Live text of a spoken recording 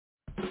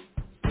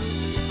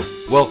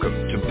Welcome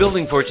to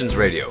Building Fortunes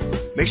Radio.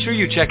 Make sure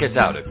you check us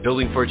out at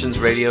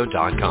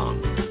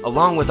buildingfortunesradio.com.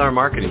 Along with our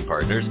marketing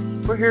partners,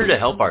 we're here to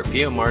help our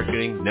PM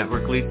Marketing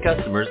Network Lead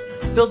customers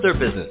build their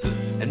businesses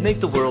and make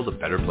the world a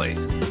better place.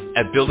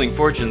 At Building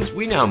Fortunes,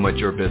 we know how much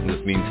your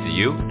business means to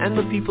you and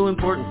the people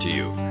important to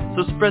you.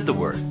 So spread the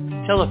word,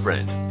 tell a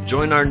friend,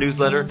 join our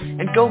newsletter,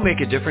 and go make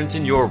a difference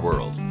in your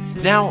world.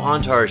 Now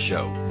on to our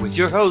show with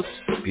your host,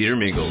 Peter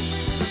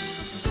Mingils.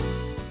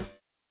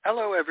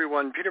 Hello,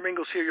 everyone. Peter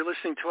Mingils here. You're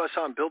listening to us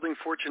on Building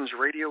Fortunes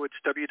Radio. It's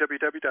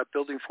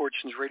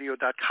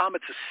www.buildingfortunesradio.com.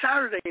 It's a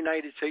Saturday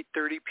night. It's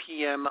 8:30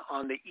 p.m.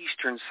 on the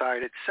eastern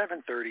side. It's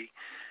 7:30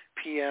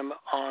 p.m.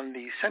 on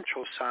the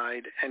central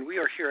side. And we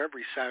are here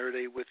every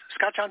Saturday with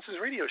Scott Johnson's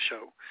radio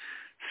show.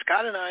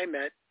 Scott and I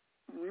met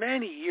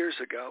many years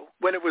ago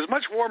when it was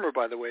much warmer,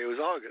 by the way. It was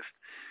August.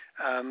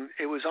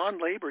 It was on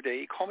Labor Day.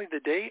 He called me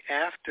the day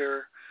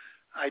after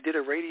I did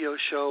a radio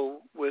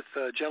show with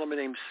a gentleman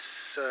named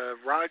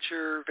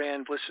Roger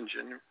Van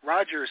Vlissingen.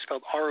 Roger is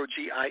spelled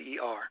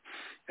R-O-G-I-E-R,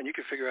 and you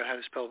can figure out how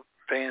to spell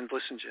Van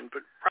Vlissingen.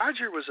 But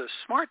Roger was a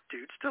smart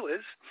dude, still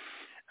is.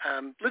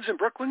 Lives in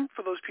Brooklyn,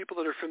 for those people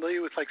that are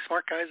familiar with like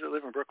smart guys that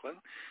live in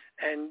Brooklyn.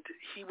 And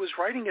he was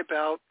writing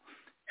about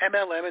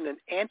MLM in an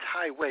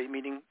anti-way,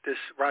 meaning this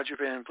Roger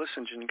Van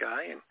Vlissingen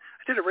guy. And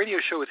I did a radio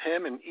show with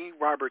him and E.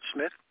 Robert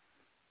Smith.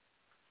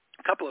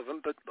 A couple of them,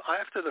 but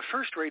after the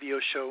first radio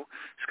show,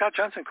 Scott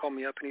Johnson called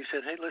me up and he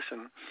said, hey,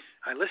 listen,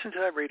 I listened to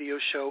that radio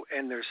show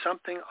and there's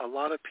something a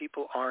lot of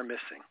people are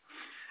missing.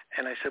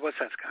 And I said, what's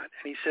that, Scott?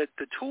 And he said,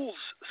 the tools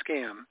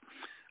scam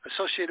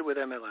associated with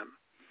MLM.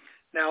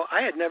 Now,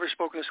 I had never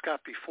spoken to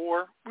Scott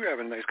before. We were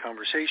having a nice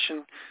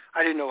conversation.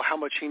 I didn't know how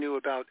much he knew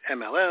about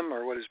MLM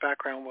or what his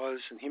background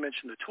was, and he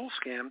mentioned the tool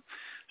scam.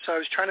 So I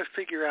was trying to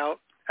figure out,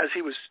 as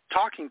he was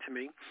talking to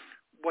me,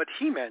 what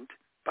he meant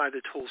by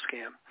the tool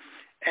scam.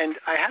 And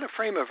I had a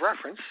frame of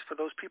reference for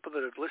those people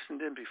that have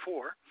listened in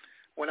before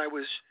when I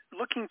was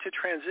looking to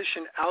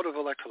transition out of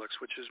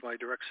Electrolux, which is my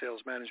direct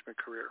sales management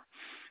career.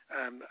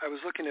 I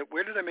was looking at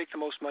where did I make the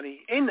most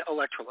money in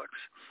Electrolux,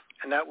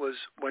 and that was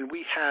when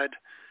we had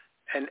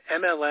an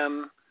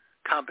MLM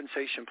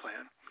compensation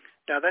plan.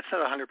 Now, that's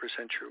not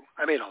 100% true.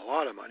 I made a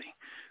lot of money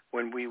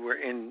when they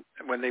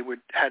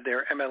had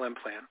their MLM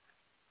plan.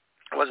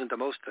 It wasn't the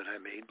most that I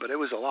made, but it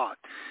was a lot.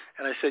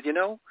 And I said,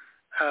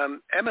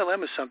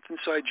 MLM is something.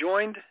 So I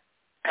joined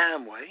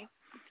Amway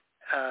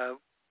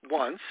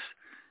once,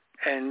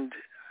 and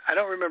I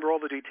don't remember all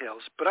the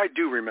details, but I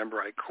do remember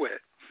I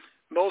quit,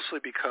 mostly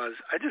because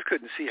I just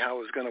couldn't see how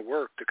it was going to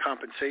work. The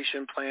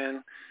compensation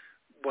plan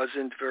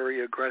wasn't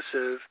very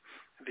aggressive.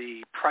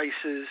 The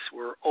prices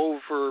were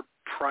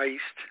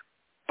overpriced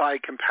by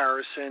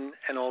comparison,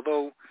 and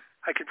although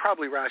I could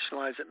probably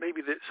rationalize it,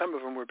 maybe that some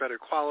of them were better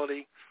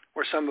quality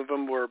or some of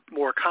them were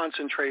more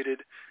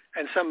concentrated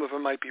and some of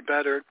them might be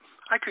better,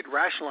 I could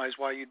rationalize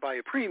why you'd buy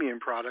a premium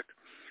product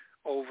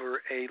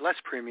over a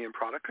less premium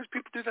product because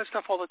people do that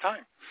stuff all the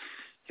time.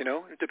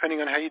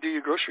 Depending on how you do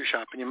your grocery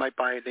shopping, you might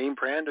buy a name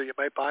brand or you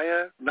might buy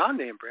a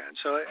non-name brand.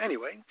 So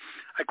anyway,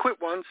 I quit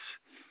once.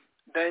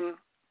 Then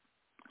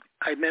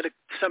I met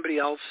somebody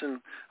else and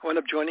I wound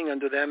up joining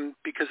under them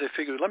because I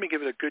figured, let me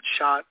give it a good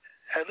shot.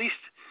 At least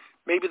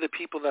maybe the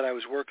people that I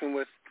was working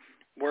with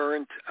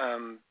weren't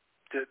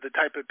the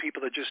type of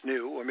people that just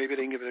knew, or maybe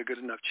they didn't give it a good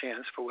enough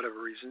chance for whatever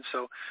reason.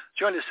 So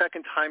joined the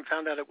second time,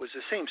 found out it was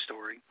the same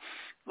story.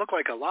 Looked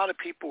like a lot of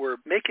people were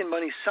making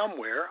money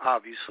somewhere,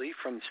 obviously,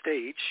 from the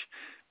stage,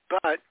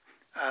 but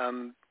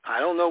I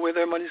don't know where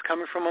their money's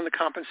coming from on the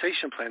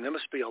compensation plan. There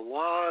must be a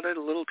lot of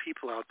little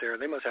people out there.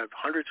 They must have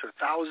hundreds or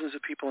thousands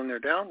of people in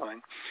their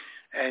downline.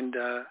 And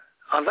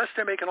unless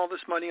they're making all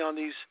this money on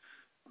these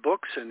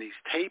books and these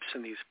tapes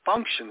and these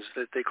functions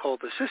that they call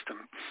the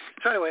system.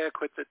 So anyway, I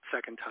quit the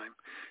second time.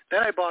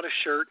 Then I bought a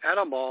shirt at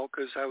a mall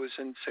because I was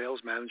in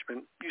sales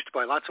management. Used to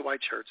buy lots of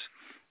white shirts.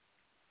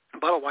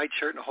 Bought a white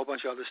shirt and a whole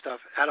bunch of other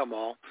stuff at a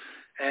mall.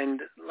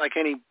 And like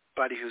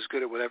anybody who's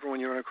good at whatever, when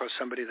you run across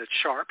somebody that's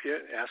sharp,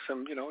 you ask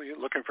them, you're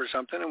looking for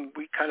something. And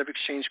we kind of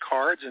exchanged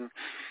cards. And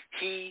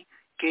he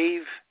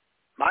gave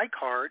my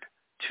card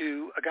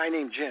to a guy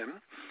named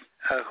Jim,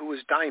 who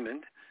was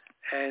Diamond.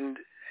 And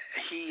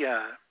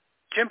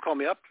Jim called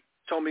me up,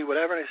 told me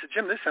whatever, and I said,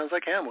 Jim, this sounds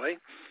like Amway.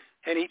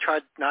 And he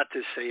tried not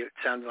to say it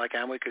sounded like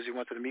Amway because he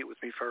wanted to meet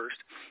with me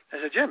first. I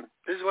said, Jim,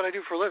 this is what I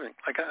do for a living.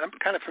 Like, I'm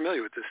kind of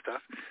familiar with this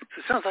stuff. So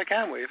it sounds like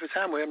Amway. If it's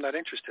Amway, I'm not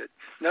interested.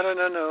 No.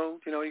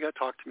 You got to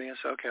talk to me. I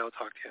said, okay, I'll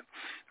talk to you.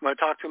 And when I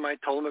talked to him, I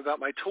told him about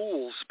my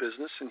tools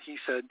business, and he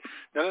said,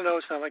 no,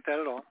 it's not like that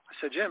at all. I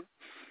said, Jim,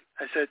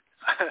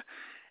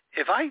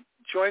 if I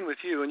join with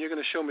you and you're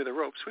going to show me the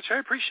ropes, which I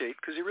appreciate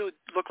because he really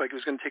looked like he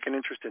was going to take an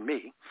interest in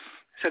me.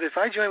 I said, if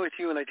I join with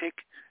you and I take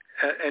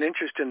an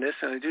interest in this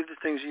and I do the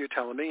things that you're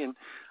telling me and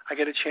I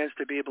get a chance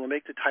to be able to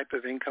make the type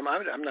of income,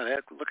 I'm not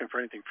looking for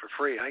anything for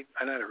free.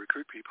 I know how to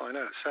recruit people. I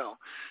know how to sell.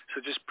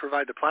 So just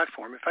provide the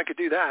platform. If I could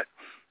do that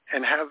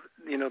and have,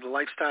 the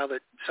lifestyle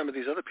that some of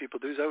these other people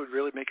do, that would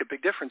really make a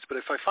big difference. But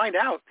if I find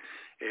out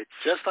it's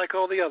just like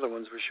all the other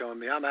ones were showing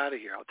me, I'm out of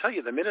here. I'll tell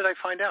you, the minute I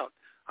find out,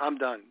 I'm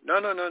done. No.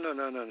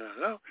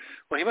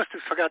 Well, he must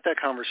have forgot that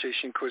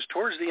conversation because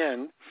towards the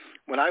end,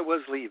 when I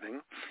was leaving,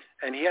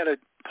 and he had to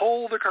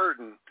pull the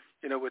curtain,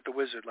 with the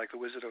wizard, like the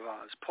Wizard of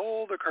Oz,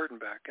 pull the curtain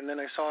back, and then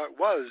I saw it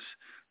was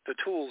the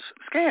tools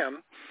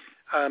scam.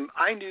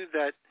 I knew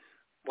that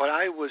what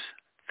I was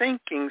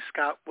thinking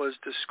Scott was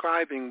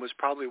describing was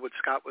probably what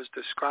Scott was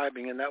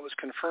describing, and that was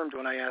confirmed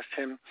when I asked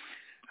him,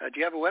 do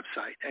you have a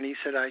website? And he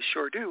said, I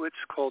sure do. It's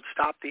called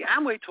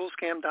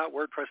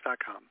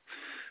stoptheamwaytoolscam.wordpress.com.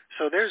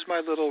 So there's my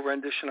little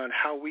rendition on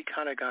how we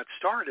kind of got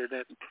started.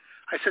 And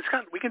I said,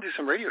 Scott, we can do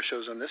some radio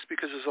shows on this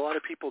because there's a lot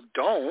of people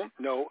don't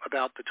know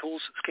about the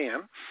tools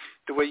scam,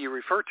 the way you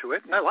refer to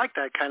it. And I like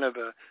that kind of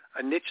a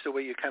niche, the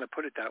way you kind of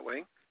put it that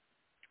way.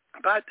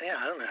 But, yeah,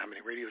 I don't know how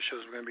many radio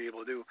shows we're going to be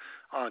able to do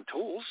on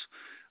tools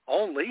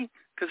only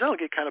because that'll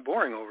get kind of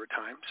boring over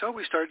time. So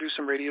we started to do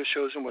some radio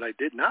shows, and what I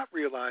did not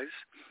realize,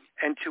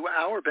 and to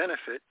our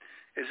benefit,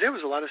 is there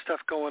was a lot of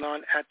stuff going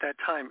on at that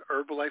time.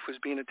 Herbalife was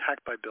being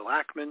attacked by Bill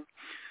Ackman.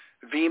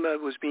 VEMA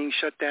was being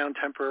shut down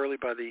temporarily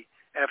by the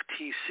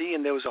FTC,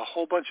 and there was a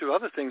whole bunch of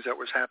other things that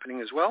was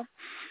happening as well.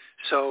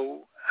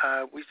 So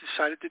we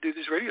decided to do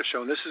this radio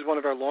show, and this is one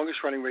of our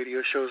longest-running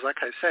radio shows.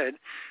 Like I said,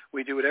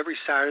 we do it every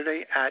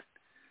Saturday at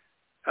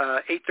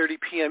 8:30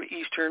 p.m.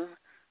 Eastern,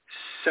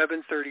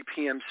 7:30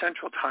 p.m.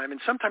 Central Time,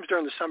 and sometimes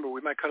during the summer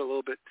we might cut a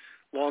little bit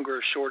longer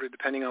or shorter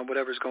depending on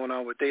whatever's going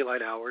on with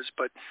daylight hours.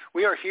 But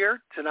we are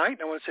here tonight,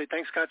 and I want to say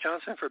thanks, Scott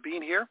Johnson, for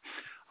being here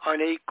on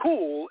a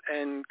cool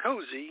and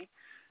cozy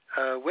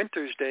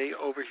winter's day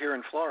over here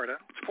in Florida.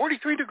 It's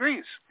 43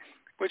 degrees,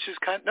 which is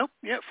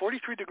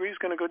 43 degrees,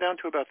 going to go down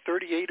to about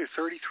 38 or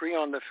 33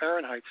 on the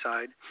Fahrenheit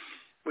side,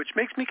 which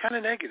makes me kind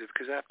of negative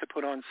because I have to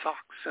put on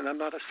socks, and I'm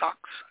not a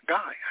socks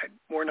guy. I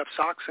wore enough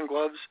socks and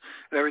gloves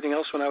and everything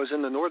else when I was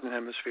in the northern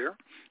hemisphere,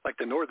 like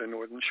the northern,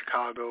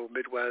 Chicago,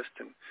 Midwest,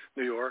 and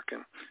New York,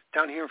 and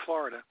down here in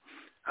Florida.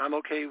 I'm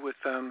okay with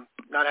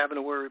not having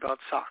to worry about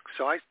socks.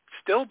 So I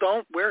still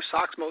don't wear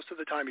socks most of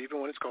the time, even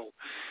when it's cold.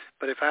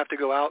 But if I have to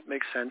go out, it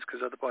makes sense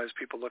because otherwise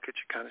people look at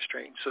you kind of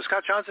strange. So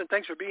Scott Johnson,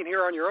 thanks for being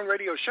here on your own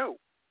radio show.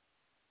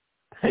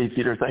 Hey,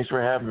 Peter, thanks for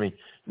having me.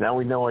 Now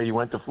we know why you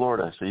went to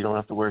Florida, so you don't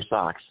have to wear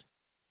socks.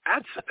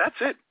 That's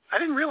it. I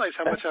didn't realize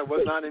how much I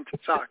was not into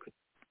socks.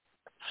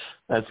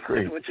 That's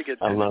great. Once you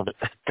get I love it.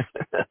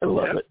 I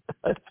love it.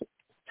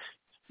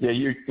 Yeah,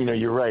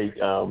 you're right.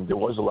 There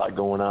was a lot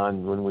going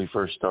on when we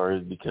first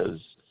started because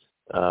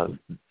the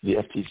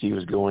FTC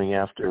was going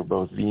after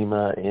both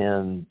VEMA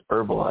and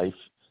Herbalife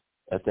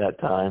at that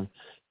time.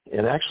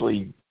 And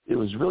actually, it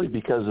was really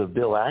because of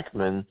Bill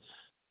Ackman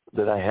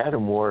that I had a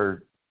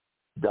more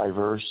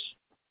diverse,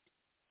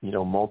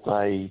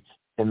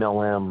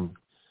 multi-MLM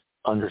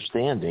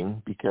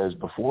understanding, because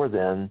before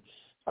then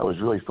I was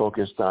really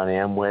focused on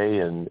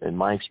Amway and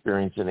my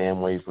experience in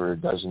Amway for a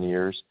dozen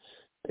years.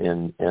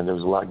 And there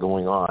was a lot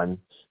going on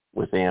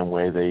with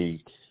Amway.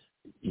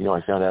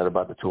 I found out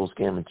about the tool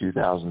scam in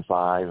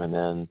 2005, and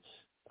then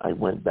I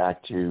went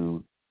back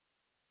to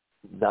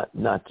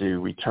not to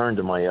return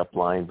to my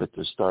upline, but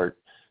to start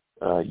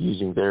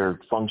using their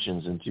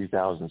functions in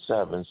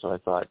 2007. So I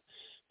thought,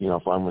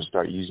 if I'm going to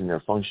start using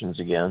their functions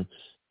again,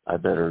 I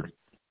better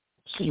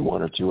see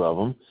one or two of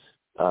them.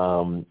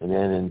 And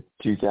then in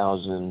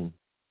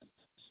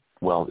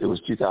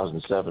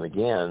 2007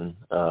 again,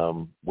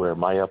 where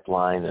my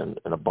upline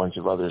and a bunch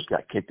of others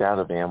got kicked out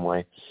of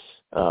Amway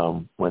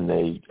when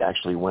they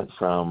actually went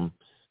from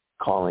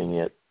calling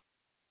it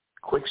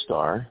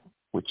Quickstar,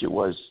 which it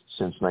was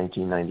since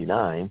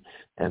 1999,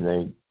 and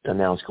they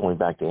announced going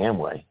back to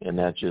Amway, and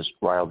that just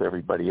riled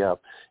everybody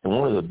up. And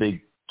one of the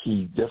big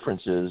key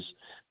differences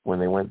when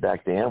they went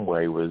back to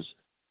Amway was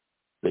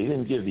they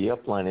didn't give the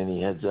upline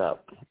any heads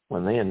up.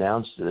 When they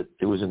announced it,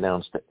 it was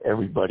announced to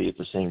everybody at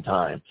the same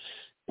time.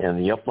 And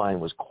the upline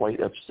was quite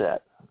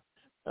upset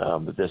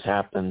that this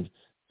happened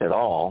at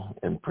all,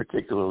 and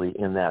particularly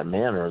in that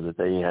manner, that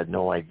they had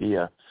no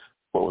idea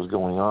what was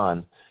going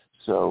on.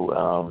 So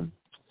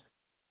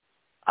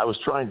I was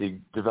trying to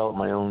develop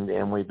my own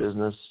Amway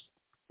business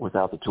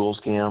without the tool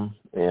scam,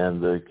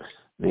 and the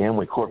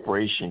Amway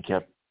Corporation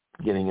kept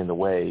getting in the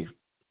way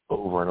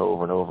over and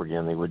over and over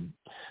again. They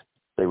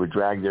would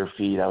drag their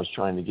feet. I was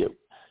trying to get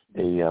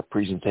a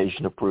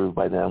presentation approved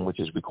by them, which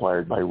is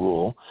required by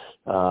rule,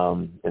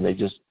 and they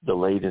just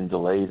delayed and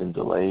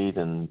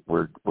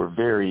were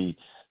very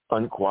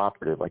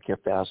uncooperative. I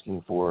kept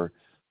asking for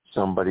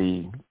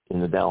somebody in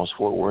the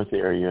Dallas-Fort Worth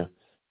area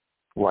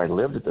where I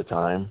lived at the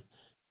time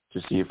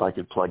to see if I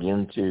could plug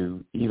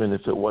into, even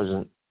if it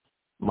wasn't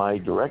my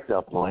direct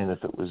upline,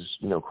 if it was,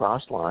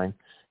 cross-line,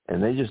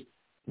 and they just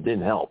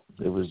didn't help.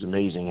 It was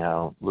amazing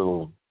how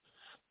little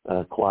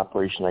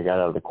cooperation I got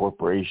out of the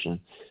corporation.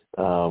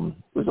 It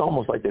was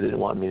almost like they didn't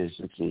want me to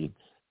succeed.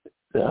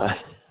 So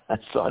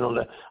I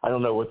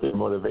don't know what their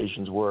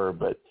motivations were,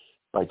 but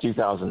by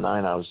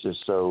 2009, I was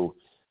just so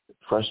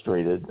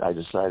frustrated. I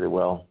decided,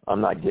 well, I'm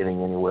not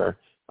getting anywhere.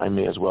 I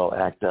may as well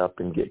act up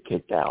and get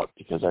kicked out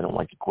because I don't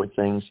like to quit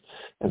things.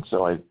 And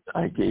so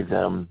I gave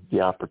them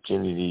the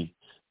opportunity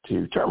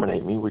to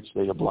terminate me, which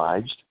they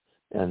obliged.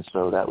 And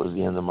so that was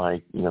the end of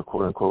my,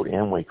 quote unquote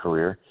Amway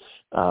career.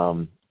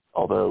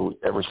 Although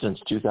ever since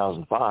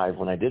 2005,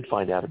 when I did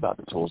find out about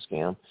the tool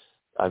scam,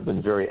 I've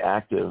been very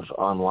active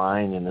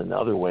online and in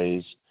other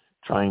ways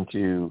trying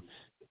to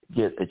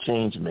get a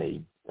change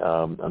made.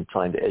 I'm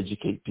trying to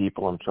educate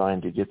people. I'm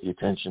trying to get the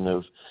attention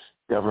of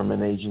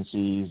government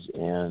agencies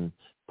and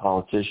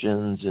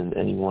politicians and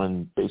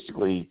anyone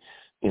basically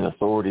in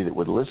authority that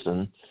would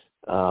listen.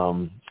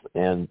 And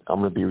I'm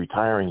going to be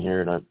retiring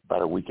here in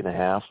about a week and a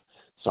half.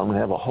 So I'm going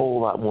to have a whole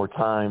lot more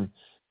time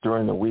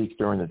during the week,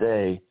 during the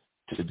day,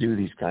 to do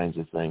these kinds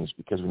of things,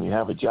 because when you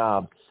have a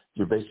job,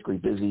 you're basically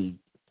busy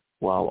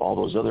while all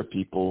those other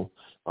people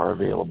are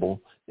available.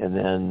 And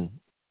then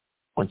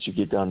once you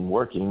get done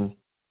working,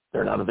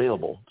 they're not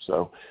available.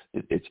 So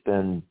it's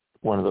been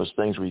one of those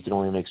things where you can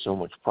only make so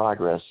much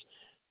progress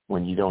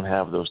when you don't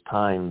have those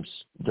times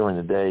during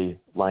the day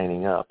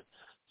lining up.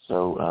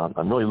 So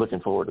I'm really looking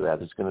forward to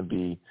that. It's going to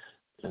be,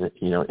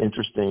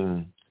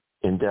 interesting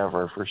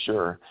endeavor for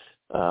sure.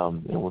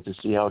 And we'll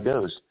just see how it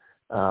goes.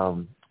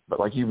 But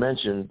like you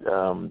mentioned,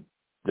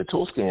 the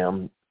tool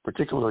scam,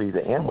 particularly the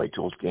Amway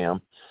tool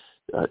scam,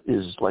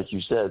 is, like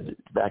you said,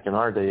 back in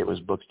our day, it was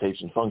books,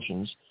 tapes, and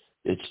functions.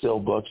 It's still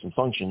books and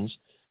functions,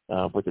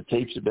 but the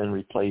tapes have been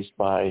replaced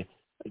by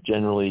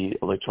generally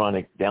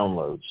electronic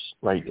downloads,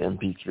 right?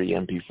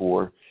 MP3,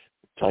 MP4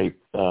 type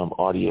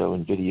audio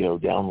and video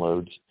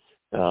downloads,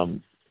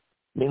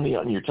 mainly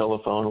on your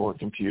telephone or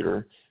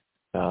computer.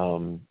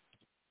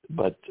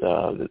 But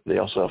they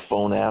also have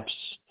phone apps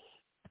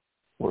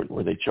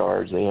where they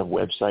charge. They have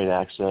website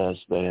access.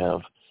 They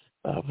have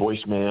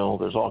voicemail.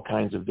 There's all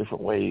kinds of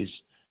different ways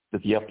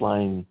that the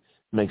upline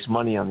makes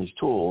money on these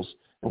tools.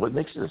 And what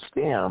makes it a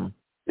scam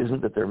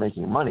isn't that they're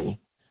making money.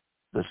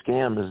 The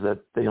scam is that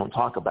they don't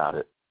talk about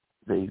it.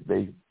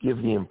 They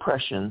give the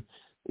impression,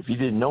 if you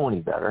didn't know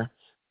any better,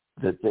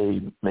 that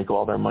they make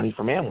all their money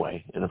from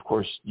Amway. And, of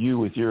course, you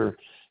with your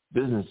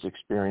business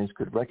experience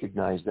could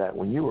recognize that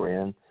when you were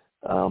in.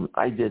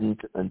 I didn't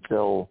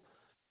until,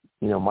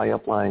 my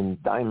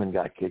upline Diamond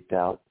got kicked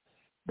out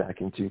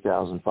back in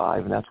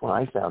 2005, and that's when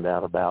I found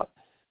out about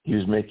he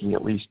was making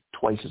at least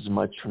twice as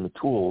much from the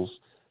tools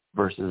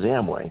versus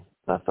Amway. And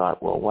I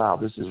thought, well, wow,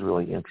 this is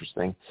really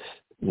interesting.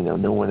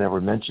 No one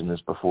ever mentioned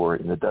this before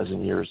in the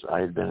dozen years I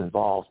had been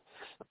involved.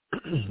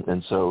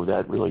 And so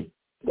that really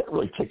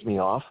ticked me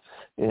off.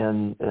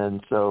 And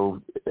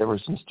so ever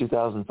since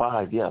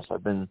 2005, yes,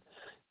 I've been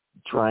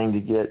trying to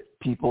get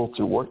people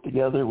to work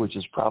together, which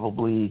is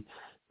probably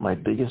my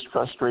biggest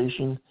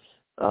frustration.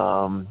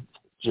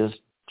 Just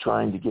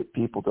trying to get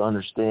people to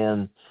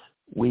understand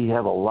we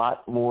have a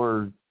lot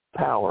more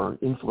power,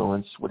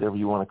 influence, whatever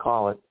you want to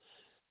call it,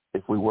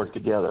 if we work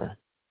together.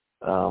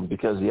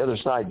 Because the other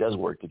side does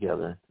work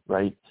together,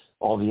 right?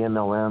 All the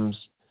MLMs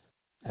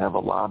have a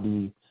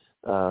lobby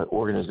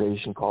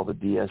organization called the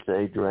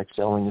DSA, Direct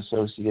Selling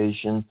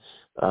Association,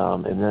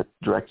 and that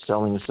Direct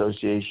Selling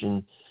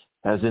Association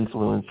has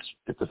influence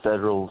at the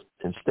federal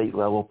and state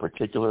level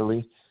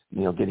particularly,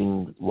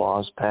 getting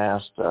laws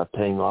passed,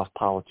 paying off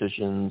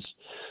politicians,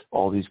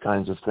 all these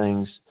kinds of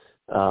things.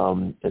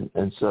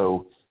 And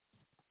so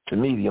to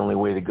me, the only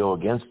way to go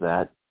against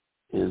that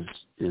is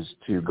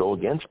to go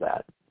against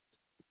that,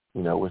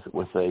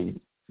 with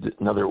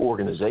another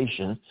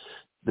organization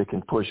that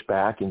can push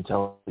back and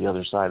tell the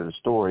other side of the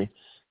story,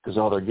 because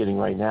all they're getting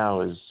right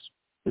now is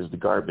the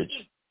garbage.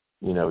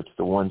 It's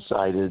the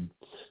one-sided,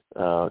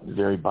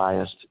 very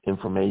biased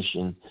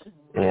information,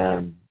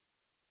 and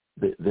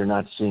they're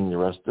not seeing the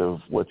rest of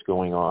what's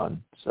going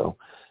on. So,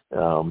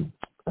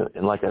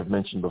 and like I've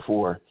mentioned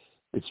before,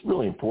 it's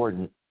really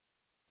important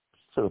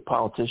for the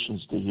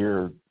politicians to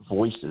hear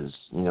voices,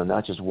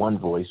 not just one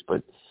voice,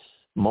 but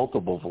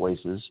multiple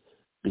voices,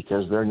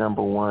 because their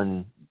number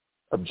one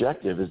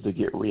objective is to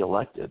get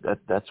reelected.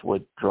 That's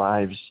what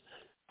drives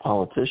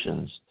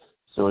politicians.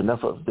 So if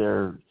enough of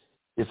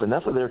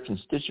their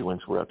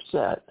constituents were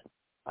upset,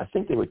 I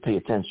think they would pay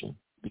attention,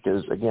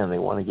 because, again, they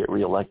want to get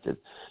reelected.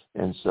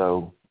 And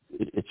so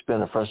it's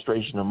been a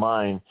frustration of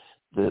mine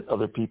that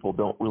other people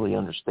don't really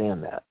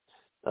understand that.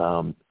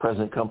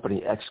 Present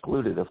company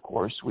excluded, of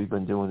course. We've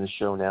been doing this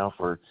show now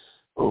for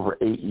over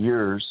 8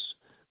 years,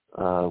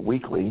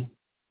 weekly.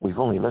 We've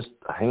only missed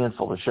a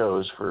handful of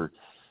shows for,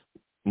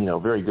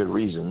 very good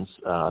reasons.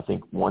 I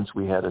think once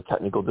we had a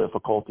technical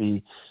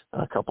difficulty,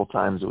 a couple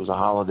times it was a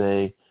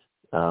holiday.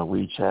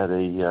 We each had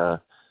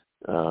a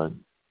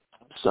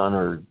son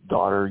or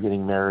daughter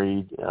getting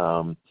married,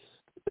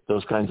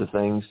 those kinds of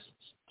things.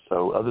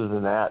 So other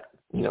than that,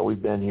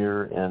 we've been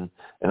here, and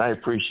I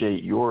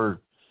appreciate your,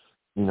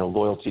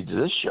 loyalty to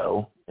this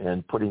show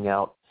and putting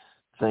out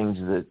things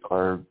that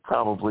are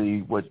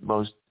probably what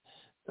most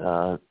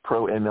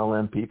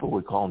pro-MLM people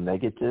would call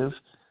negative.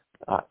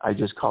 I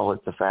just call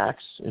it the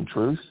facts and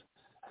truth.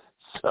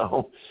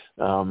 So,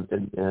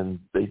 and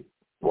a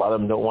lot of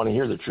them don't want to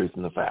hear the truth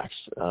and the facts.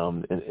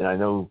 And I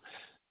know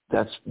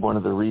that's one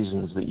of the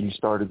reasons that you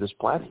started this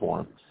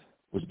platform,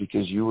 was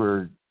because you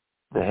were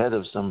the head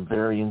of some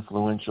very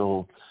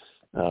influential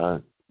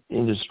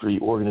industry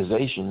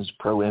organizations,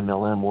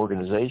 pro-MLM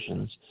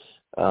organizations,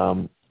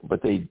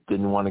 but they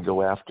didn't want to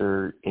go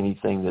after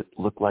anything that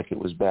looked like it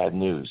was bad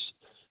news.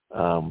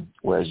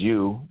 Whereas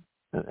you,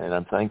 and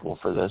I'm thankful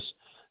for this,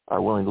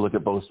 are willing to look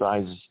at both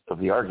sides of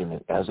the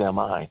argument, as am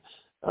I.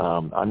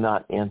 I'm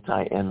not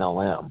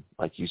anti-MLM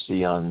like you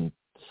see on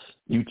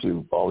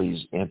YouTube, all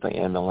these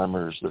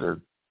anti-MLMers that are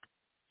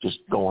just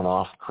going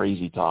off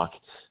crazy talk.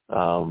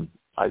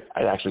 I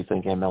actually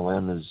think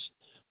MLM is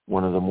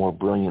one of the more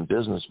brilliant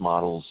business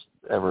models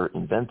ever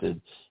invented.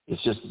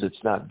 It's just that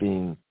it's not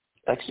being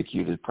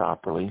executed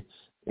properly.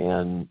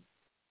 And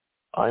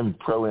I'm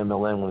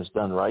pro-MLM when it's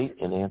done right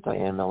and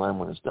anti-MLM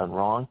when it's done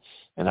wrong.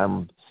 And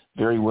I'm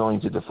very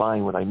willing to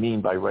define what I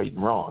mean by right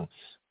and wrong.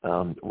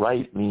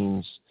 Right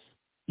means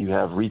you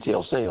have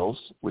retail sales,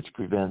 which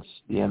prevents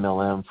the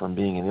MLM from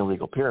being an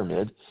illegal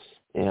pyramid.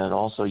 And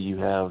also you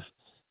have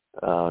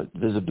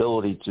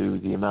visibility to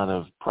the amount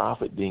of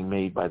profit being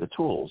made by the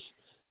tools.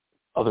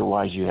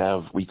 Otherwise, you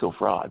have RICO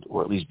fraud,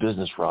 or at least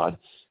business fraud,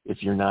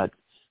 if you're not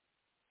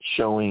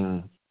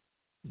showing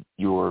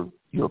your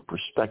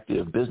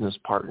prospective business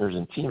partners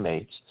and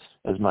teammates,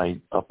 as my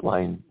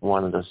upline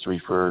wanted us to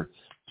refer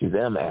to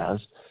them as.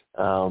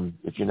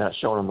 If you're not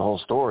showing them the whole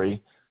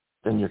story,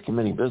 then you're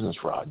committing business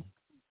fraud.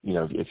 You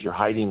know, if you're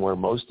hiding where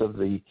most of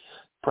the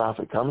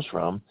profit comes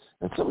from,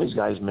 and some of these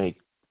guys make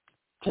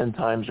 10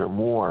 times or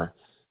more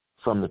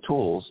from the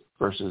tools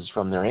versus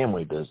from their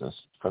Amway business,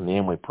 from the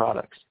Amway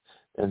products.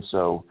 And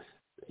so,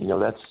 you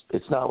know,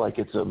 it's not like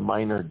it's a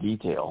minor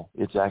detail.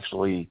 It's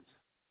actually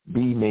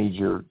the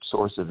major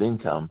source of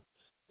income.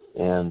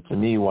 And to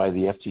me, why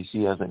the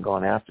FTC hasn't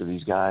gone after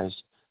these guys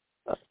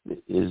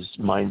is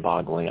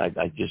mind-boggling.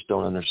 I just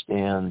don't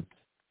understand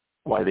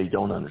why they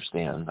don't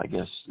understand, I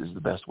guess is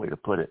the best way to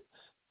put it.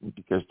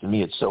 Because to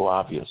me, it's so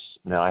obvious.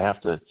 Now, I have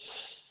to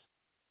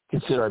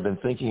consider I've been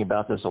thinking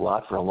about this a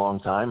lot for a long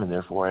time, and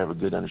therefore I have a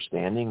good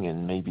understanding,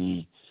 and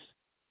maybe,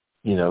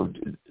 you know,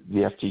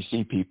 the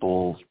FTC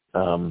people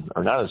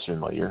are not as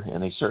familiar,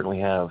 and they certainly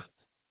have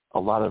a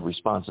lot of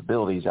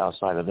responsibilities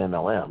outside of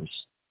MLMs.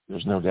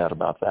 There's no doubt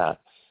about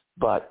that.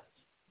 But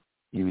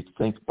you would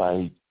think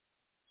by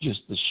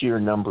just the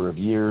sheer number of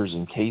years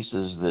and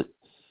cases that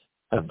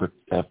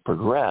have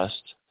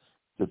progressed,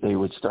 that they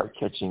would start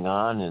catching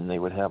on, and they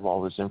would have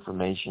all this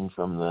information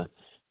from the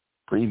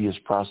previous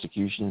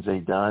prosecutions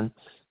they've done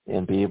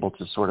and be able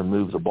to sort of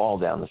move the ball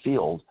down the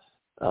field.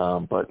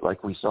 But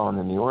like we saw in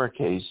the New York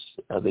case,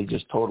 they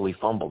just totally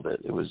fumbled it.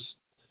 It was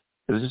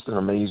just an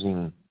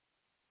amazing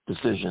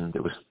decision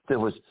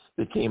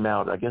that came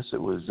out. I guess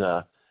it was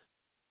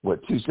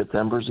 2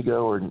 Septembers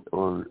ago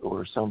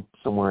or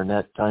somewhere in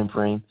that time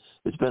frame.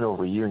 It's been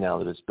over a year now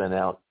that it's been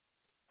out,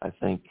 I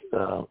think.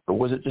 Or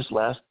was it just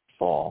last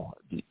fall?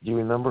 Do you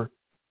remember?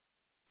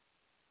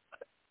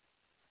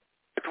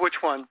 Which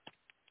one?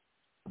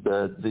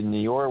 The New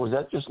York, was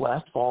that just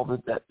last fall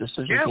that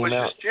decision came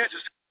out?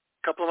 Just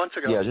a couple of months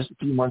ago. Yeah, just a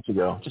few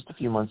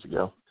months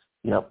ago.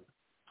 Yep.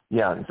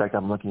 Yeah, in fact,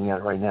 I'm looking at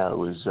it right now. It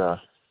was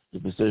the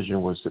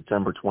decision was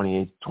September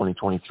 28th,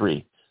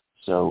 2023.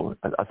 So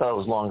I thought it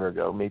was longer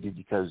ago, maybe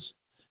because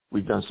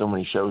we've done so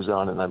many shows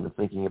on it and I've been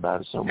thinking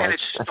about it so much. And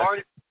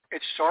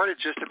it started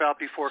just about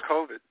before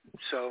COVID,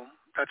 so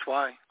that's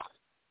why.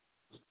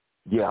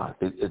 Yeah,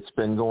 it's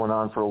been going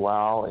on for a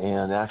while,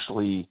 and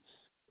actually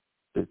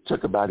it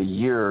took about a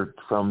year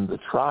from the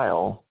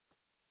trial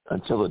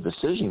until the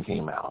decision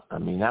came out. I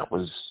mean, that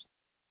was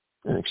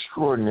an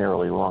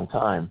extraordinarily long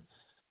time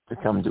to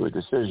come to a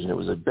decision. It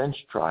was a bench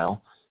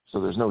trial, so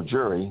there's no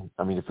jury.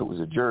 I mean, if it was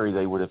a jury,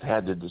 they would have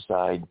had to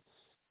decide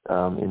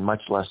in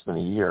much less than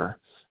a year.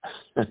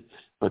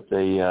 But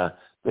they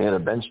had a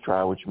bench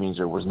trial, which means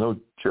there was no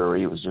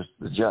jury. It was just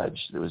the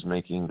judge that was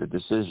making the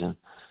decision.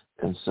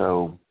 And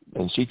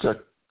she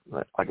took,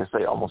 like I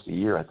say, almost a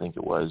year, I think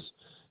it was,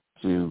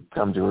 to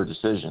come to her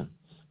decision.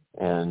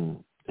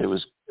 And it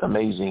was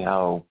amazing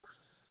how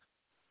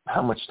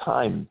much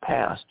time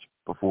passed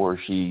before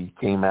she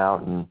came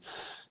out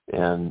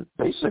and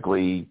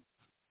basically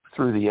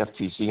threw the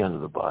FTC under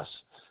the bus,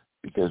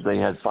 because they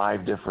had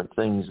 5 different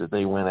things that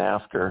they went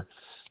after,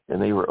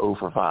 and they were 0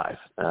 for 5.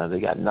 They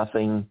got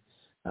nothing.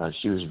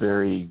 She was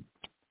very,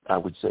 I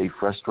would say,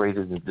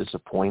 frustrated and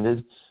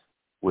disappointed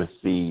with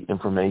the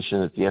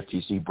information that the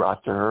FTC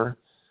brought to her.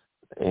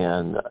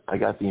 And I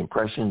got the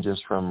impression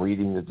just from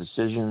reading the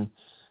decision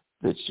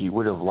that she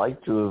would have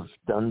liked to have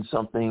done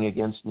something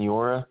against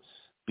Neora,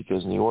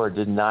 because Neora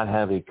did not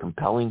have a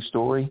compelling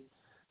story,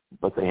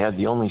 but they had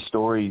the only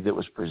story that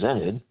was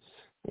presented.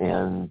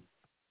 And,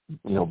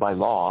 you know, by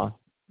law,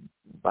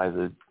 by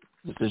the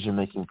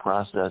decision-making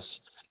process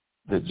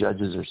that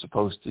judges are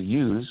supposed to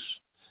use,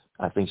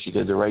 I think she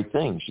did the right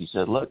thing. She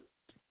said, look,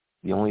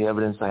 the only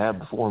evidence I have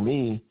before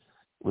me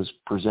was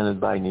presented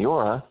by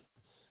Neora,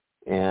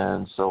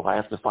 and so I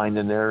have to find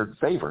in their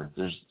favor.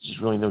 There's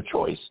just really no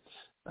choice,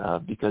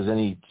 because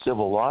any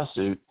civil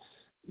lawsuit,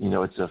 you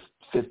know, it's a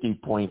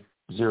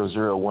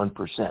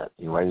 50.001%,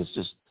 right? It's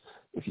just,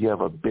 if you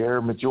have a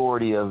bare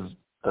majority of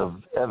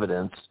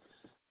evidence,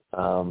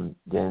 then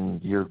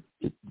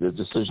the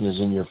decision is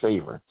in your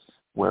favor.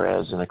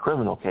 Whereas in a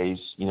criminal case,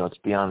 you know, it's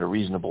beyond a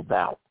reasonable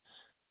doubt.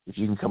 if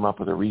you can come up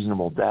with a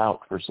reasonable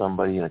doubt for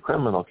somebody in a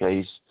criminal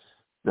case,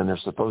 then they're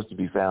supposed to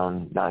be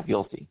found not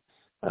guilty.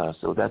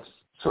 So that's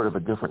sort of a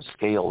different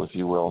scale, if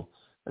you will,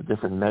 a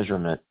different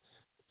measurement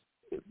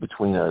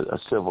between a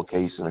civil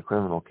case and a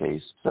criminal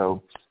case.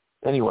 So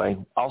anyway,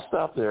 I'll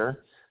stop there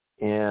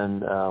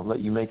and let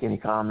you make any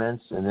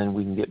comments, and then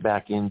we can get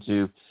back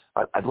into –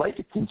 I'd like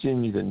to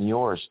continue the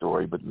Neora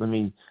story, but let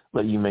me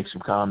let you make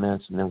some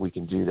comments, and then we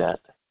can do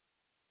that.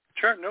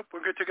 Sure. Nope,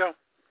 we're good to go.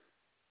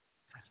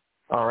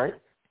 All right.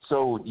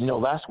 So,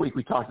 last week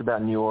we talked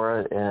about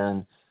Neora,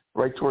 and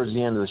right towards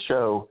the end of the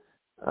show,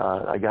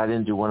 I got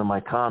into one of my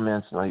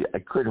comments, and I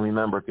couldn't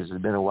remember because it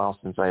had been a while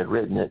since I had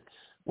written it,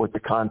 what the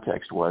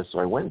context was. So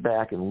I went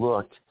back and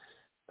looked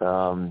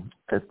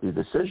at the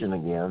decision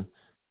again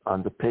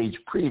on the page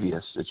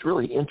previous. It's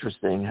really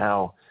interesting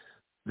how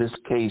this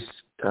case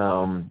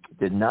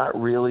did not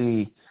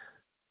really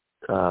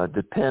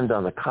depend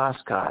on the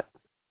Coscott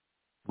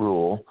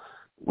rule,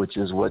 which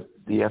is what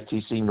the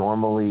FTC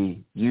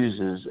normally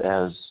uses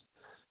as,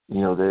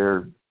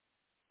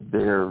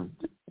 their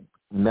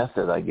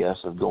method, I guess,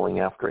 of going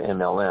after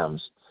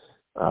MLMs.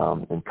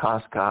 And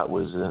Coscott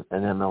was an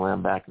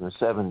MLM back in the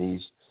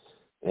 70s,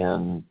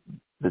 and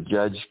the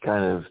judge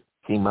kind of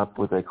came up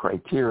with a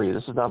criteria.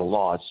 This is not a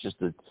law. It's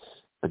just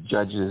a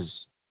judge's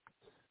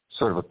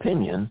sort of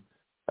opinion.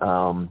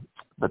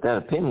 But that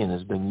opinion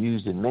has been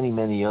used in many,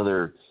 many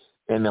other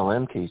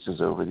MLM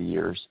cases over the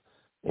years.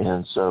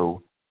 And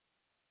so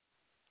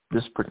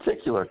this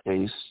particular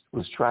case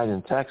was tried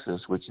in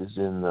Texas, which is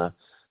in the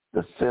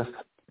Fifth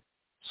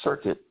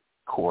Circuit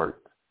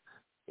Court.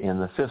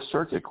 And the Fifth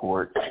Circuit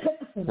Court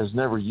has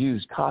never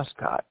used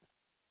Coscott,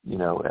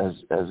 as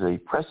a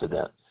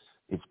precedent.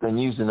 It's been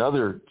used in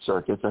other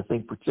circuits, I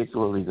think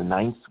particularly the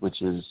Ninth,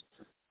 which is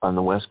on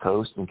the West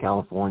Coast in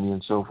California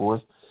and so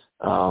forth.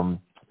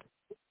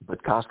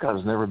 But Coscott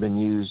has never been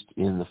used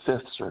in the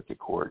Fifth Circuit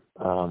Court.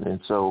 And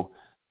so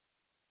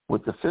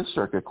what the Fifth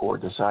Circuit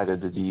Court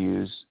decided to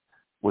use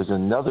was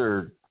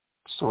another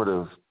sort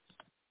of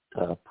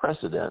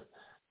precedent,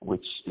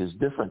 which is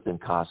different than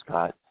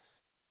Coscott,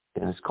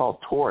 and it's called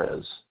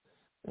Torres,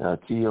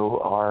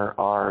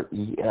 Torres.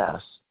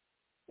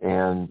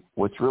 And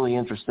what's really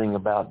interesting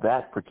about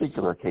that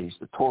particular case,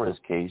 the Torres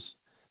case,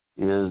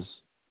 is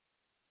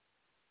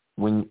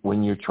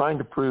when you're trying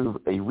to prove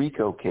a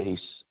RICO case,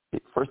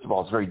 first of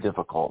all, it's very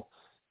difficult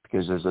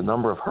because there's a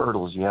number of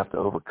hurdles you have to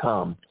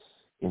overcome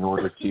in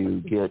order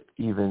to get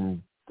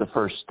even the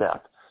first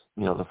step.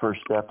 The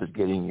first step is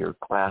getting your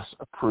class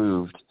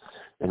approved.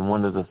 And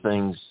one of the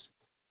things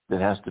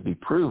that has to be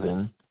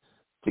proven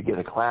to get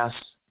a class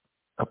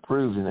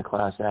approved in a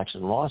class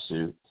action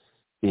lawsuit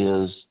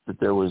is that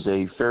there was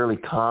a fairly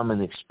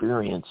common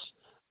experience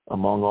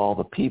among all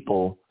the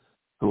people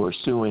who are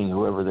suing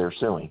whoever they're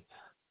suing.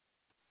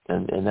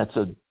 And that's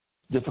a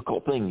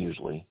difficult thing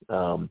usually.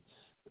 But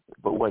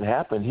what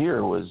happened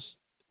here was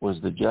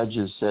the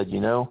judges said,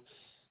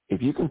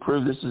 if you can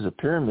prove this is a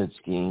pyramid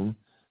scheme,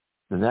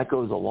 then that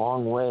goes a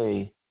long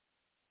way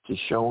to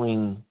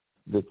showing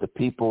that the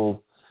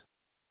people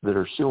that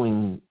are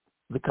suing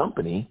the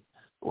company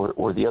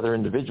or the other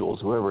individuals,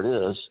 whoever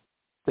it is,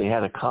 they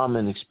had a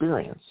common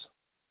experience.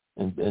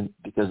 And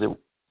because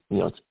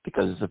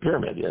it's a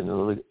pyramid,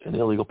 an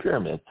illegal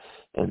pyramid.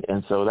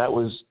 And so that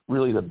was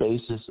really the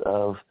basis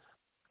of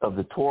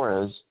the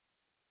Torres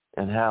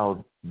and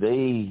how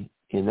they,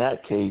 in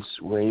that case,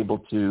 were able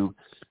to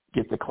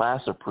get the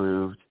class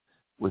approved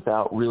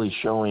without really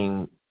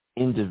showing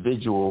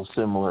individual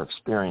similar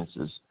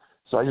experiences.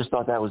 So I just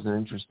thought that was an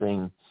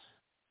interesting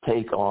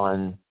take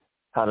on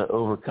how to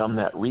overcome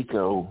that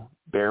RICO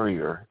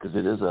barrier, because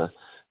it is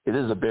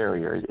a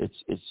barrier.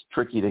 It's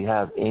tricky to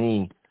have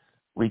any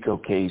RICO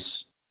case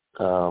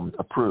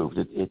approved.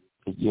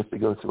 You have to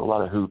go through a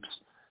lot of hoops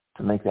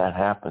to make that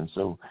happen.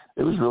 So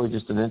it was really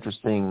just an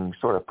interesting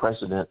sort of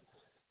precedent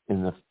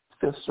in the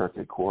Fifth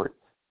Circuit Court.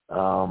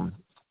 And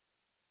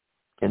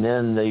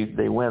then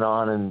they went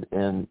on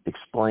and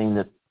explained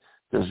that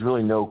there's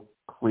really no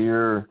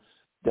clear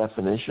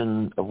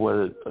definition of what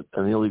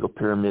an illegal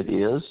pyramid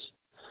is,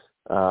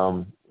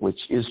 which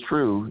is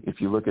true.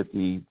 If you look at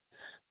the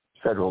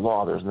federal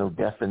law, there's no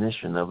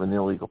definition of an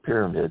illegal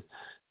pyramid.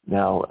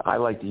 Now, I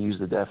like to use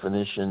the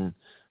definition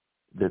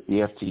that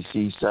the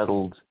FTC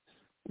settled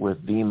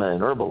with Vima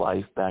and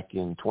Herbalife back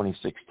in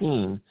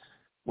 2016,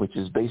 which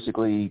is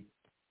basically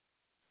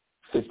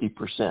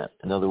 50%.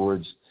 In other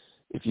words,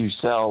 if you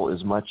sell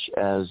as much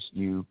as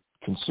you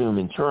consume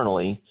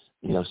internally,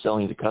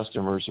 selling to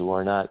customers who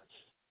are not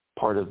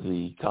part of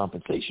the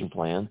compensation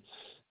plan,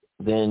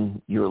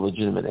 then you're a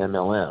legitimate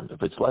MLM.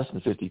 If it's less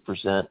than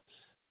 50%,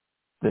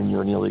 then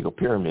you're an illegal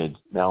pyramid.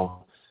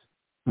 Now,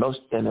 most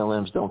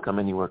MLMs don't come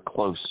anywhere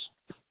close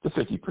to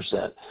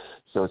 50%.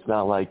 So it's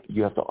not like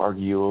you have to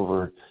argue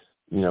over,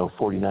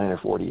 49 or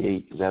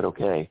 48. Is that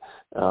okay?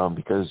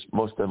 Because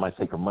most of them, I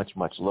think, are much,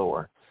 much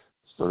lower.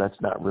 So that's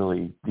not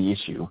really the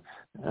issue.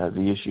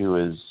 The issue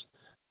is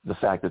the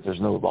fact that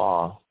there's no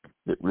law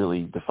that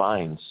really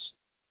defines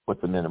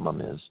what the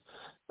minimum is.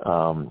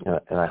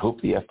 And I hope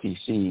the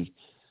FTC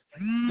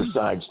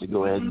decides to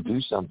go ahead and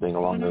do something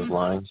along those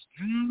lines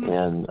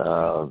and,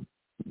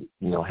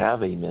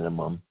 have a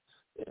minimum,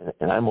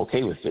 and I'm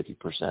okay with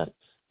 50%.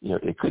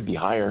 It could be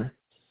higher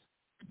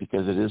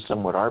because it is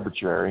somewhat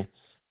arbitrary,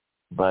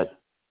 but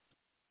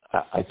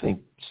I think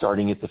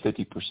starting at the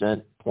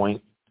 50%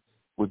 point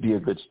would be a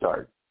good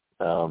start.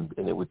 And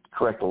it would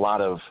correct a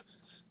lot of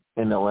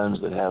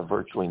MLMs that have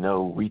virtually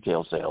no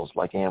retail sales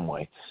like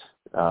Amway.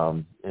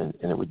 And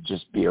it would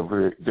just be a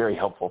very, very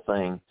helpful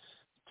thing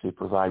to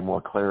provide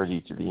more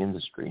clarity to the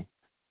industry.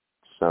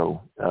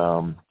 So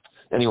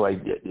anyway,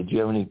 did you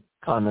have any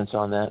comments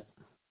on that?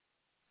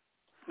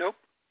 Nope,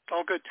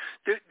 all good.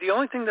 The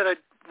only thing that I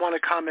want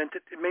to comment,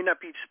 it may not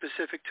be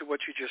specific to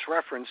what you just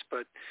referenced,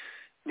 but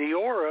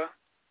Neora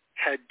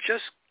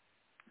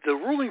the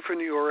ruling for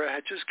Neora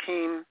had just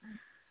came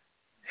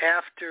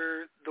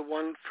after the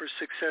one for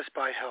Success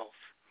by Health.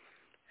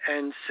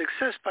 And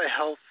Success by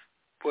Health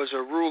was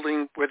a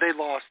ruling where they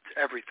lost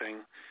everything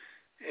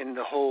in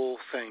the whole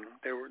thing.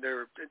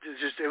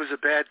 It was a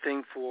bad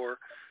thing for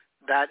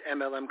that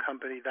MLM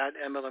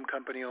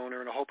company owner,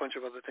 and a whole bunch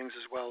of other things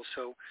as well.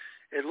 So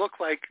it looked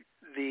like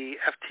the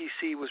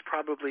FTC was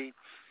probably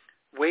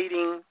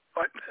waiting.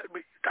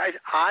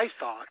 I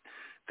thought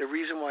the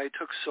reason why it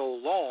took so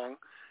long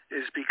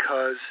is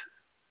because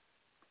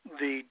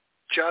the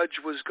judge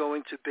was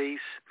going to base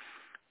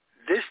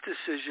this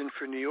decision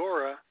for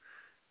Neora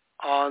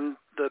on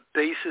the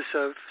basis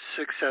of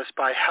Success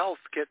by Health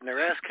getting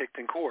their ass kicked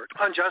in court,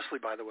 unjustly,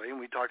 by the way, and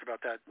we talked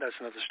about that. That's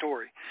another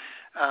story.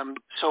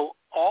 So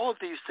all of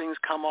these things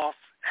come off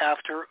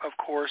after, of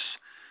course,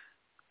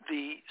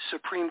 the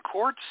Supreme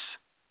Court's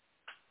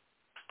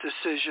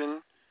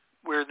decision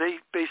where they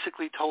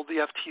basically told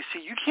the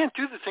FTC, you can't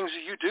do the things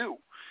that you do.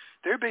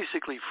 They're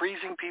basically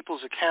freezing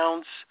people's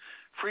accounts,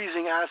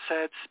 freezing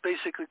assets,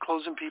 basically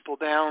closing people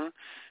down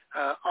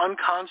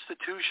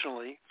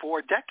unconstitutionally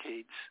for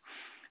decades.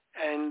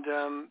 And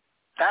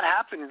that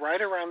happened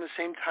right around the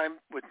same time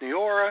with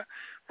Neora,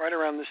 right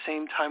around the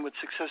same time with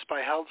Success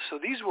by Health. So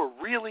these were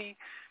really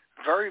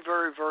very,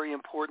 very, very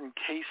important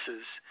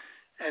cases.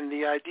 And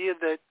the idea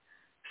that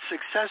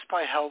Success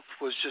by Health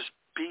was just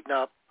beaten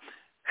up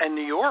and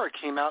Neora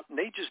came out and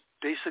they just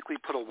basically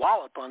put a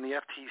wallop on the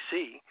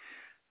FTC.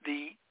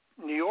 The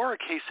Neora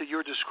case that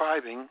you're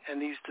describing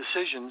and these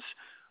decisions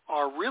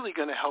are really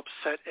going to help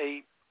set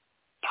a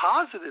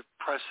positive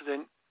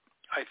precedent,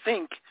 I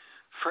think,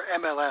 for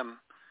MLM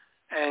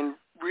and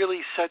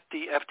really set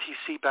the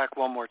FTC back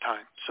one more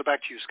time. So back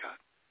to you, Scott.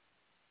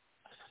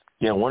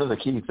 Yeah, one of the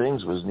key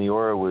things was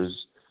Neora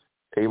was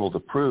able to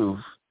prove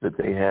that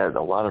they had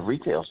a lot of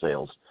retail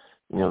sales.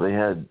 They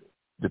had,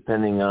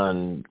 depending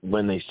on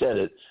when they said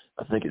it,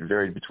 I think it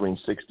varied between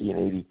 60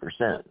 and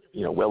 80%,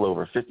 well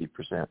over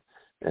 50%.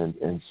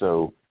 And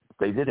so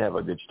they did have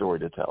a good story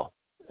to tell.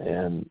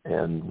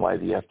 And why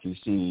the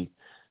FTC,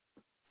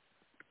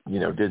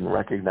 didn't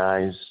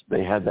recognize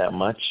they had that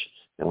much,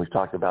 and we've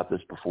talked about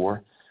this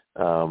before,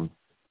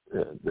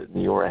 that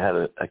Neora had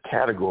a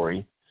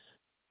category.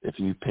 If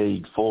you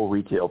paid full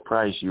retail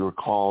price, you were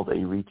called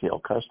a retail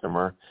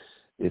customer.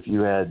 If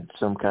you had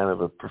some kind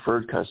of a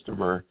preferred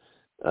customer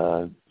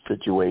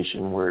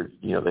situation where,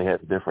 they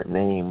had a different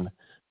name,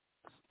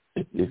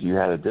 if you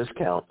had a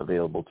discount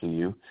available to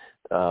you,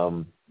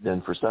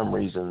 then for some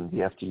reason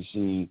the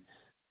FTC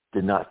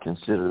did not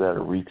consider that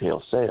a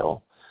retail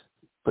sale.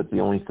 But the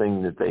only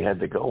thing that they had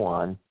to go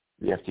on,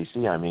 the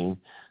FTC,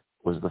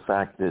 was the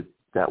fact that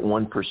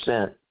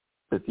 1%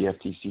 that the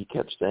FTC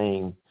kept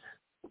saying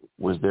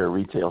was their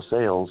retail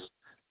sales.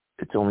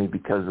 It's only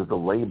because of the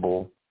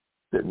label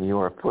that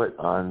Neora put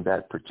on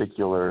that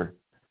particular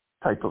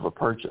type of a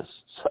purchase.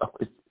 So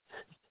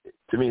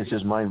to me, it's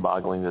just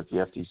mind-boggling that the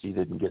FTC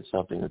didn't get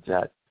something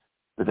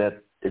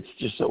but it's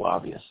just so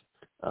obvious.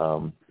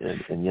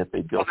 And yet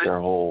they built their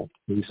whole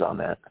case on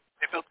that.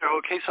 They built their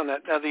whole case on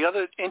that. Now, the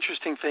other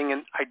interesting thing,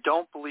 and I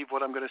don't believe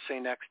what I'm going to say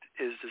next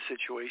is the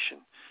situation.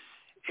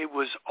 It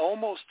was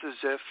almost as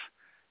if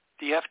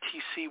the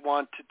FTC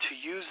wanted to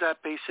use that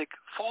basic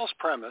false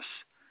premise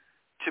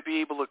to be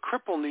able to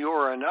cripple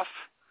Neora enough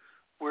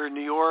where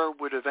Neora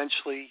would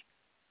eventually,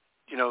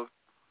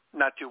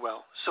 not do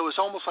well. So it's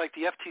almost like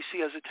the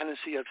FTC has a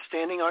tendency of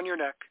standing on your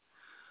neck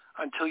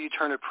until you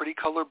turn a pretty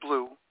color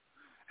blue,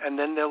 and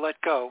then they'll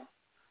let go,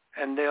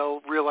 and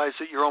they'll realize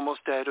that you're almost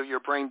dead or you're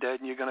brain dead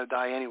and you're going to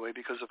die anyway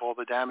because of all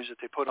the damage that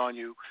they put on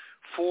you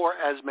for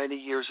as many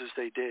years as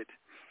they did.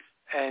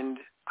 And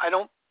I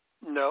don't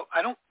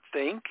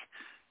think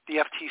the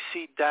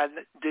FTC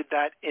did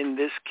that in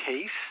this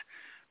case,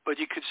 but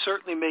you could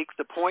certainly make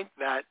the point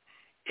that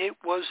it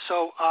was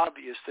so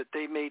obvious that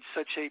they made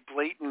such a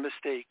blatant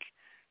mistake.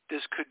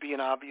 This could be an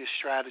obvious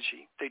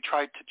strategy. They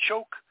tried to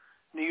choke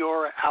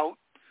Neora out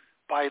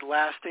by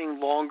lasting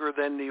longer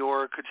than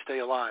Neora could stay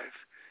alive.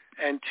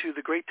 And to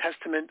the great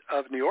testament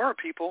of Neora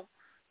people,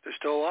 they're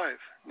still alive.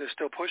 They're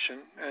still pushing.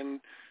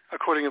 And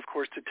according, of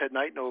course, to Ted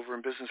Knighton over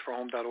in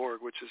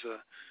businessforhome.org, which is a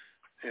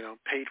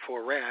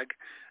paid-for rag,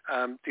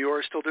 Neora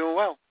is still doing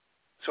well.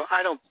 So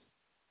I don't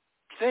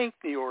think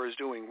Neora is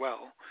doing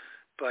well,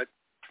 but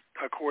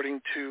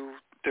according to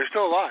they're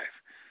still alive.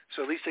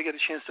 So at least they get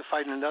a chance to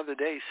fight another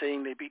day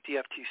saying they beat the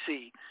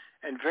FTC.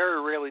 And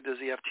very rarely does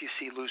the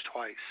FTC lose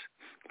twice.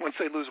 Once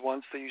they lose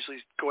once, they usually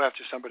go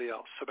after somebody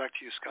else. So back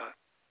to you, Scott.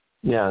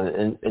 Yeah,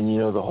 and you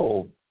know, the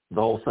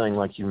whole thing,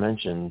 like you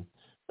mentioned,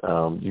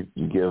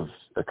 you give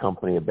a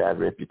company a bad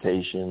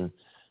reputation.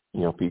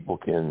 You know, people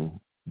can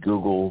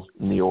Google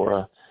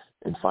Neora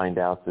and find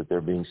out that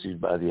they're being sued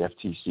by the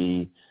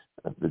FTC.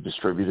 The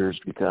distributors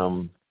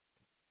become,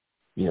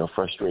 you know,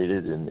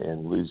 frustrated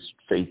and lose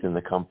faith in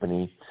the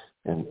company,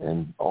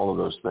 and all of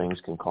those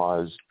things can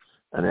cause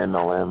an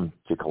MLM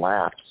to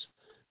collapse.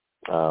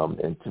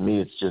 And to me,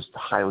 it's just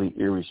highly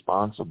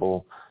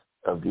irresponsible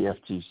of the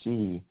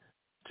FTC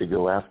to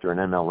go after an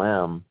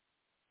MLM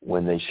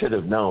when they should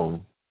have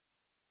known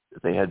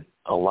that they had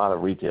a lot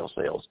of retail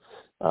sales,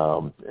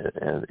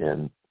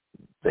 and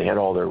they had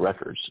all their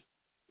records.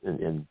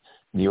 And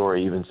Neora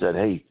even said,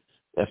 "Hey,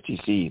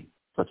 FTC,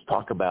 let's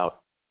talk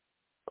about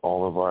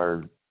all of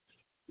our,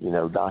 you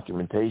know,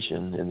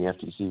 documentation." And the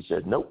FTC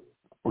said, "Nope,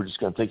 we're just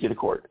going to take you to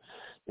court."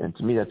 And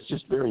to me, that's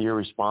just very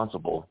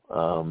irresponsible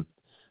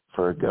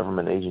for a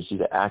government agency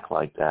to act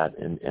like that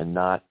and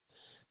not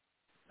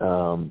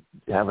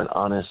have an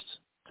honest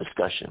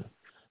discussion.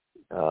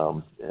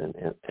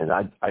 And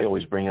I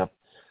always bring up,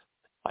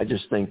 I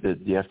just think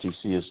that the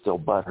FTC is still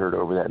butthurt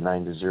over that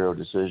 9-0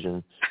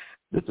 decision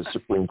that the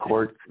Supreme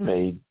Court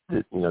made.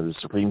 That, you know, the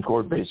Supreme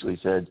Court basically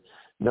said,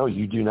 no,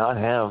 you do not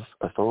have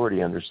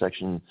authority under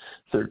Section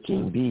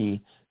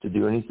 13B to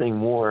do anything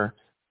more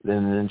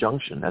than an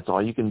injunction. That's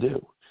all you can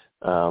do.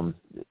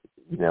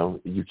 You know,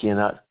 you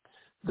cannot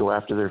go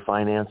after their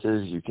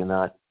finances. You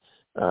cannot,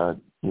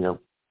 you know,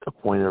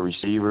 appoint a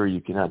receiver.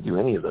 You cannot do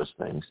any of those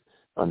things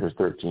under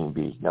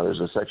 13B. Now, there's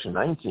a Section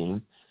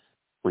 19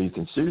 where you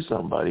can sue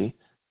somebody,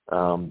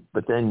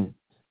 but then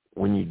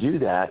when you do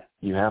that,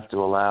 you have to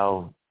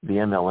allow the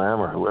MLM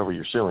or whoever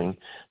you're suing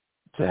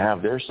to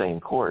have their say in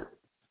court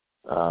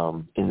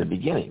in the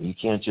beginning. You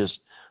can't just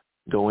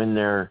go in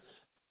there,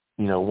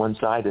 you know,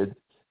 one-sided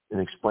and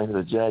explain to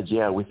the judge,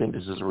 yeah, we think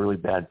this is a really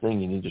bad thing,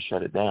 you need to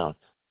shut it down.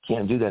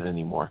 Can't do that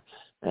anymore.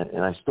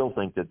 And I still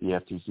think that the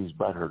FTC is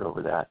butthurt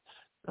over that.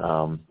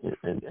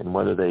 And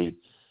whether they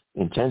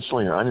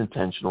intentionally or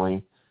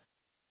unintentionally,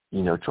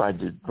 you know, tried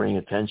to bring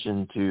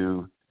attention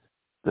to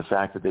the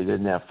fact that they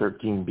didn't have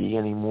 13B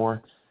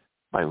anymore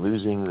by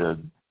losing the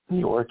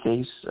Neora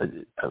case.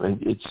 I mean,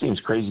 it seems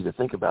crazy to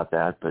think about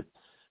that, but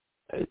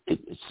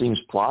it seems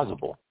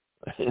plausible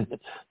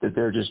that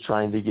they're just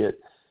trying to get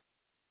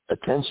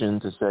attention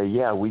to say,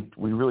 yeah, we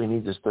really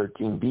need this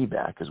 13B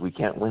back because we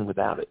can't win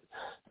without it.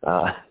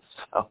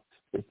 So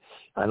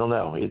I don't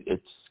know.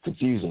 It's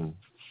confusing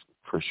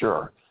for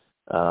sure.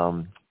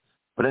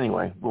 But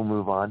anyway, we'll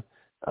move on.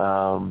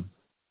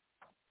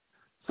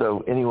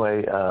 So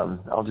anyway,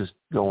 I'll just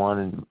go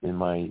on in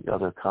my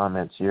other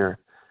comments here.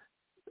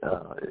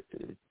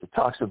 It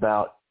talks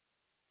about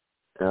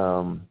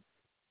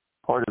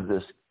part of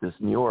this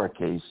Neora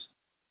case.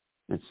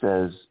 It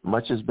says,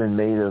 much has been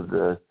made of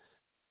the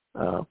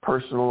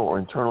personal or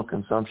internal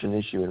consumption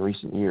issue in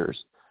recent years.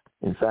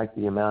 In fact,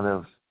 the amount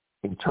of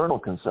internal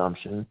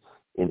consumption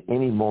in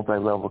any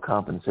multi-level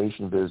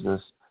compensation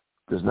business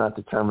does not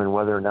determine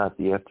whether or not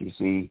the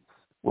FTC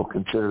will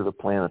consider the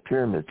plan a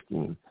pyramid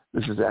scheme.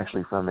 This is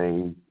actually from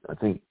I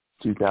think,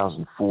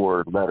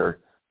 2004 letter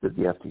that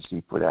the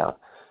FTC put out.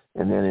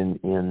 And then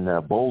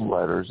in bold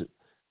letters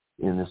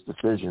in this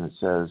decision, it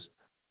says,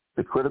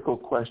 the critical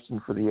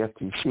question for the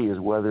FTC is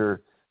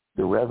whether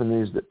the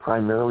revenues that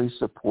primarily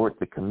support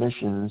the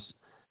commissions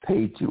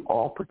paid to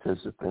all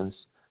participants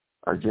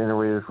are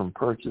generated from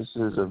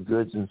purchases of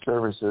goods and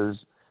services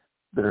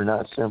that are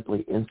not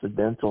simply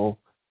incidental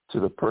to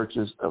the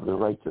purchase of the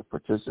right to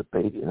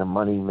participate in a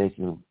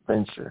money-making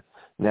venture.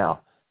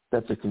 Now,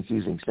 that's a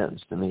confusing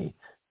sentence to me.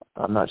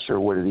 I'm not sure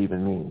what it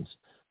even means.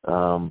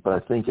 But I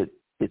think it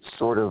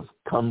sort of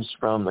comes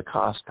from the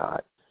Costco,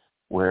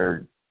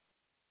 where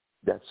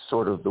that's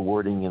sort of the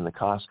wording in the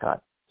Costco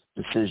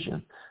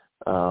decision.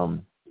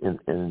 And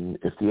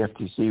if the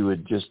FTC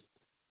would just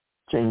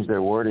change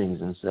their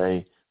wordings and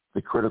say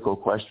the critical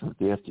question with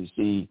the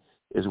FTC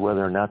is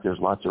whether or not there's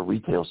lots of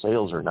retail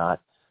sales or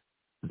not,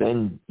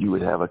 then you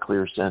would have a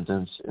clear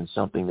sentence and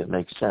something that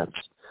makes sense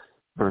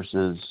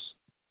versus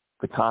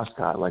the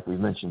Costco, like we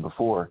mentioned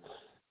before.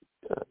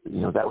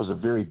 That was a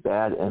very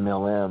bad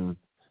MLM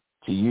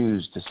to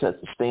use to set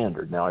the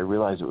standard. Now, I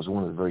realize it was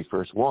one of the very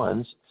first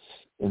ones,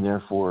 and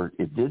therefore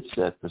it did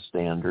set the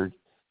standard,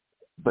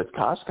 but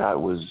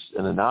Costco was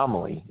an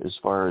anomaly as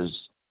far as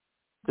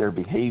their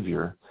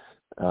behavior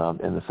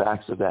and the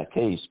facts of that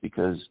case,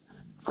 because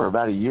for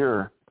about a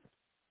year,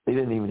 they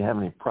didn't even have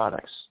any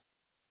products.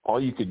 All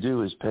you could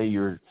do is pay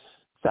your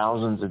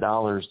thousands of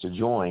dollars to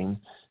join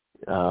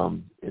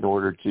in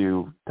order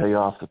to pay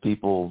off the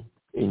people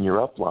in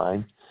your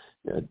upline,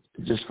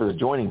 just for the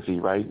joining fee,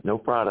 right? No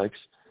products.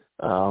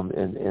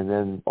 And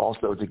then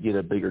also to get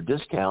a bigger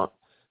discount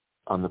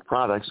on the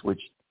products,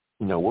 which,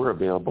 were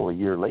available a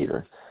year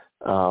later.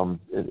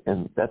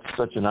 And that's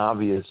such an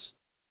obvious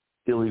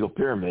illegal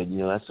pyramid.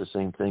 That's the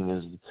same thing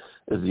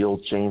as the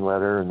old chain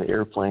letter and the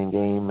airplane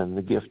game and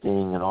the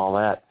gifting and all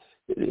that.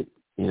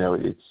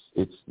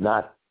 It's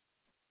not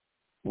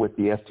what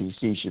the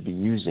FTC should be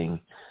using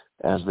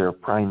as their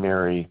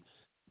primary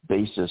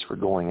basis for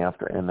going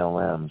after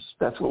MLMs.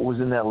 That's what was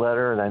in that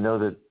letter, and I know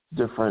that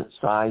different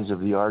sides of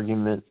the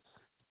argument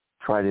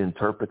try to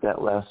interpret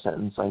that last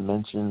sentence I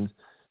mentioned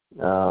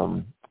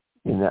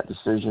in that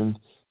decision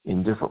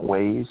in different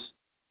ways.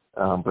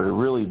 But it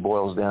really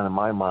boils down in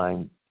my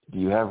mind, do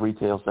you have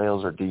retail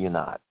sales or do you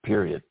not?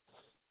 Period.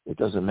 It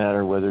doesn't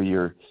matter whether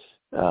your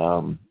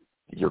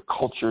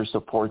culture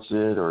supports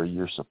it or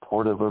you're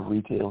supportive of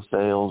retail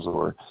sales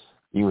or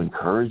you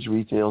encourage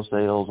retail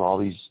sales, all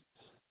these,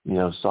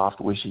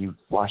 soft,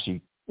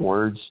 wishy-washy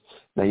words.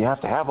 Now, you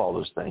have to have all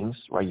those things,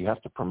 right? You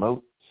have to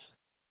promote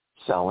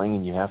selling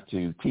and you have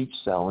to teach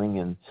selling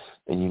and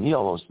you need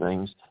all those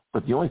things.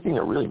 But the only thing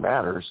that really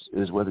matters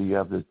is whether you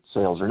have the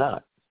sales or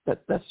not.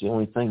 That's the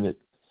only thing that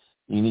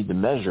you need to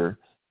measure,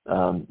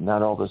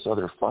 not all this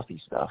other fluffy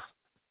stuff.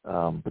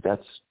 But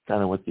that's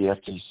kind of what the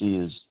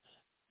FTC is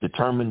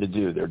determined to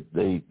do.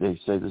 They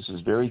say this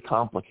is very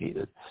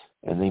complicated,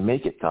 and they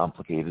make it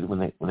complicated when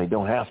they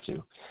don't have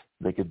to.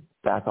 They could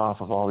back off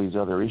of all these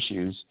other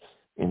issues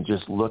and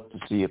just look to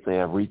see if they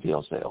have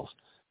retail sales.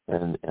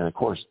 And of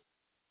course,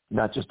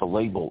 not just a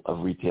label of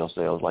retail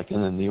sales like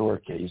in the New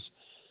York case,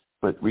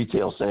 but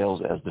retail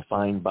sales as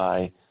defined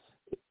by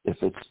if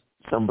it's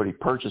somebody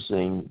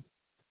purchasing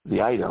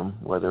the item,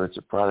 whether it's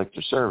a product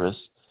or service,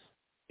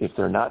 if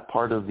they're not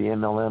part of the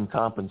MLM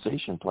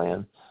compensation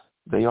plan,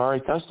 they are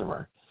a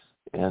customer.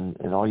 And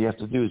all you have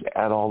to do is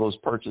add all those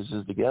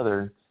purchases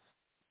together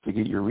to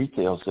get your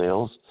retail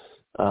sales,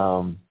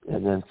 and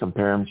then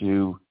compare them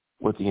to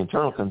what the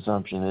internal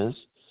consumption is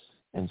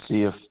and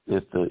see if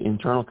the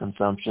internal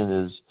consumption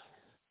is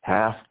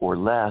half or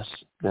less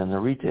than the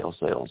retail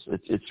sales.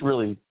 It's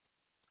really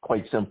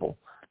quite simple.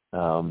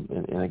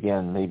 And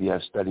again, maybe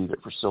I've studied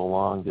it for so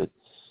long that,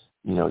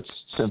 it's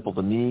simple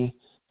to me,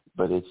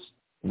 but it's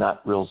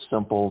not real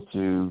simple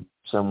to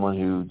someone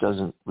who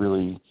doesn't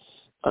really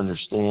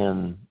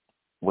understand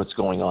what's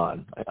going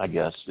on. I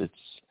guess it's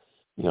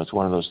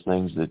one of those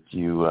things that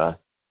you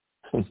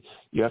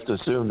you have to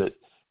assume that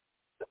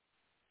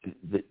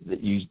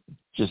you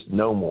just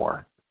know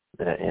more,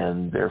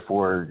 and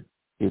therefore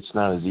it's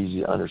not as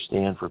easy to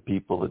understand for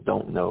people that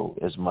don't know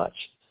as much.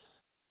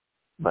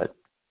 But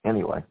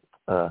anyway,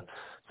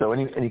 so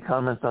any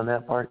comments on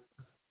that part?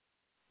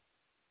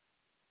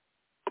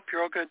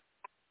 You're all good.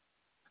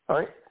 All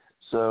right.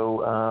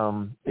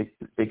 So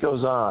it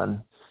goes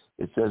on.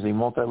 It says a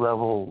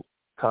multi-level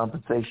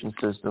compensation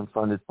system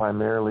funded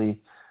primarily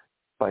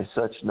by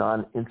such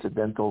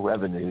non-incidental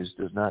revenues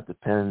does not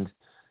depend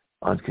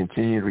on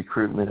continued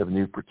recruitment of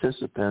new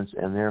participants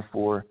and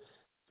therefore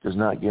does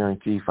not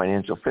guarantee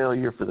financial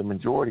failure for the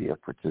majority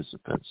of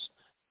participants.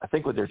 I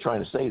think what they're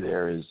trying to say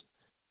there is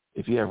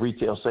if you have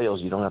retail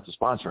sales, you don't have to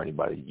sponsor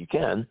anybody. You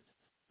can,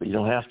 but you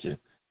don't have to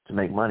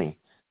make money.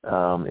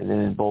 And then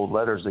in bold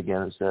letters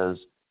again, it says,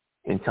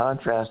 in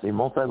contrast, a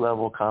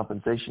multi-level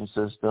compensation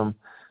system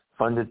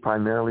funded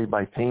primarily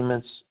by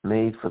payments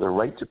made for the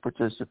right to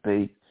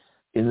participate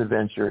in the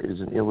venture is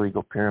an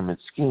illegal pyramid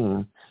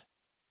scheme.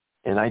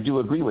 And I do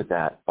agree with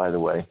that, by the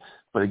way.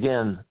 But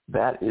again,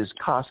 that is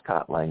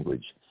cost-cut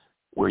language,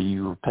 where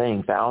you were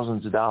paying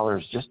thousands of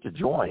dollars just to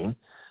join,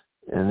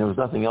 and there was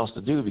nothing else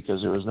to do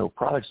because there was no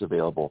products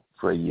available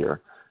for a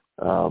year.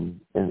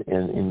 And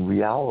in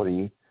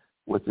reality,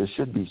 what this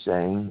should be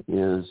saying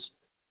is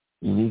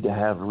you need to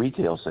have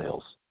retail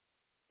sales,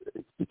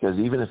 because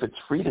even if it's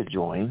free to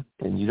join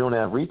and you don't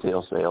have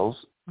retail sales,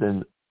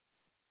 then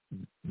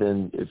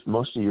if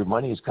most of your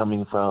money is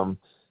coming from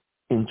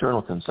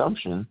internal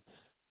consumption,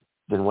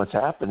 then what's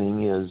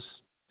happening is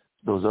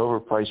those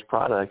overpriced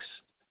products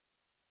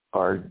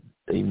are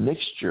a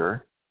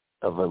mixture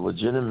of a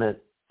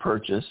legitimate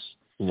purchase,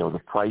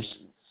 the price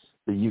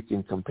that you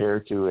can compare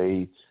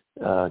to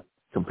a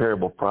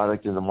comparable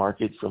product in the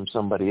market from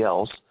somebody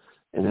else.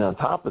 And then on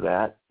top of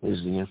that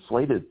is the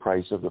inflated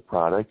price of the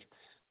product,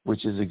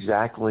 which is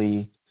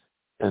exactly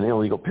an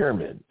illegal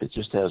pyramid. It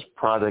just has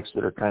products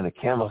that are kind of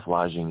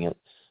camouflaging it,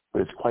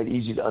 but it's quite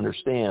easy to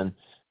understand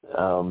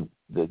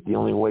that the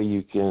only way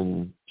you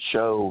can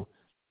show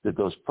that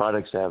those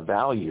products have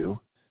value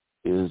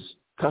is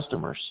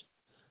customers.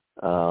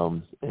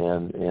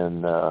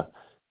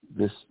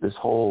 This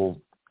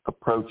whole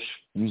approach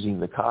using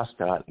the cost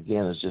cut,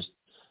 again, it's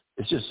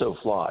just so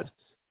flawed.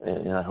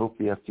 And I hope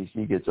the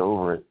FTC gets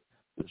over it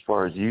as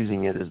far as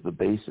using it as the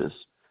basis.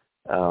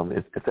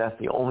 If that's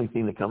the only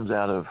thing that comes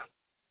out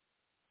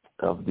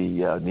of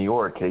the New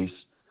York case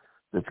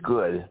that's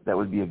good, that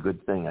would be a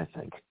good thing, I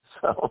think.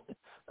 So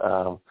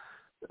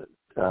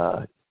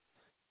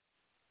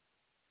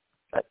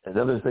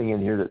another thing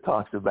in here that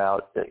talks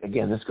about,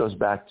 again, this goes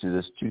back to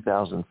this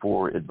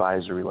 2004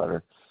 advisory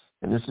letter,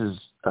 and this is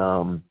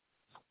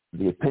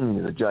the opinion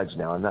of the judge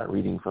now. I'm not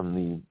reading from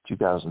the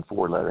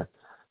 2004 letter,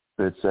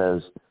 but it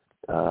says,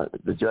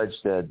 the judge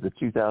said, the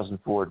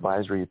 2004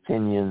 advisory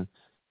opinion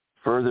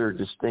further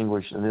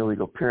distinguish an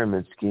illegal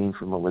pyramid scheme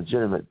from a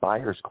legitimate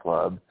buyer's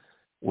club,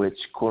 which,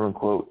 quote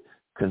unquote,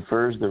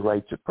 confers the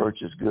right to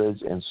purchase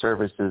goods and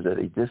services at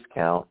a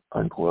discount,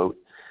 unquote,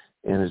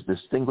 and is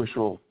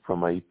distinguishable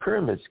from a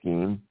pyramid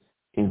scheme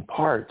in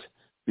part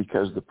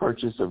because the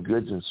purchase of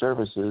goods and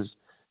services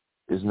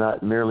is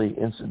not merely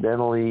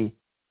incidentally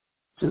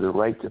to the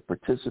right to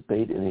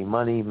participate in a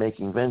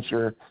money-making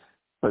venture,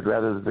 but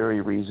rather the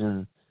very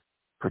reason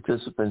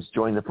participants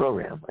join the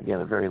program.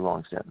 Again, a very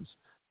long sentence.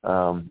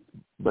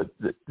 But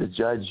the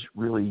judge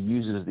really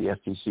uses the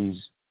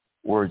FTC's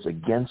words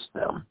against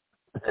them.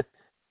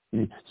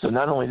 So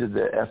not only did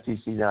the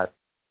FTC not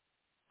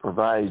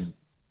provide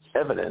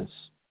evidence,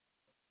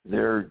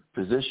 their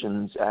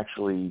positions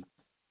actually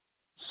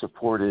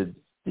supported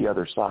the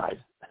other side.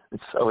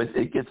 So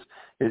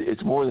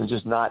it's more than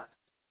just not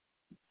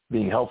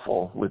being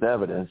helpful with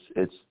evidence.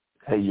 It's,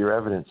 hey, your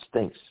evidence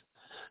stinks.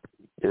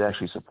 It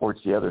actually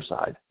supports the other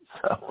side.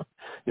 So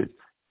it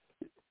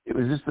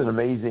was just an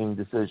amazing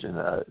decision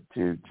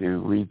to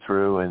read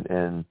through,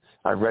 and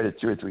I've read it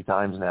 2 or 3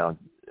 times now,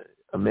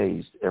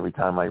 amazed every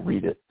time I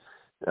read it,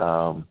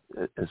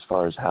 as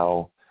far as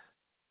how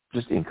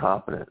just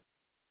incompetent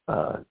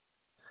the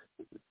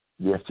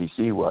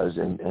FTC was.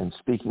 And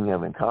speaking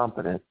of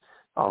incompetent,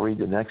 I'll read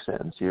the next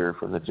sentence here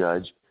from the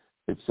judge.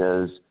 It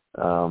says,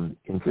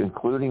 in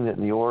concluding that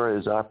Neora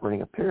is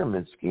operating a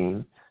pyramid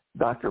scheme,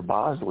 Dr.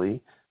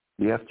 Bosley,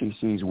 the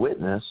FTC's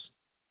witness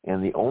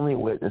and the only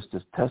witness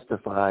to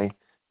testify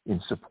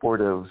in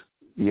support of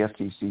the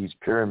FTC's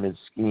pyramid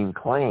scheme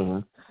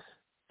claim,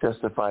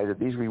 testified that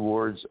these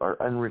rewards are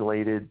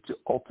unrelated to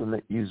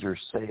ultimate user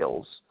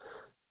sales,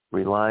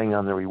 relying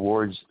on the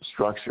rewards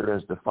structure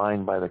as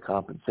defined by the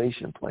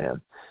compensation plan.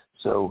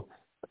 So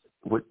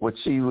what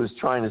she was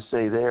trying to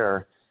say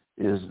there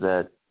is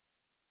that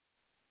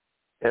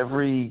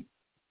every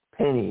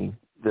penny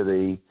that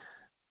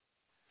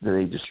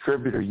a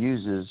distributor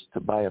uses to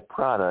buy a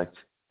product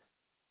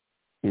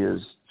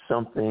is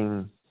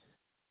something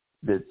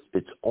that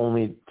it's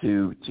only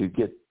to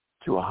get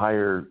to a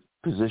higher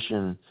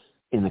position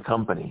in the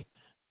company,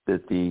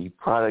 that the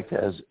product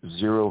has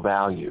zero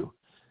value.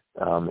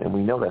 And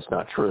we know that's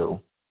not true.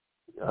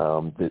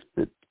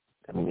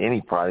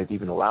 Any product,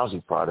 even a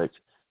lousy product,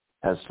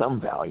 has some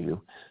value.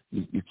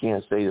 You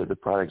can't say that the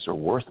products are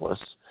worthless.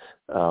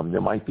 There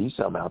might be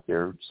some out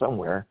there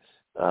somewhere,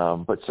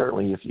 but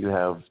certainly if you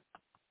have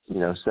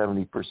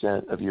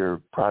 70% of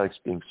your products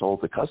being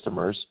sold to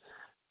customers,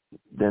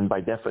 then by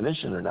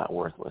definition they're not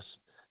worthless.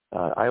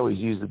 I always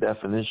use the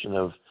definition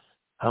of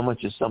how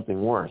much is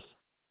something worth.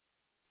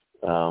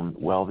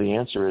 Well, the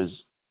answer is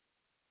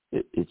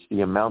it's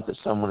the amount that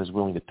someone is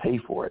willing to pay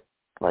for it,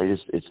 right?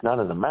 It's not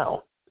an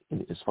amount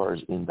as far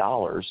as in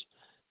dollars.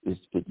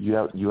 You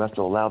have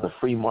to allow the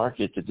free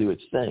market to do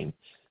its thing.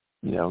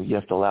 You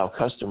have to allow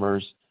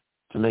customers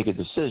to make a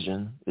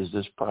decision. Is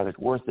this product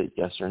worth it?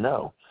 Yes or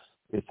no?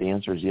 If the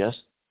answer is yes,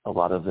 a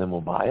lot of them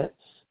will buy it.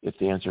 If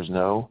the answer is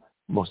no,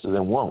 most of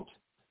them won't.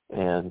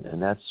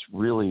 And that's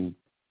really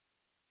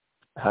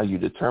how you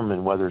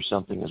determine whether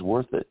something is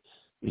worth it,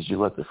 is you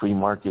let the free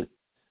market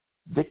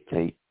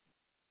dictate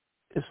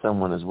if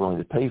someone is willing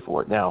to pay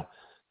for it. Now,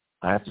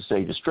 I have to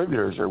say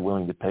distributors are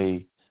willing to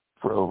pay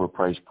for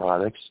overpriced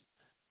products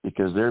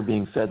because they're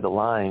being fed the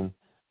line,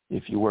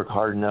 if you work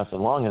hard enough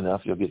and long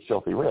enough, you'll get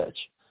filthy rich.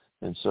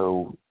 And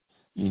so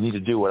you need to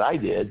do what I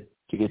did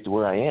to get to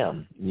where I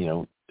am,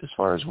 as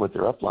far as what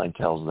their upline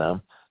tells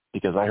them,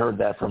 because I heard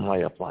that from my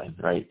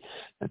upline, right?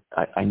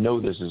 I know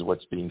this is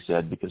what's being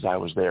said because I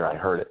was there. I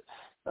heard it.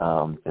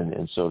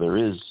 And so there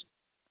is,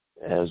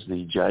 as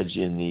the judge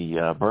in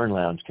the Burn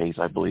Lounge case,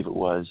 I believe it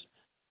was,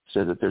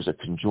 said that there's a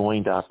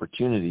conjoined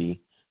opportunity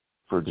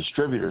for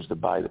distributors to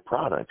buy the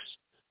products,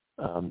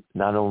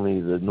 not only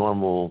the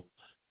normal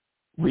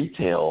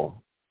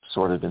retail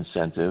sort of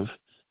incentive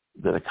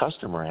that a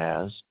customer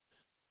has,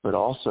 but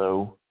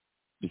also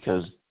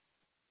because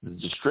the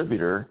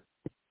distributor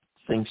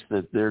thinks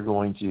that they're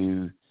going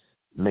to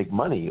make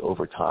money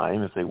over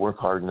time if they work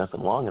hard enough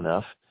and long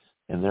enough,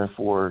 and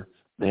therefore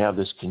they have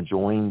this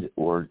conjoined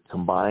or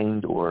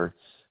combined or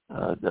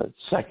the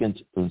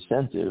second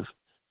incentive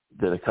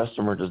that a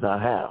customer does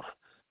not have.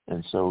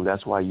 And so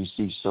that's why you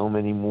see so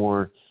many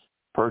more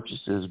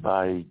purchases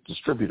by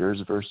distributors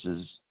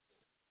versus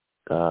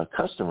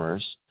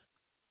customers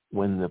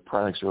when the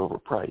products are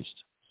overpriced.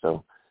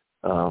 So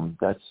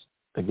that's,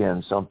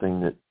 again,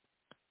 something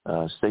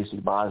that Stacy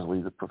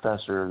Bosley, the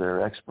professor,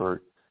 their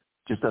expert,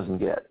 just doesn't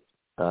get.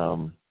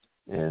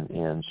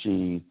 And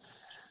she,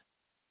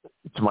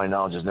 to my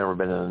knowledge, has never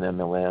been in an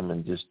MLM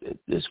and just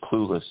is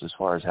clueless as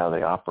far as how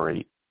they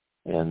operate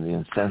and the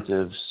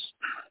incentives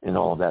and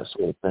all of that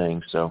sort of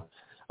thing. So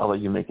I'll let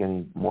you make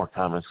any more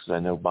comments because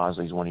I know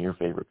Bosley's one of your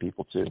favorite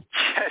people too.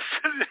 Yes,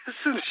 as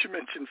soon as you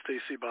mentioned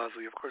Stacy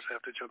Bosley, of course I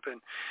have to jump in.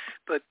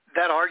 But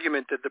that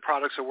argument that the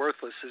products are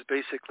worthless is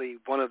basically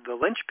one of the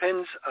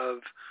linchpins of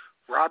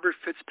Robert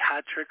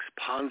Fitzpatrick's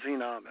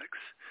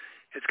Ponzi-nomics.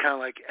 It's kind of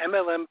like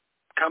MLM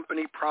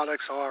company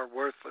products are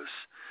worthless.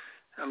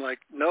 I'm like,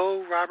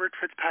 no, Robert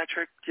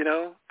Fitzpatrick,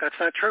 that's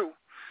not true.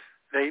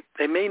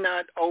 They may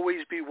not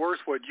always be worth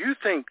what you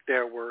think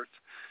they're worth,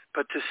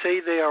 but to say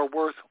they are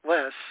worth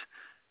less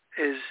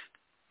is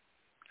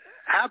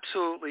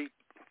absolutely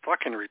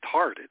fucking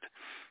retarded.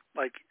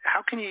 Like,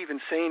 how can you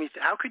even say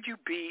anything? How could you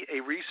be a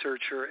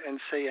researcher and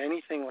say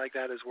anything like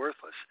that is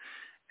worthless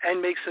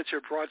and make such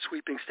a broad,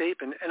 sweeping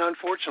statement? And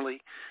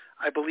unfortunately,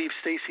 I believe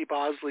Stacey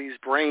Bosley's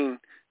brain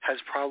has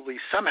probably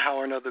somehow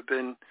or another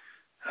been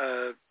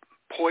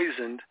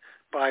poisoned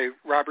by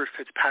Robert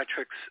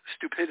Fitzpatrick's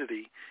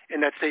stupidity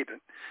in that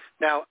statement.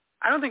 Now,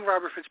 I don't think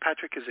Robert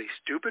Fitzpatrick is a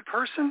stupid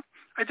person.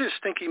 I just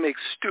think he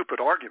makes stupid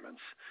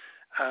arguments.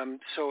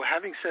 So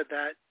having said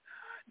that,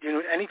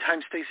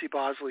 anytime Stacey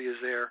Bosley is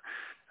there,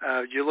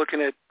 you're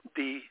looking at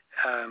the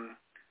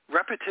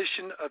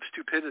repetition of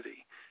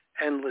stupidity,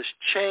 endless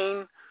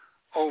chain,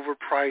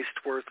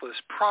 overpriced, worthless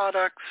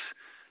products,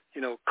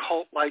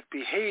 cult-like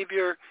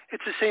behavior.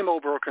 It's the same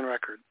old broken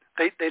record.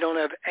 They don't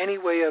have any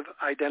way of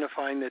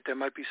identifying that there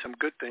might be some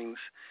good things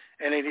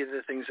in any of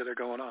the things that are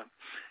going on.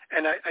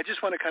 And I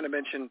just want to kind of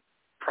mention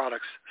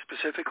products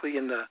specifically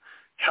in the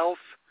health,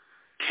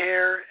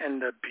 care,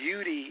 and the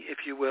beauty,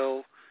 if you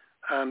will,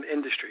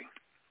 industry.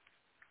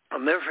 I'll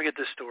never forget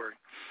this story.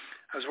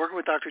 I was working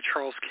with Dr.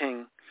 Charles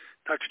King.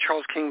 Dr.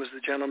 Charles King was the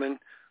gentleman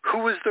who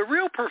was the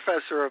real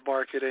professor of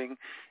marketing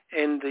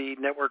in the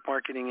network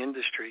marketing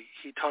industry.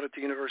 He taught at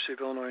the University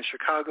of Illinois in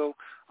Chicago,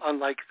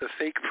 unlike the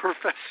fake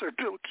professor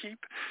Bill Keep,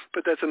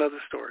 but that's another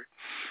story.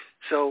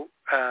 So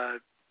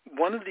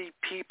one of the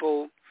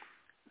people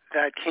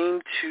that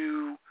came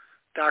to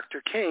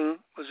Dr. King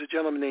was a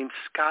gentleman named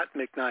Scott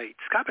McKnight.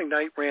 Scott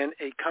McKnight ran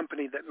a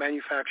company that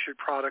manufactured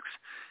products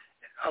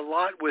a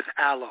lot with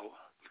aloe.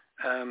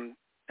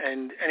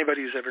 And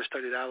anybody who's ever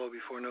studied aloe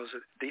before knows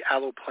that the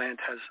aloe plant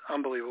has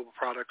unbelievable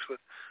products with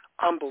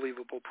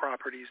unbelievable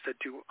properties that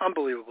do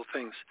unbelievable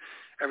things.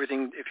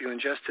 Everything, if you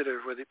ingest it or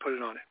whether you put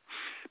it on it.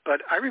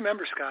 But I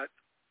remember, Scott,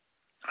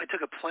 I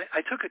took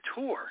a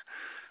tour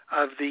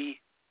of the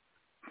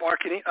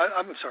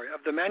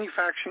of the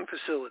manufacturing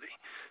facility.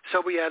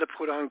 So we had to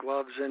put on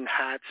gloves and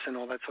hats and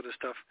all that sort of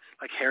stuff,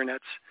 like hairnets,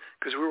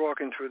 because we were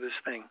walking through this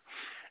thing.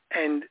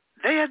 And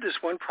they had this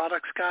one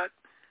product, Scott.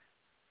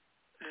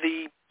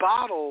 The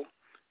bottle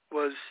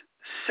was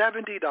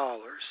 $70,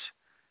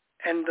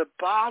 and the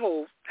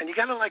bottle, and you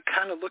got to like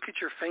kind of look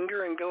at your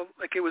finger and go,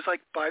 like it was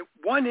like by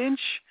 1 inch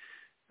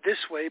this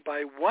way,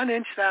 by 1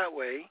 inch that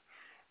way,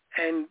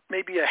 and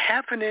maybe a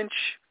half an inch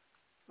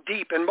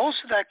deep, and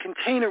most of that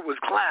container was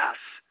glass.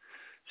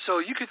 So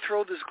you could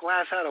throw this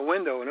glass out a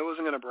window and it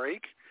wasn't going to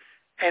break.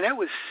 And it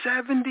was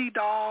 $70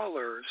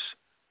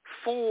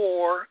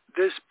 for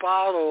this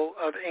bottle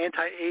of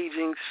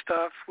anti-aging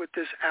stuff with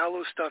this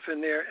aloe stuff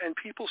in there, and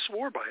people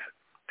swore by it.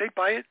 They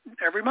buy it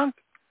every month.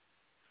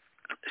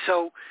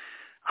 So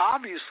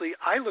obviously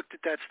I looked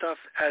at that stuff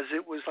as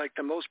it was like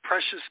the most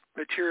precious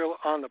material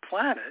on the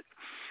planet.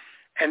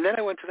 And then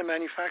I went to the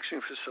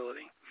manufacturing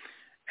facility,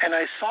 and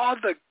I saw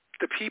the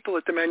people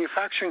at the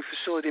manufacturing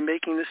facility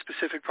making this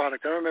specific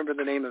product. I don't remember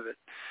the name of it,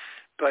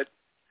 but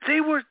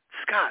they were,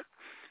 Scott,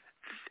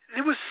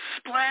 they were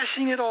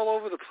splashing it all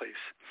over the place.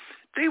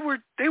 They were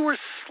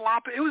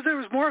slopping. There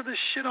was more of this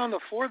shit on the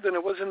floor than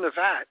it was in the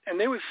vat, and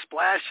they were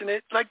splashing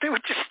it like they were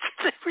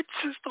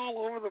just all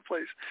over the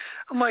place.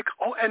 I'm like,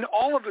 oh, and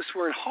all of us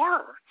were in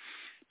horror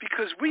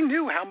because we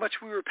knew how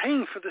much we were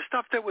paying for the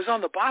stuff that was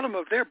on the bottom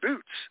of their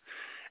boots.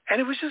 And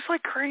it was just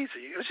like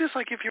crazy. It was just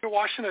like if you were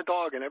washing a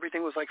dog and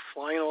everything was like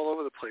flying all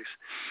over the place.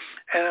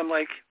 And I'm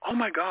like, oh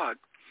my God.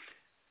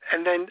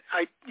 And then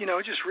I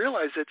just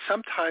realized that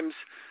sometimes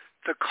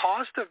the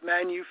cost of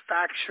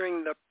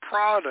manufacturing the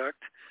product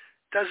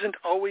doesn't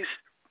always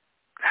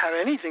have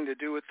anything to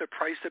do with the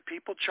price that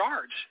people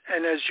charge.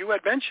 And as you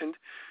had mentioned,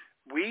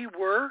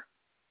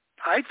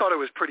 I thought it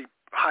was pretty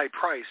high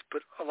price,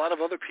 but a lot of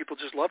other people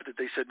just loved it.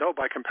 They said, no,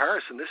 by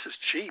comparison, this is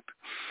cheap,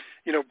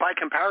 by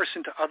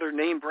comparison to other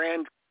name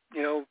brand,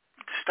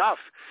 stuff.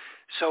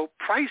 So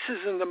price is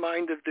in the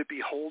mind of the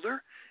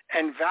beholder,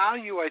 and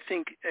value, I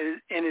think, in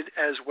it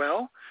as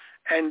well.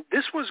 And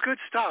this was good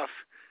stuff,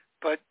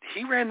 but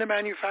he ran the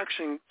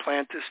manufacturing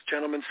plant, this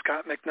gentleman,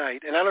 Scott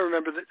McKnight, and I don't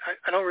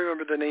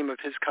remember the name of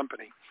his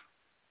company,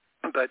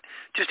 but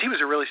just he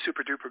was a really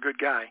super duper good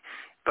guy.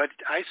 But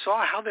I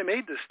saw how they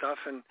made this stuff,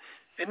 and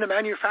in the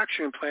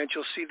manufacturing plant,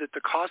 you'll see that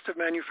the cost of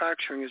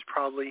manufacturing is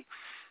probably,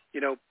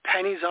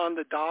 pennies on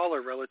the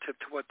dollar relative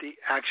to what the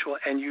actual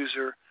end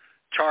user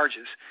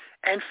charges.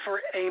 And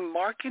for a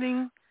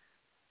marketing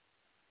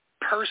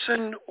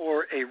person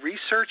or a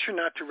researcher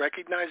not to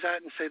recognize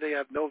that and say they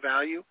have no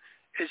value,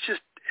 it's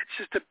just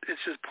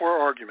poor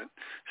argument.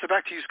 So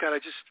back to you, Scott. I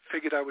just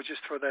figured I would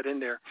just throw that in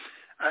there.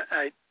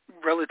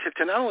 Relative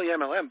to not only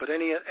MLM but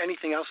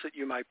anything else that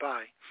you might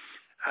buy.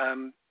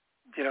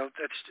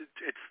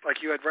 It's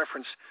like you had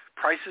referenced.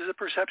 Price is a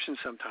perception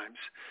sometimes,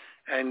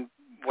 and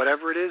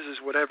whatever it is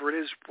whatever it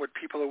is. What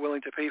people are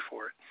willing to pay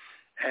for it.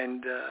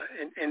 And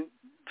in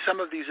some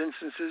of these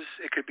instances,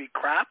 it could be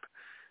crap,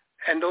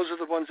 and those are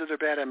the ones that are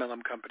bad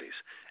MLM companies.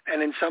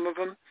 And in some of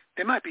them,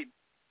 they might be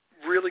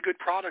really good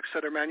products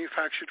that are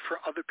manufactured for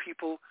other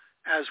people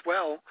as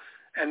well,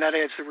 and that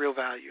adds the real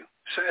value.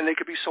 So, and they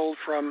could be sold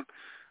from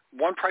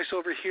one price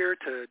over here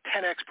to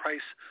 10x price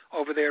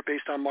over there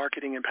based on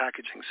marketing and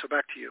packaging. So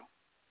back to you.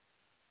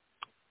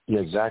 Yeah,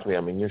 exactly.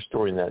 I mean, you're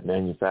storing that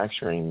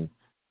manufacturing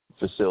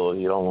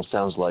facility. It almost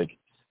sounds like,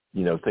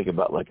 think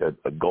about like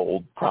a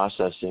gold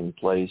processing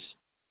place,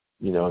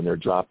 and they're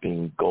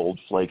dropping gold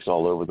flakes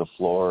all over the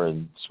floor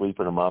and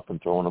sweeping them up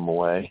and throwing them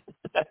away.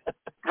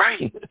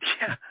 Right.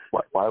 Yeah.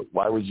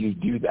 Why would you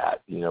do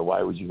that?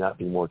 Why would you not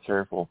be more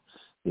careful?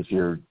 If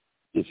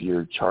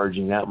you're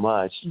charging that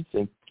much, you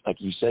think, like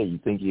you say,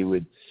 you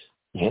would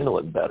handle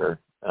it better.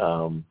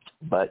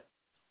 But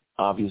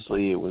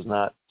obviously it was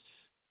not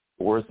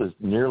worth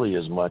nearly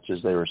as much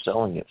as they were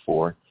selling it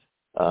for.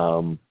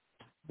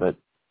 But,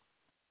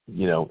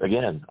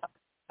 again,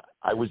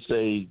 I would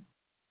say,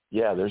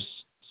 yeah, there's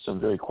some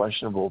very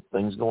questionable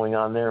things going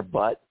on there.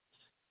 But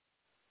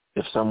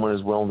if someone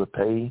is willing to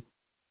pay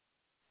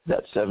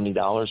that $70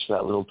 for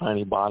that little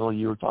tiny bottle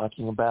you were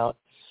talking about,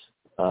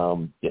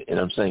 and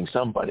I'm saying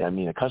somebody, I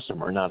mean a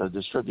customer, not a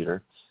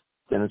distributor,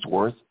 then it's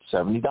worth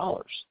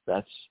 $70.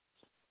 That's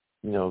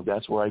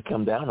where I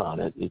come down on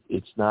it.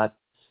 It's not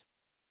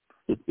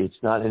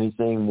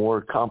anything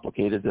more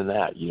complicated than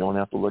that. You don't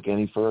have to look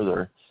any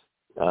further.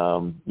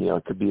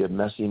 It could be a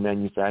messy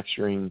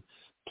manufacturing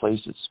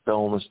place that's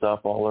spilling the stuff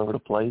all over the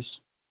place.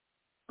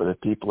 But if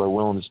people are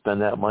willing to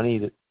spend that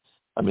money,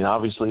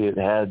 obviously it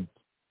had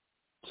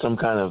some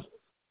kind of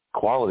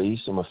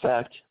quality, some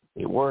effect.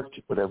 It worked,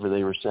 whatever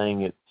they were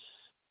saying it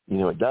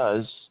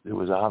does. It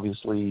was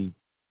obviously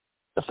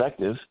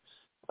effective,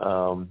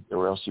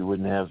 or else you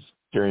wouldn't have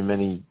very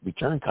many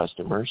return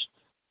customers.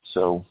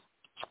 So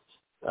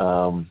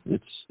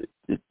it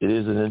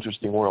is an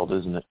interesting world,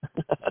 isn't it?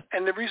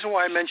 And the reason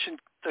why I mentioned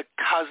the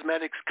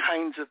cosmetics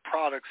kinds of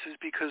products is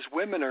because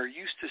women are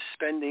used to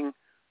spending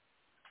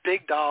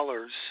big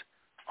dollars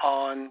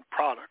on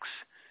products.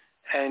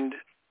 And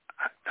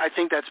I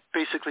think that's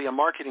basically a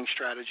marketing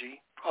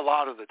strategy a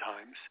lot of the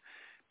times,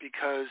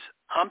 because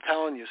I'm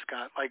telling you,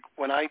 Scott, like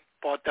when I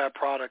bought that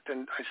product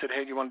and I said,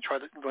 hey, do you want to try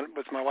that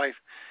with my wife?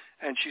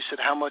 And she said,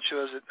 how much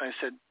was it? And I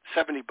said,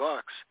 $70.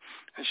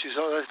 And she said,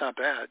 oh, that's not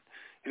bad.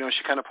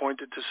 She kind of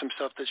pointed to some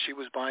stuff that she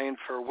was buying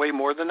for way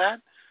more than that.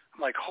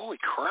 I'm like, holy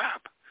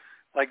crap.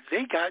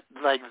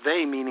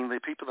 They, meaning the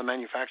people that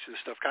manufacture this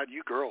stuff, got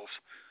you girls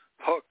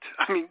hooked.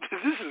 I mean,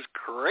 this is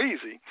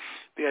crazy.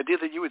 The idea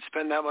that you would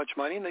spend that much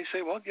money and they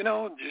say, well,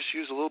 just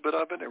use a little bit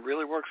of it. It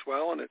really works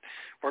well, and it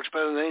works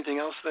better than anything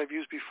else that I've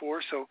used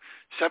before. So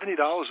 $70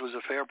 was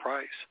a fair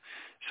price.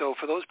 So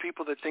for those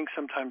people that think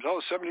sometimes,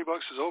 $70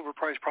 is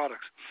overpriced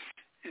products,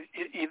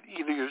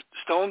 either you're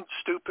stone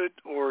stupid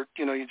or,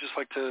 you just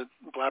like to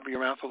blabber your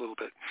mouth a little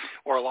bit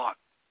or a lot.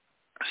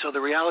 So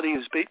the reality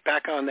is,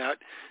 back on that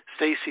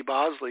Stacey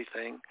Bosley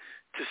thing,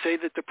 to say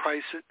that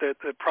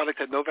the product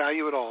had no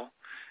value at all,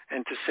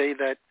 and to say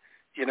that,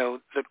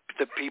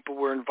 the people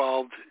were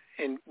involved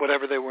in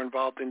whatever they were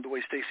involved in the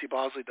way Stacey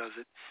Bosley does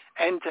it,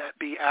 and to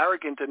be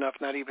arrogant enough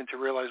not even to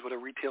realize what a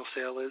retail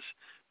sale is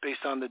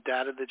based on the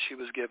data that she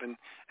was given,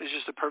 is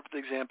just a perfect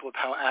example of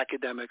how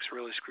academics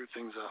really screw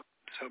things up.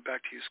 So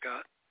back to you,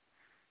 Scott.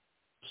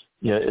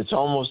 Yeah, it's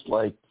almost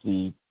like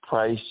the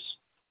price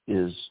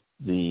is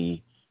the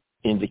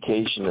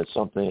indication that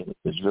something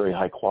is very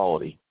high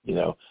quality,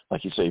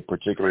 like you say,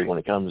 particularly when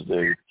it comes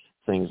to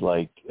things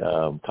like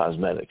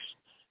cosmetics.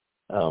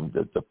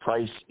 The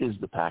price is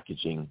the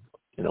packaging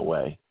in a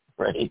way,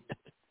 right?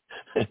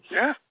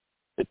 Yeah.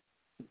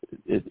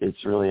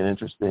 It's really an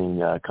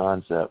interesting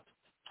concept.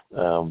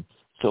 So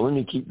let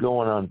me keep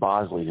going on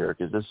Bosley here,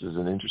 because this is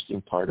an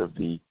interesting part of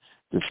the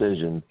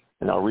decision,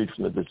 and I'll read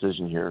from the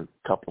decision here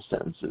a couple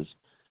sentences.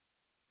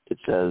 It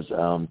says,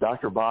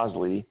 Dr.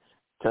 Bosley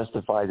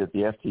testified that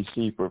the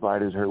FTC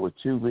provided her with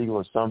two legal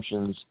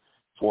assumptions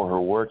for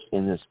her work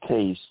in this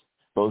case,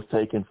 both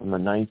taken from the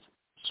Ninth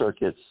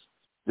Circuit's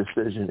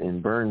decision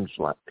in Burn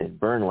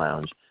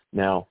Lounge.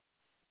 Now,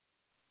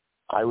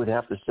 I would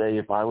have to say,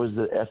 if I was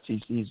the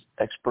FTC's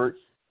expert,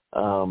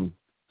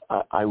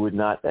 I would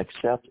not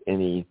accept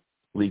any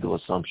legal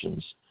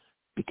assumptions,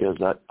 because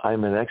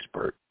I'm an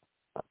expert.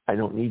 I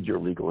don't need your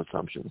legal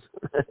assumptions.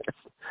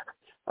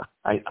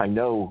 I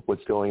know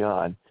what's going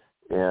on,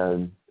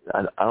 and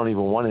I don't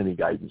even want any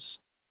guidance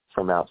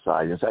from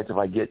outside. In fact, if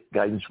I get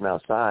guidance from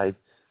outside,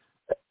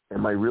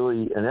 am I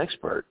really an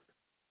expert?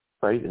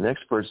 Right? An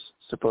expert's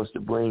supposed to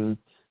bring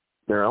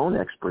their own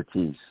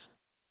expertise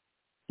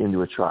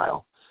into a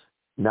trial,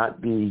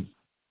 not be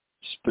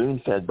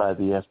spoon-fed by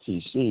the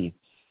FTC.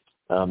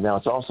 Now,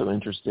 it's also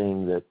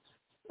interesting that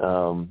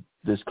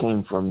this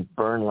came from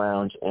Burn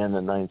Lounge and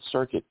the Ninth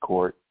Circuit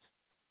Court,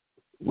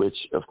 which,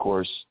 of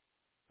course,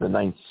 the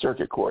Ninth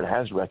Circuit Court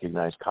has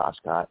recognized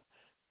Coscott,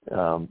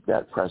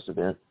 that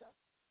precedent.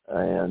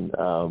 And,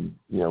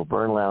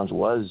 Burn Lounge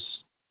was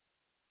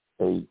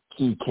a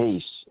key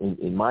case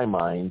in my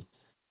mind,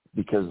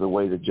 because the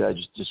way the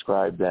judge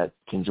described that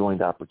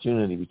conjoined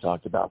opportunity we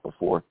talked about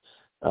before,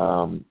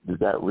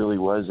 that really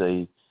was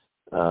a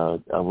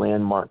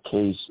landmark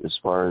case as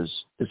far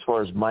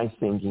as my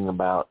thinking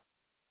about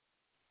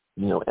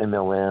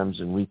MLMs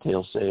and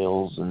retail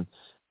sales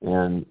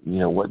and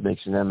what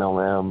makes an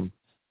MLM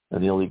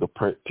an illegal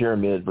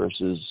pyramid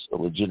versus a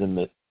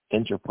legitimate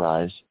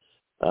enterprise.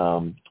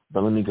 But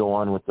let me go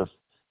on with the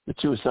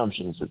two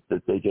assumptions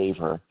that they gave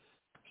her.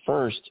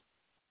 First,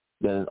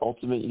 that an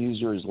ultimate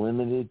user is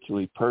limited to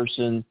a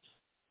person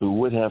who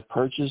would have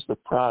purchased the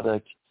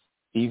product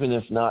even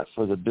if not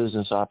for the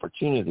business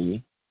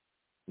opportunity.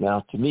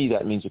 Now, to me,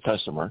 that means a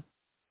customer,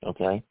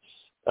 okay?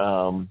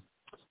 And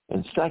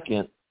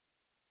second,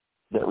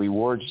 that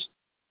rewards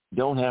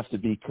don't have to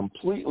be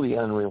completely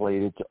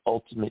unrelated to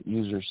ultimate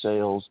user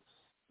sales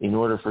in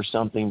order for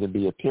something to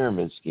be a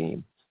pyramid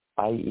scheme,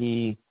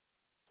 i.e.,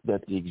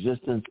 that the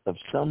existence of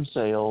some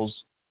sales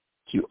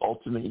to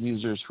ultimate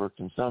users for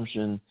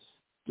consumption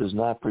does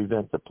not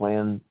prevent the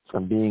plan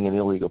from being an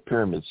illegal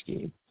pyramid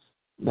scheme.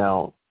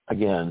 Now,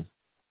 again,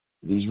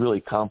 these really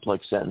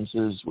complex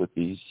sentences with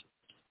these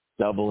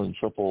double and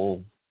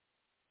triple,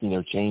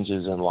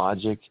 changes in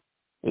logic,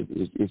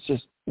 it's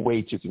just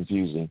way too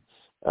confusing.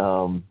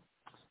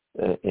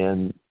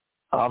 And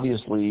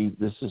obviously,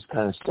 this is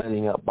kind of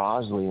setting up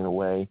Bosley in a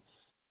way,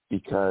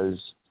 because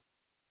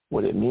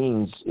what it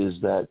means is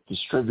that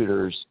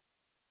distributors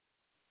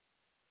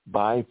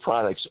buy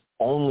products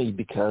only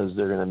because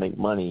they're going to make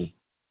money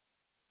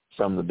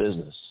from the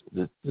business.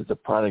 The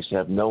products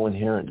have no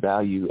inherent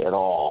value at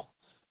all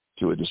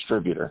to a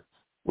distributor,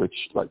 which,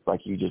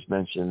 like you just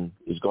mentioned,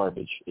 is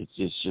garbage.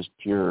 It's just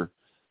pure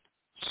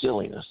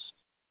silliness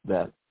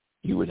that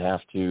you would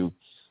have to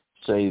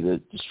say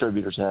that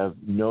distributors have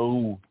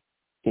no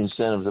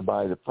incentive to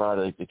buy the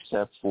product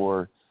except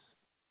for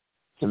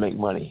to make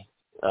money,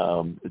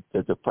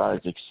 that the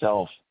product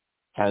itself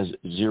has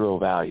zero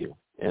value.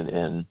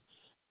 And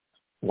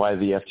why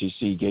the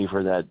FTC gave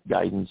her that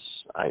guidance,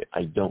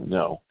 I don't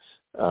know.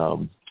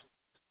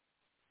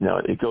 Now,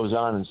 it goes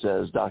on and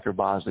says Dr.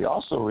 Bosley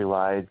also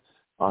relied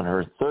on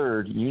her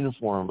third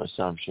uniform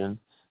assumption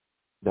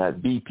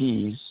that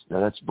BPs, now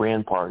that's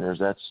brand partners,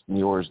 that's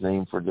Neor's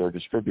name for their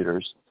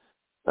distributors,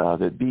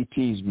 that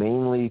BPs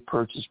mainly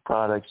purchase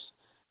products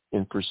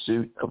in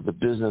pursuit of the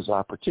business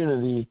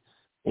opportunity,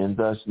 and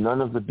thus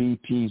none of the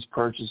BP's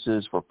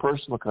purchases for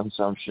personal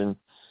consumption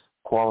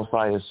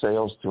qualify as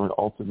sales to an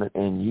ultimate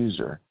end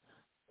user.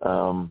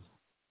 And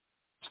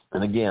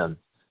again,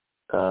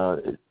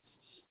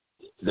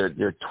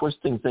 they're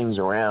twisting things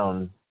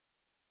around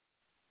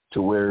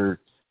to where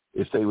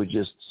if they would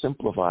just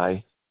simplify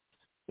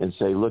and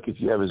say, look, if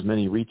you have as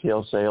many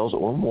retail sales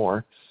or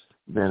more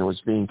than what's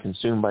being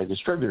consumed by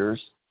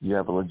distributors, you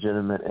have a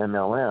legitimate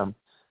MLM,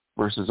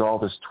 versus all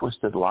this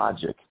twisted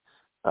logic.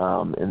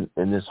 And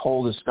this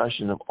whole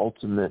discussion of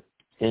ultimate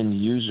end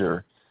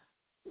user,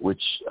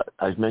 which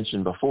I've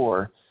mentioned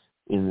before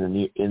in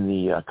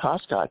the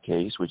Costco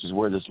case, which is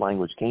where this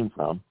language came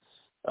from,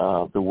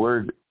 the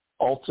word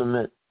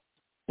ultimate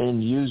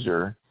end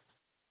user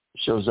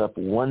shows up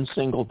one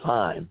single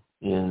time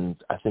in,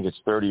 I think it's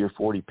 30 or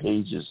 40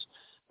 pages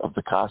of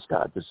the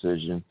Costco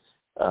decision.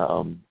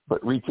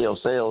 But retail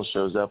sales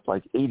shows up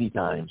like 80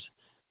 times.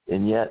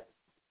 And yet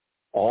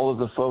all of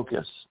the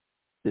focus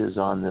is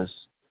on this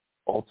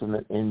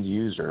ultimate end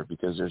user,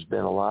 because there's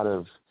been a lot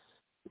of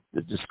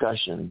the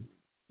discussion,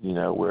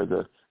 where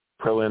the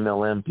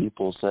pro-MLM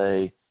people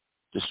say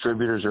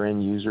distributors are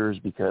end users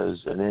because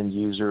an end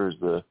user is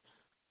the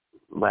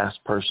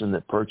last person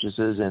that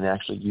purchases and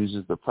actually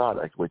uses the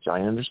product, which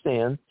I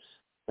understand.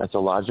 That's a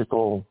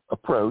logical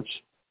approach.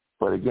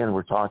 But again,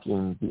 we're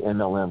talking the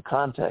MLM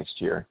context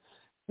here,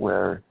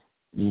 where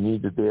you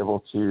need to be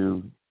able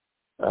to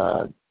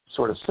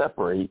sort of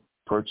separate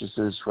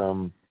purchases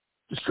from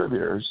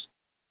distributors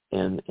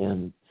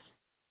and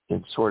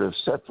sort of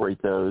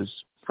separate those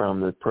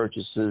from the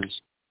purchases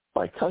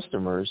by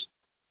customers,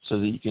 so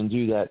that you can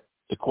do that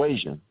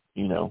equation.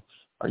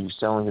 Are you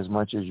selling as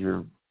much as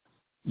you're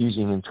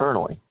using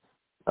internally?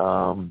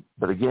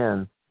 But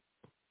again,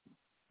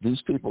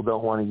 these people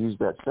don't want to use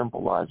that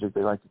simple logic.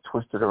 They like to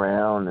twist it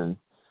around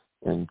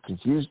and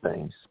confuse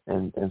things.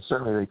 And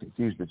certainly they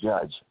confuse the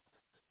judge,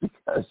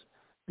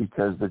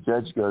 because the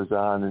judge goes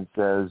on and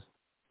says,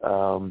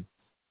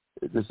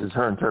 this is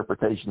her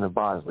interpretation of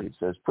Bosley. It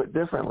says, put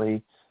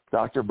differently,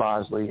 Dr.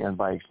 Bosley, and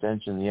by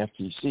extension the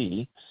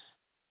FTC,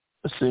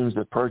 assumes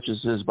that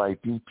purchases by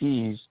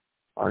BPs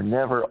are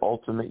never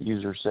ultimate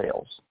user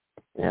sales.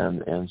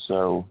 And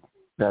so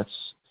that's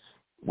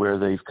where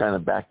they've kind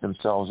of backed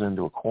themselves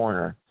into a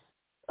corner.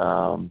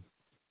 And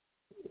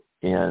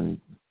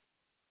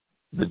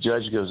the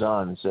judge goes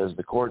on and says,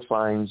 the court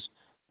finds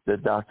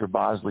that Dr.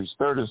 Bosley's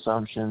third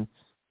assumption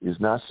is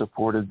not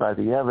supported by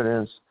the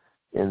evidence,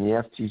 and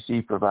the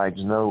FTC provides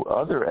no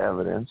other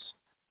evidence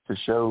to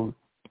show,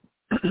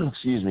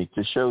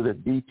 to show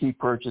that BP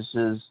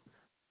purchases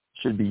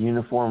should be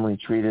uniformly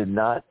treated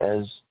not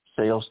as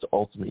sales to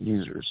ultimate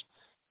users.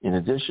 In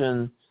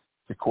addition,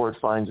 the court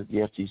finds that the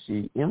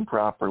FTC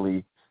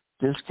improperly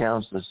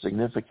discounts the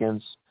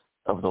significance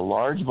of the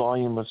large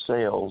volume of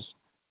sales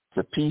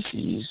to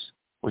PCs,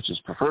 which is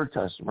preferred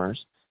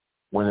customers,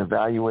 when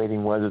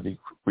evaluating whether the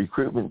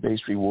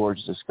recruitment-based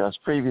rewards discussed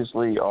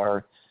previously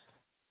are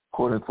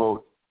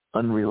quote-unquote,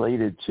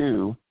 unrelated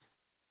to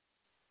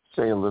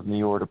sale of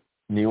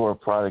Neora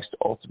products to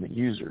ultimate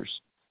users.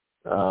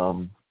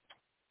 And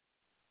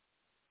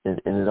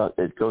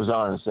it goes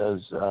on and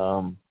says,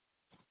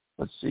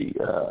 let's see,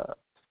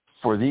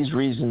 for these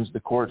reasons, the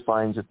court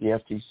finds that the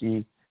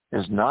FTC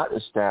has not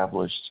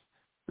established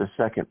the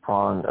second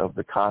prong of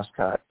the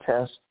cost-cut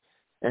test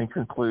and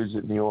concludes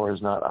that Neora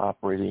is not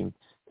operating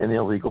an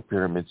illegal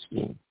pyramid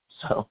scheme.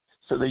 So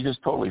they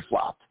just totally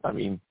flopped. I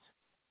mean,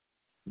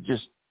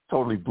 just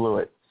totally blew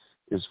it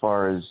as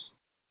far as,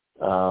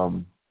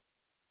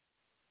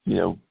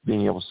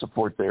 being able to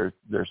support their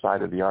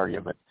side of the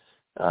argument.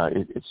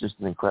 It's just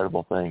an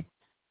incredible thing.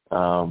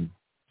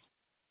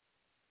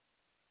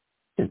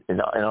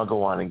 And I'll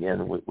go on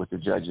again with the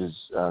judge's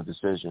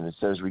decision. It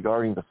says,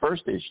 regarding the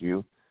first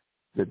issue,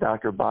 that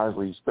Dr.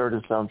 Bosley's third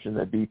assumption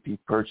that BP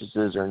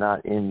purchases are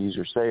not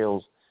end-user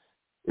sales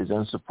is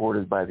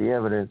unsupported by the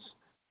evidence.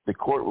 The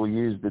court will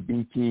use the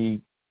BP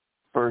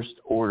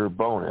first-order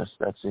bonus,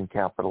 that's in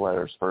capital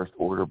letters,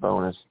 first-order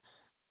bonus,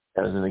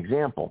 as an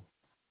example.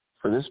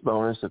 For this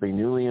bonus, if a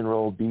newly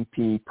enrolled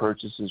BP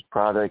purchases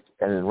product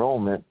at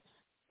enrollment,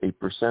 a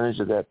percentage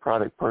of that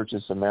product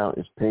purchase amount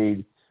is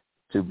paid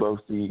to both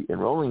the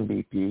enrolling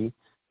BP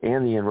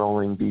and the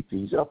enrolling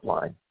BP's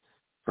upline.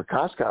 For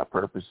cost-cut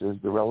purposes,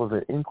 the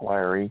relevant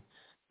inquiry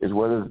is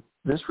whether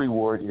this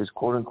reward is,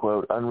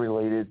 quote-unquote,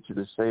 unrelated to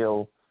the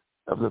sale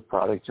of the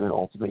product to an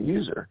ultimate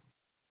user,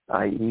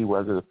 i.e.,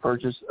 whether the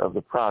purchase of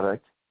the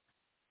product,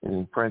 and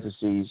in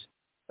parentheses,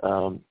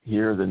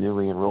 here the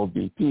newly enrolled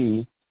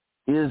BP,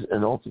 is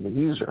an ultimate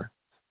user.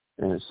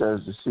 And it says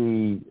to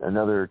see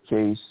another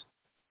case,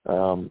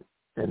 and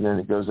then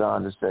it goes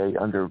on to say,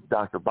 under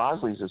Dr.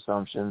 Bosley's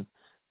assumption,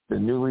 the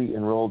newly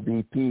enrolled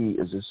BP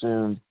is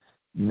assumed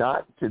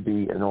not to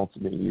be an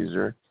ultimate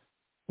user.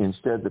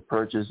 Instead, the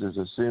purchase is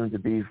assumed to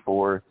be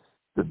for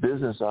the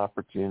business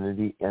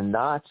opportunity and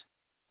not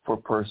for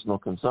personal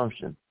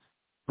consumption.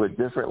 Put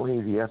differently,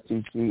 the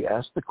FTC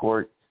asked the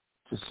court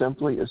to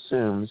simply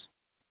assume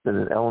that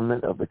an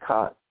element of the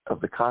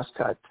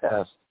cost-cut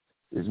test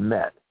is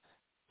met.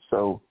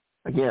 So,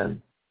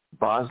 again,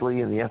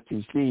 Bosley and the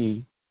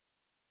FTC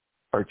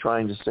are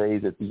trying to say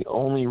that the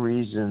only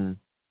reason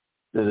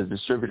that a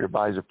distributor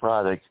buys a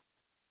product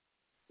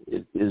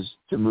is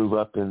to move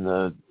up in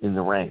the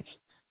rank.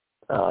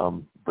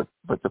 But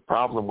the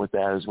problem with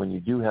that is when you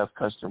do have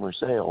customer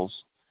sales,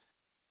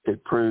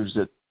 it proves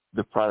that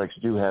the products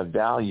do have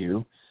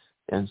value,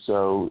 and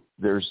so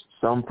there's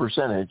some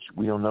percentage.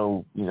 We don't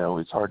know,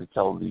 it's hard to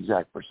tell the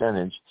exact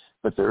percentage,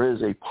 but there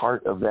is a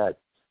part of that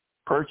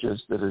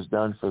purchase that is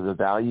done for the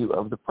value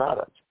of the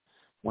product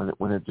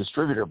when a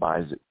distributor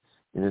buys it,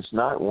 and it's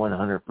not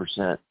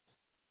 100%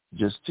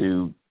 just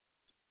to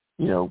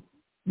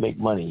make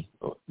money,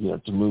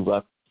 to move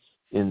up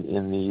in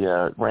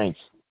the ranks,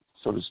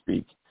 so to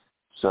speak.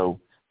 So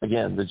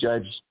again, the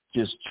judge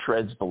just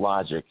treads the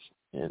logic,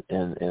 and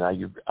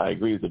I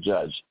agree with the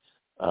judge.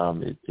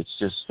 It's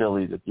just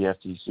silly that the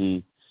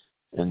FTC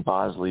and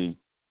Bosley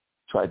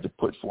tried to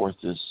put forth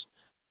this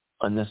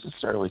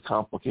unnecessarily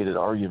complicated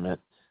argument,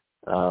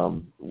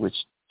 which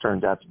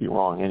turned out to be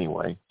wrong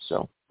anyway.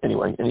 So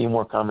anyway, any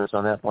more comments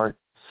on that part?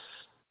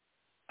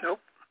 Nope,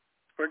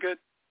 we're good.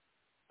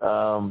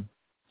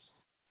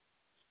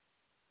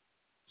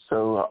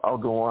 So I'll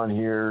go on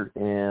here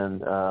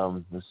and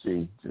let's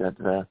see.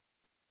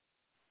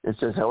 It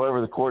says,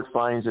 however, the court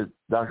finds that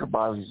Dr.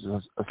 Bosley's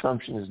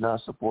assumption is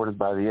not supported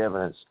by the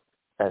evidence.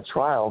 At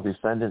trial,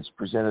 defendants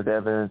presented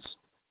evidence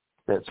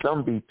that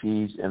some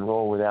BPs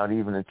enroll without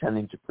even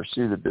intending to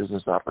pursue the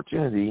business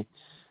opportunity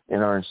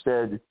and are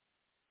instead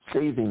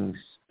savings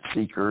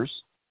seekers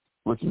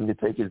looking to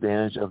take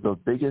advantage of the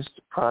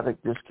biggest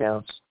product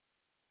discounts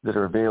that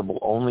are available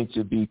only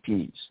to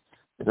BPs.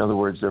 In other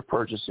words, they're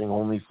purchasing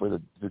only for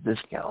the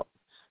discount,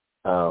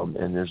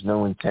 and there's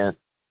no intent,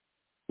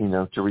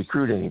 to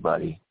recruit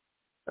anybody,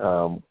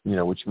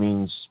 which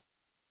means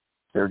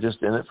they're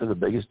just in it for the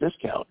biggest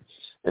discount,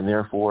 and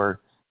therefore,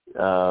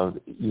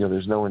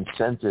 there's no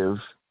incentive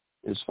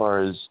as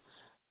far as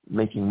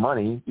making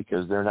money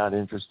because they're not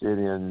interested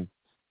in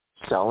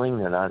selling,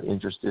 they're not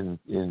interested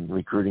in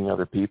recruiting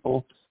other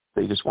people.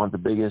 They just want the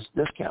biggest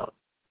discount,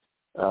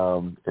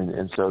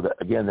 and so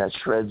that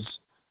shreds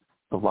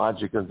the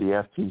logic of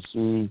the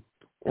FTC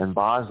and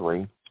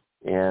Bosley,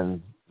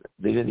 and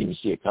they didn't even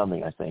see it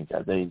coming. I think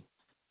they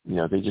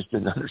just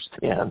didn't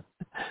understand.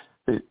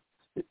 They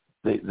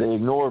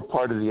ignore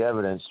part of the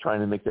evidence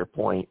trying to make their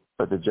point,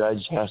 but the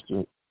judge has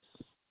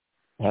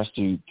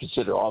to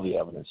consider all the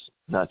evidence,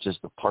 not just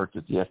the part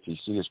that the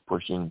FTC is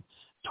pushing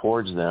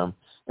towards them.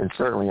 And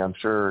certainly, I'm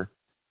sure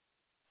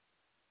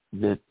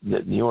that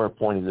Neora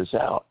pointed this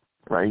out,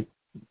 right?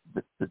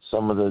 That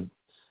some of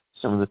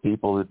the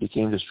people that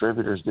became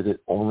distributors did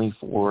it only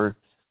for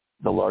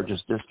the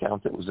largest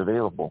discount that was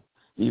available.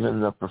 Even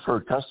the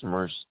preferred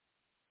customers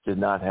did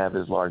not have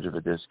as large of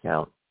a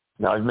discount.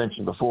 Now, I've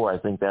mentioned before, I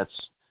think that's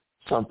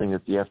something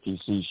that the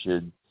FTC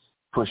should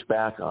push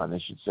back on. They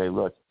should say,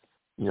 look,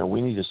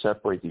 we need to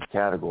separate these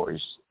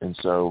categories. And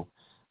so,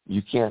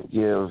 you can't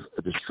give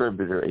a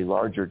distributor a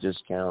larger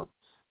discount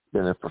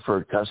than a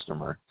preferred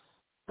customer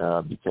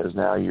because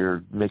now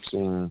you're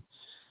mixing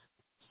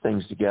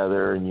things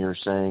together and you're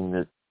saying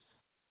that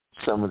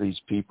some of these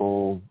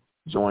people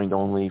joined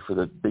only for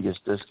the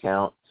biggest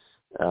discount,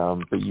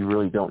 but you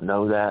really don't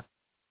know that.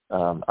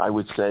 I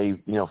would say,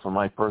 from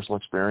my personal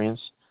experience,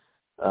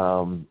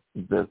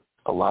 that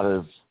a lot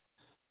of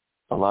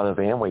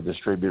Amway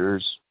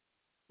distributors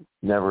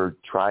never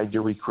tried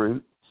to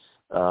recruit.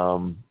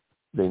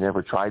 They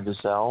never tried to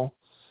sell.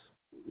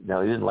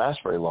 Now, they didn't last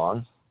very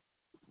long,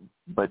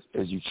 but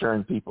as you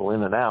churn people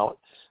in and out,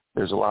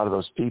 there's a lot of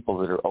those people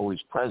that are always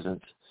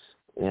present,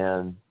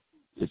 and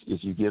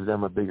if you give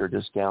them a bigger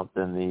discount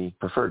than the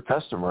preferred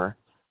customer,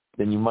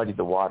 then you muddy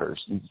the waters.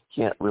 You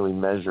can't really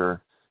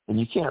measure, and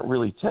you can't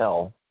really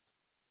tell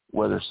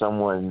whether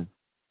someone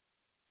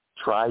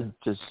tried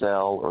to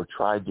sell or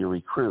tried to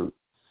recruit.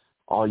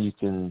 All you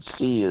can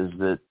see is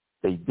that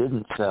they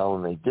didn't sell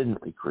and they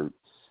didn't recruit.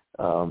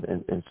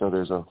 And so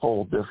there's a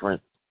whole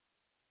different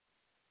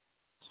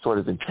sort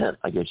of intent,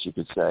 I guess you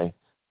could say,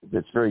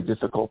 that's very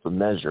difficult to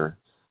measure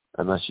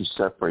unless you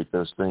separate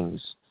those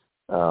things.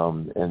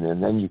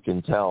 And then you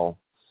can tell,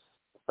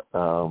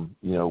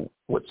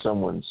 what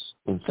someone's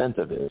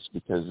incentive is,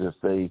 because if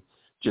they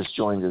just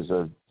joined as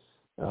a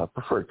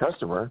preferred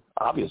customer,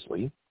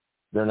 obviously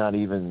they're not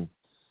even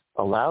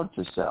allowed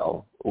to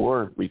sell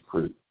or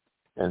recruit.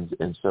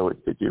 And so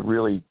it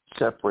really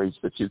separates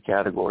the two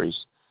categories.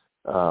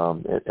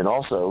 And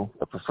also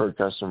a preferred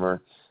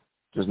customer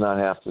does not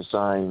have to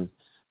sign,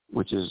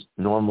 which is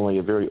normally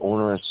a very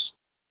onerous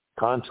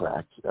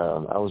contract.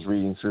 I was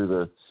reading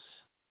through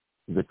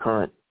the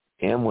current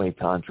Amway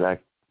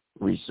contract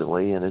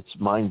recently, and it's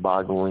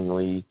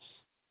mind-bogglingly,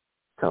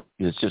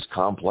 it's just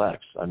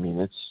complex. I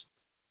mean,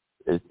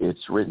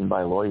 it's written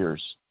by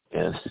lawyers,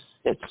 and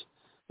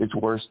it's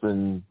worse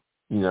than,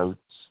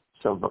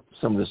 some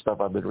of the stuff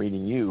I've been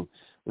reading you,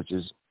 which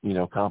is,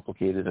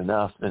 complicated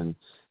enough, and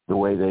the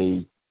way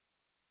they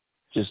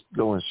just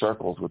go in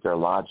circles with their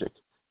logic.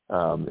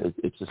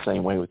 It's the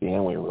same way with the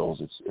Amway rules.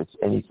 It's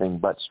anything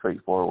but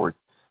straightforward.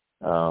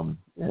 And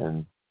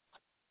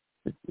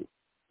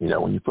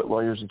when you put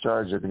lawyers in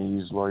charge, they're going to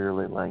use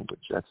lawyerly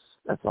language.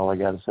 That's all I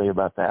got to say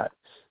about that.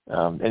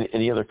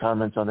 Any other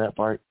comments on that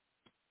part?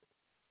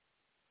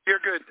 You're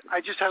good.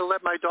 I just had to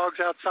let my dogs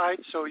outside,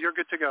 so you're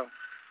good to go.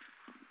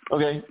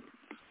 Okay.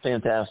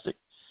 Fantastic.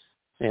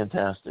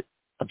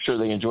 I'm sure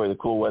they enjoy the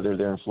cool weather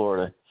there in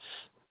Florida.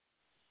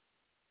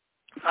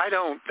 I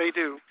don't. They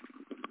do.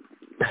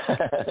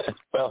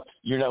 Well,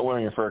 you're not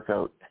wearing a fur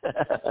coat.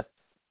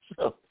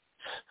 So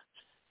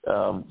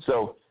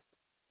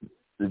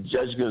the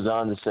judge goes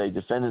on to say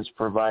defendants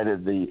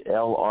provided the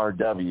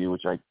LRW,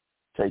 which I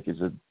take as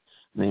a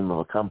name of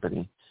a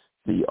company,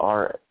 the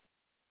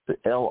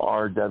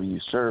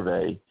LRW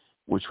survey,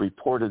 which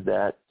reported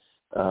that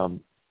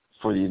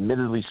for the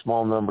admittedly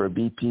small number of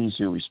BPs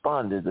who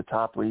responded, the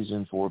top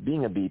reason for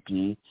being a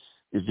BP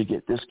is to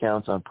get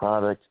discounts on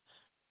product,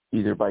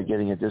 either by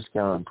getting a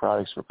discount on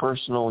products for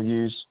personal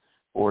use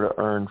or to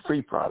earn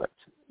free product.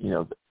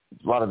 A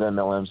lot of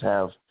MLMs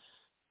have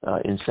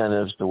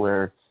incentives to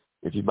where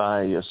if you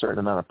buy a certain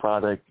amount of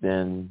product,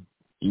 then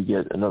you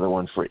get another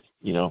one free,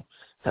 kind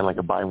of like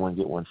a buy one,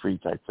 get one free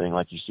type thing,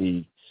 like you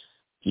see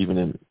even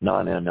in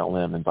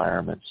non-MLM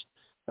environments.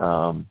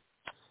 So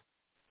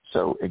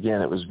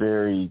again, it was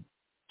very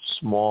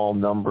small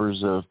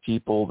numbers of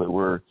people that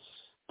were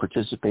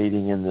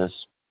participating in this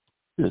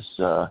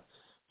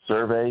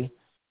survey.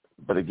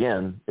 But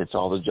again, it's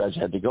all the judge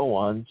had to go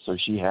on. So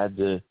she had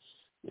to,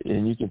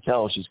 and you can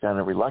tell she's kind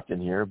of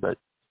reluctant here, but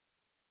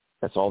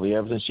that's all the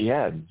evidence she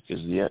had,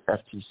 because the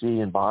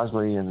FTC and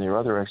Bosley and their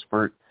other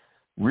expert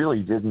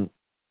really didn't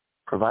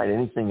provide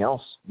anything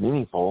else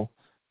meaningful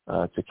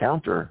to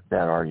counter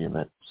that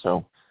argument.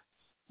 So,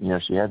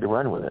 she had to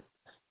run with it.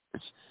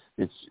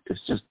 It's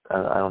just,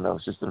 I don't know,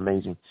 it's just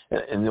amazing.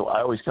 And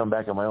I always come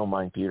back in my own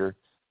mind, Peter.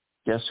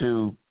 Guess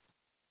who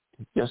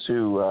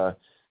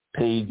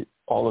paid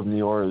all of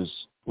Neora's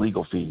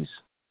legal fees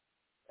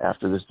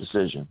after this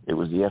decision? It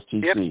was the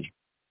FTC. Yep.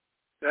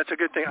 That's a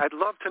good thing. I'd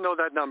love to know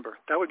that number.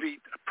 That would be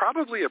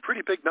probably a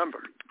pretty big number.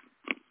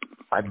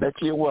 I bet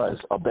you it was.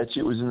 I'll bet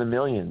you it was in the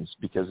millions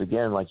because,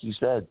 again, like you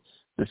said,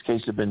 this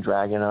case had been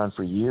dragging on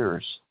for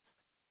years.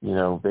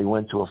 They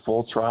went to a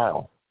full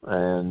trial,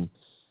 and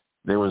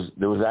there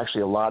was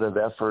actually a lot of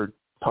effort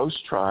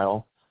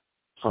post-trial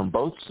from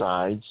both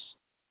sides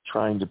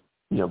trying to,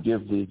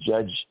 give the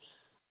judge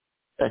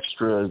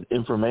extra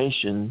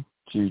information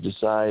to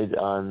decide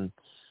on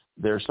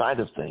their side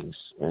of things.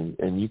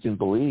 And you can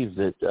believe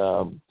that,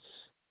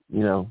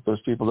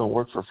 those people don't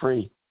work for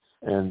free.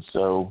 And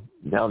so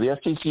now the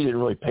FTC didn't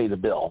really pay the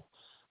bill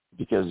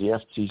because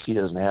the FTC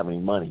doesn't have any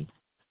money.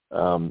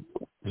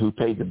 Who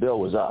paid the bill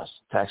was us,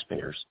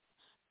 taxpayers.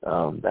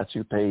 That's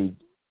who paid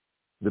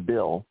the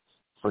bill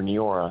for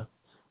Neora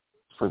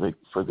for the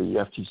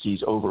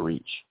FTC's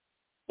overreach.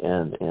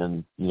 And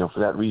for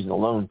that reason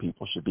alone,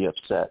 people should be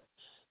upset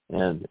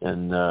and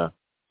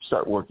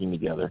start working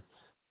together.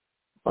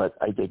 but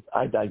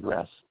I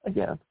digress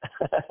again.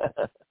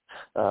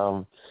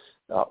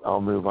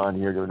 I'll move on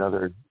here to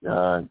another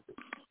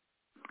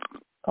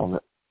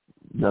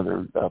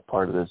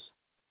part of this.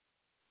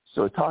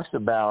 So it talks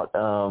about,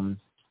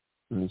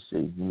 let me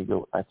see,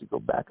 I have to go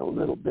back a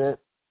little bit.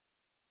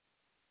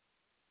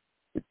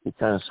 It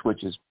kind of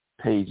switches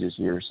pages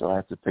here, so I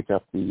have to pick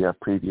up the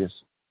previous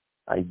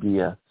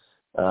idea.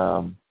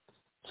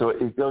 So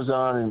it goes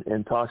on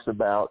and talks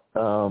about,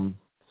 the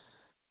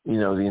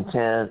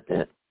intent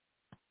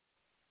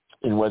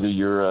and whether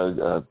you're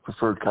a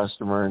preferred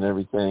customer and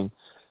everything.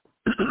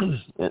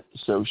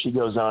 So she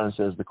goes on and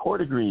says, the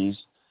court agrees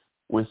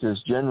with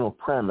this general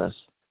premise,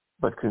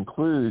 but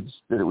concludes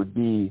that it would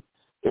be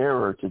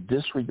error to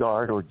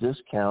disregard or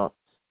discount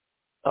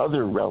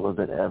other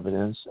relevant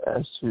evidence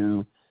as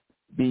to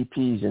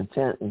BP's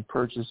intent in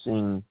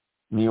purchasing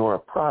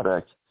Neora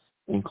product,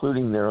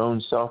 including their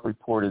own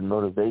self-reported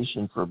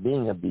motivation for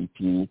being a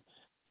BP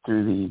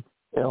through the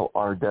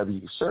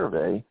LRW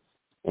survey,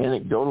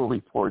 anecdotal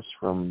reports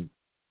from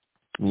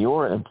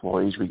Neora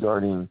employees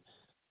regarding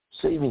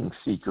savings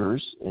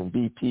seekers and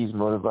BPs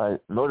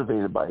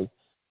motivated by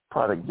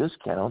product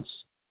discounts,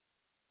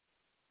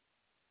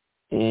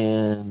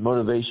 and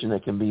motivation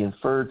that can be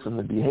inferred from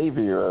the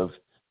behavior of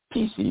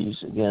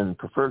PCs, again,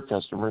 preferred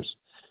customers,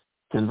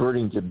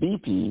 converting to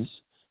BPs.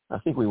 I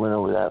think we went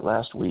over that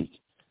last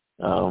week.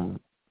 About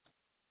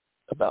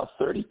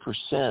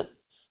 30%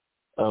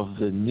 of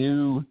the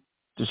new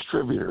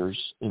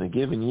distributors in a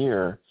given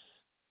year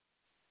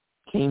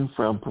came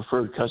from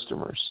preferred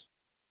customers,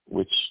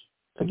 which,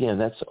 again,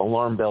 that's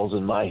alarm bells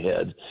in my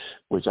head,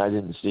 which I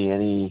didn't see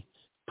any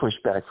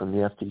pushback from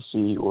the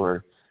FTC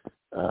or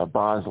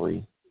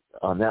Bosley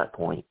on that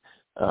point.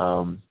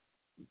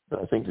 But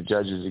I think the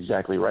judge is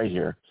exactly right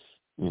here.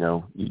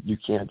 You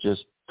can't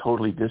just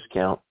totally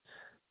discount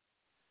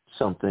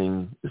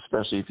something,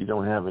 especially if you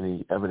don't have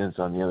any evidence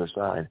on the other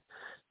side.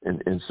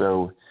 And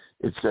so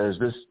it says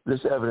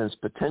this evidence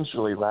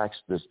potentially lacks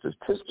the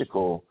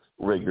statistical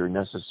rigor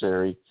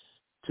necessary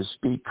to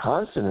speak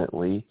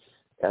confidently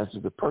as to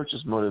the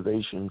purchase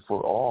motivation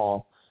for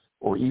all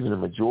or even a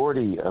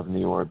majority of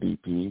Neora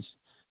BPs.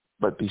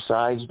 But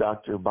besides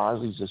Dr.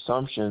 Bosley's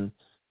assumption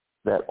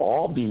that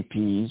all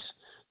BPs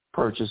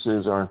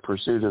purchases are in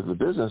pursuit of the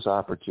business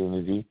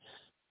opportunity,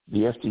 the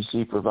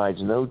FTC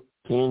provides no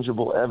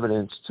tangible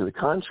evidence to the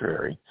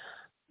contrary.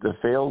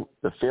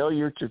 The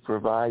failure to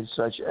provide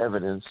such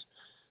evidence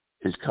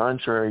is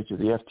contrary to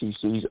the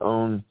FTC's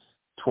own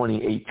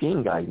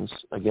 2018 guidance.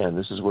 Again,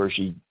 this is where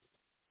she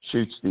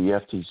shoots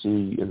the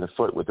FTC in the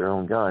foot with their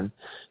own gun,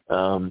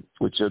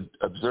 which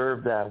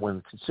observed that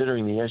when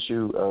considering the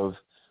issue of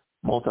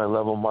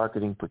multi-level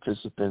marketing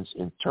participants'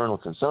 internal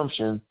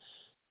consumption,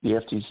 the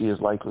FTC is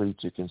likely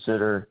to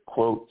consider,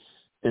 quote,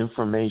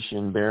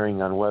 information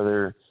bearing on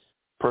whether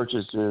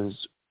purchases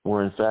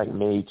were in fact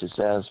made to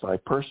satisfy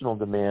personal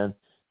demand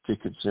to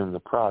consume the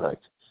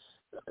product.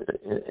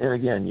 And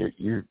again,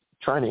 you're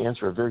trying to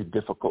answer a very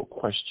difficult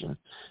question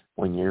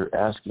when you're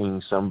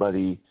asking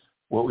somebody,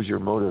 what was your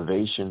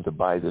motivation to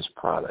buy this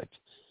product?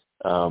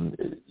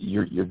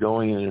 You're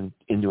going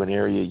into an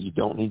area you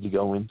don't need to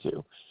go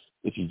into.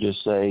 If you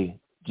just say,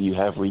 do you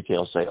have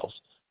retail sales?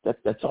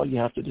 That's all you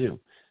have to do.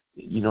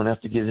 You don't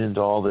have to get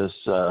into all this,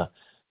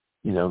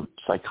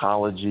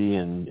 psychology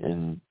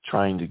and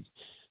trying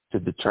to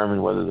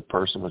determine whether the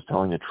person was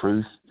telling the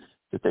truth,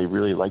 that they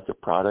really liked the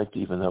product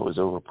even though it was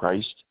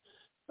overpriced.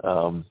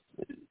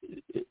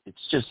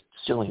 It's just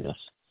silliness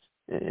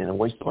and a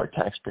waste of our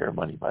taxpayer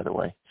money, by the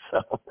way.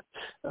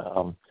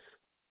 So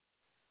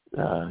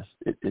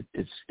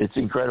it's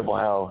incredible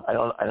how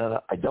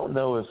I don't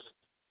know if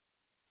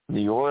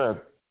Neora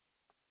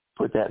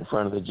put that in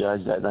front of the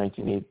judge, that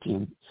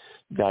 1918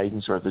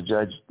 guidance, or if the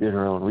judge did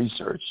her own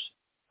research.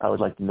 I would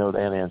like to know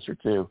that answer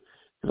too,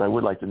 because I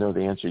would like to know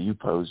the answer you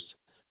posed.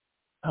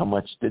 How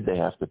much did they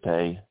have to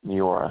pay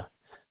Neora?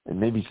 And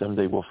maybe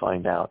someday we'll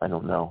find out. I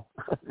don't know.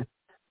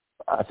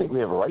 I think we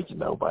have a right to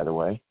know, by the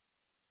way.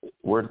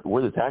 We're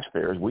the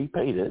taxpayers. We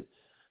paid it.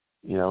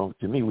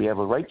 To me, we have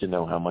a right to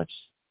know how much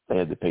they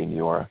had to pay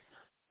Neora.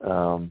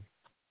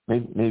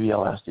 Maybe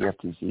I'll ask the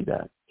FTC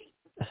that.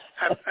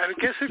 I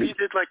guess if you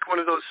did like one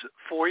of those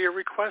FOIA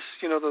requests,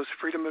 those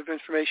Freedom of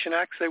Information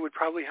Acts, they would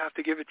probably have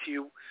to give it to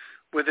you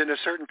within a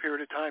certain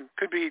period of time.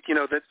 Could be,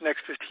 the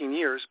next 15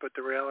 years, but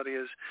the reality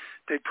is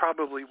they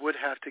probably would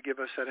have to give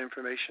us that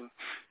information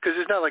because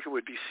it's not like it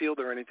would be sealed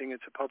or anything.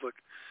 It's a public,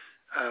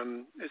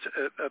 it's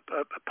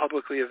a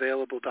publicly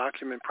available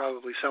document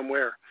probably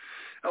somewhere,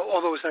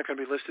 although it's not going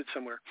to be listed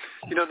somewhere.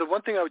 The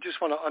one thing I would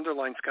just want to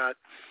underline, Scott,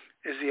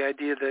 is the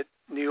idea that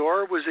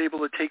Neora was able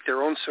to take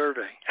their own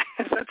survey.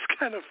 That's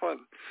kind of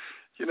fun.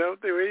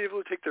 They were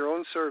able to take their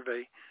own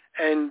survey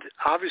and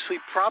obviously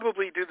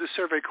probably do the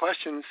survey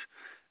questions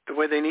the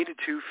way they needed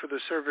to for the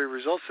survey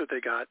results that they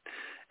got.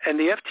 And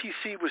the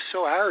FTC was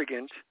so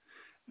arrogant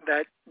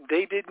that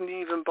they didn't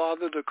even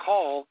bother to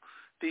call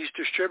these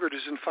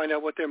distributors and find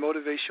out what their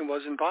motivation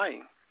was in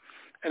buying.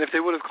 And if they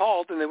would have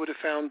called, then they would have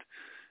found,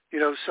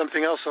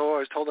 something else. Oh, I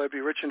was told I'd be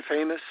rich and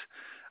famous.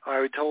 or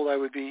I was told I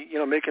would be,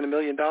 making $1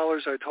 million, or I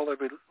was told I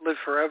would live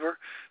forever,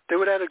 they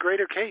would have a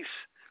greater case.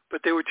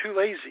 But they were too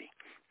lazy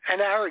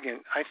and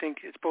arrogant. I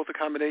think it's both a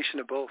combination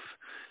of both,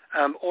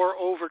 or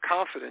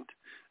overconfident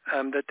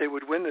that they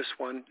would win this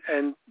one.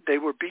 And they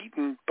were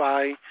beaten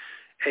by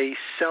a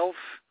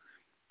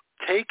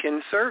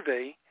self-taken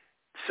survey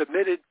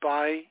submitted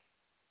by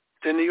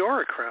the New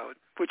York crowd,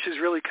 which is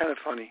really kind of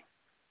funny.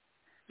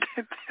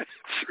 It's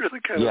really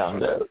kind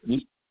of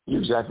funny.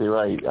 You're exactly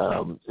right.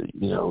 And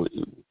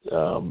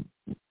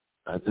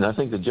I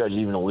think the judge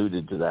even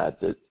alluded to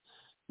that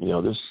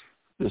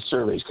this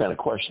survey is kind of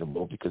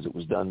questionable because it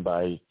was done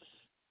by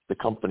the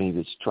company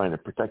that's trying to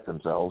protect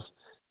themselves.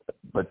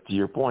 But to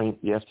your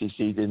point, the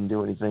FTC didn't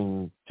do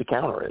anything to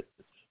counter it.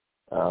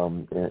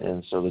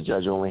 And so the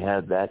judge only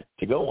had that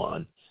to go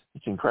on.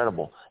 It's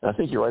incredible. And I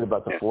think you're right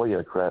about the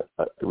FOIA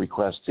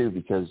request, too,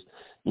 because,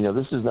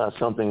 this is not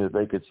something that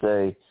they could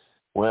say,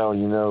 well,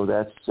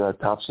 that's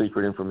top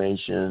secret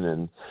information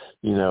and,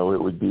 it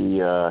would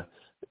be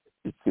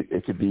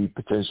it could be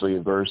potentially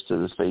adverse to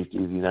the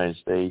safety of the United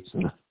States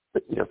and,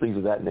 things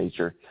of that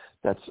nature.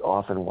 That's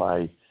often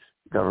why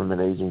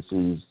government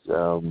agencies,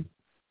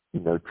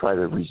 try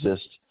to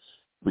resist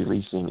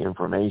releasing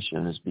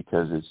information is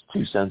because it's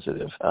too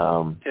sensitive.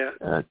 So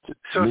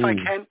if I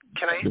can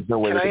I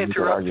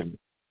interrupt?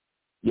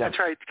 Yeah. That's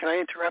right. Can I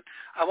interrupt?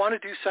 I want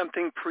to do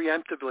something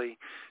preemptively,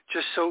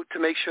 just so to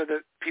make sure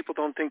that people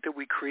don't think that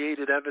we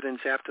created evidence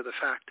after the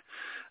fact.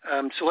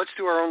 So let's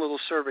do our own little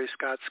survey,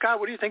 Scott. Scott,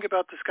 what do you think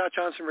about the Scott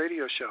Johnson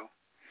radio show?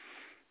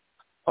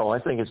 Oh, I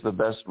think it's the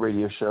best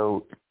radio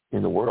show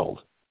in the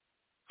world.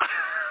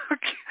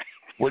 Okay.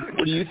 What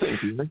do you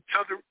think, Ethan?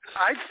 So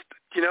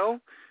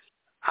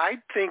I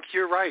think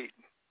you're right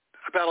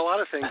about a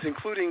lot of things,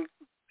 including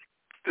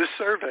this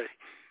survey.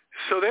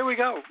 So there we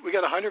go. We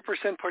got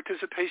 100%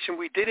 participation.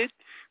 We did it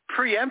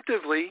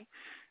preemptively,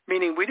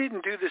 meaning we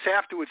didn't do this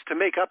afterwards to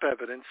make up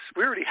evidence.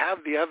 We already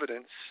have the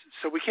evidence,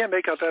 so we can't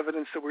make up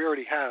evidence that we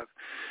already have.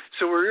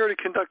 So we already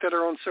conducted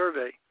our own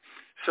survey.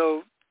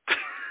 So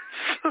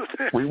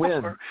we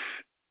win.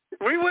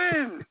 We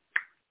win.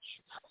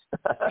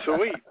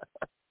 Sweet.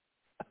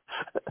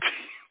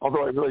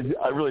 Although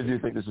I really do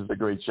think this is a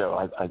great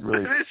show.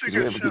 We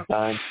have a good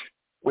time.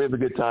 We have a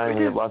good time.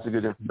 We have lots of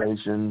good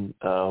information.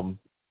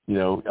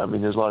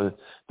 There's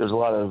a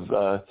lot of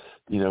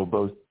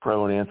both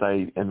pro and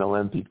anti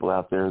MLM people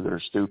out there that are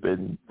stupid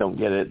and don't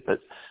get it.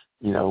 But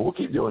we'll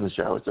keep doing the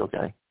show. It's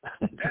okay.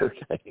 It's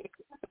okay.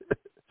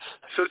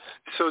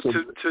 So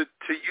to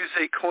use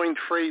a coined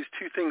phrase,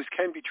 two things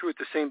can be true at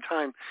the same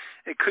time.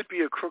 It could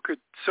be a crooked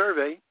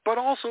survey, but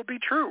also be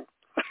true.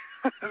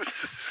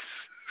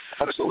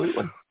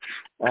 Absolutely.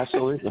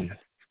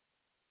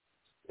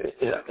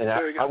 And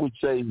I would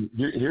say,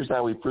 here's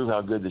how we prove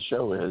how good the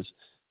show is.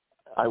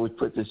 I would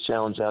put this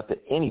challenge out to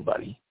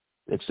anybody,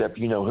 except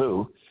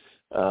who,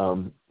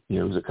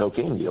 who's a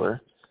cocaine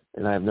dealer,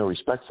 and I have no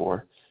respect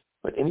for.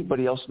 But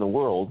anybody else in the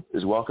world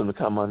is welcome to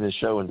come on this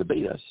show and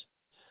debate us.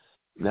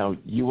 Now,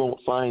 you won't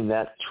find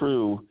that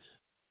true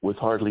with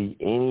hardly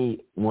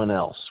anyone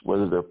else,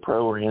 whether they're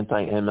pro or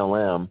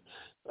anti-MLM.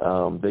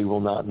 They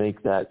will not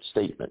make that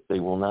statement. They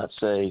will not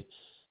say,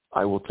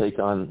 I will take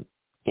on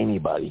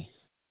anybody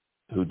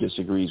who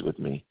disagrees with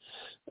me.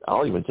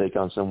 I'll even take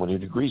on someone who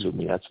agrees with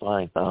me. That's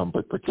fine.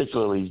 But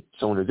particularly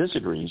someone who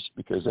disagrees,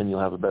 because then you'll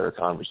have a better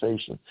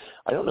conversation.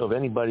 I don't know of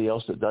anybody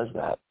else that does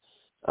that.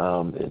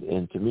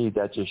 And to me,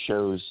 that just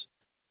shows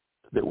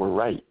that we're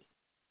right,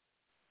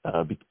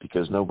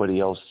 because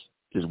nobody else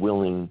is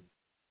willing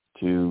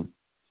to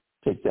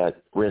take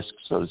that risk,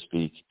 so to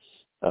speak,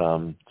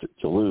 to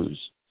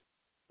lose.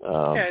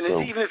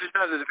 Even if it's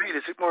not a debate,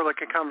 it's more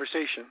like a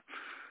conversation.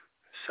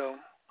 So,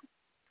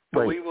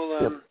 but we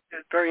will.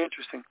 It's very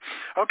interesting.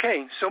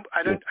 Okay, so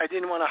I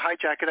didn't want to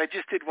hijack it. I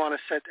just did want to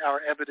set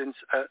our evidence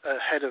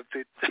ahead of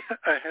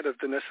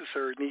the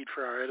necessary need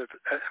for our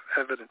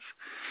evidence.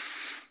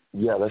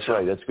 Yeah, that's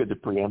right. That's good to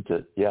preempt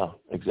it. Yeah,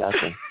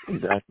 exactly.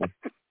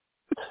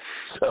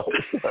 So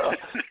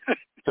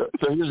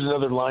here's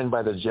another line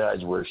by the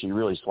judge where she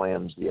really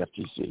slams the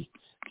FTC.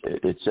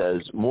 It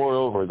says,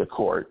 moreover, the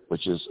court,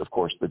 which is, of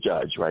course, the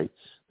judge, right?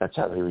 That's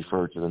how they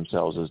refer to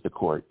themselves, as the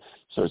court.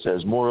 So it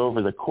says,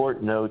 moreover, the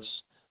court notes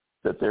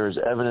that there is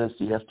evidence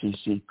the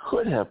FTC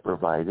could have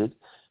provided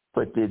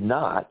but did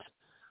not,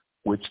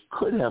 which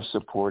could have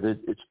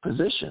supported its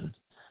position.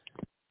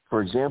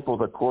 For example,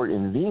 the court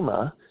in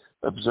Vima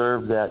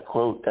observed that,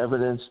 quote,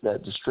 evidence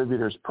that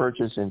distributors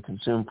purchase and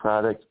consume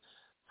product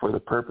for the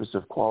purpose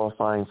of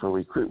qualifying for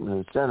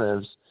recruitment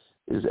incentives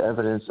is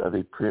evidence of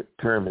a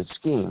pyramid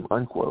scheme,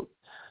 unquote.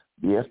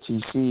 The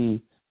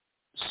FTC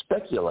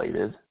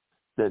speculated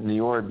that New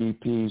York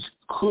BPs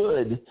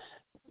could,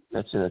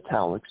 that's in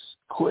italics,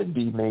 could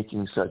be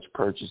making such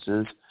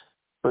purchases,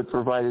 but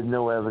provided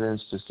no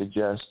evidence to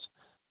suggest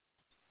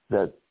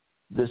that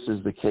this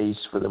is the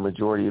case for the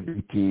majority of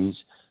BPs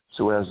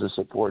so as to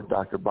support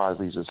Dr.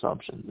 Bosley's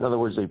assumption. In other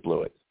words, they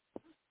blew it.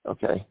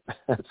 Okay,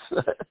 that's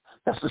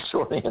the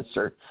short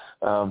answer.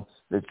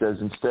 It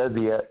says instead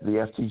the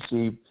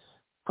FTC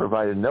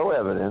provided no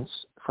evidence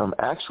from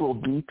actual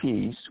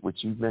BPs, which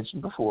you've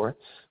mentioned before,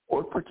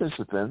 or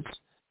participants,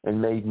 and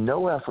made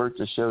no effort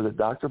to show that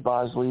Dr.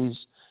 Bosley's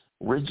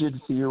rigid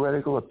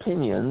theoretical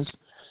opinions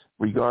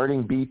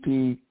regarding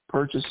BP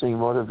purchasing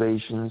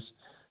motivations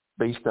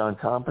based on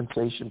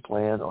compensation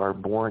plan are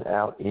borne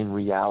out in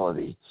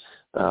reality.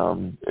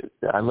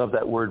 I love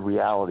that word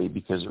reality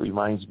because it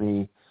reminds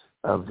me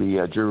of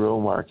the Drew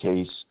Omar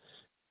case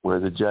where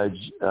the judge,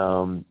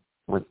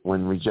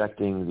 when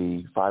rejecting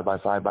the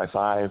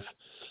 5x5x5,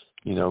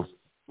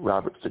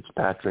 Robert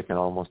Fitzpatrick and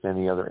almost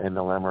any other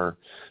MLMer,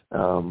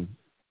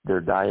 their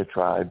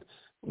diatribe,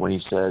 when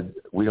he said,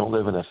 we don't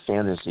live in a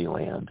fantasy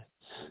land,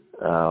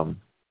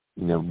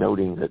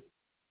 noting that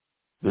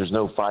there's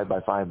no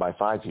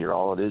 5x5x5 here.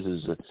 All it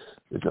is a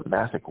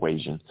math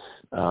equation.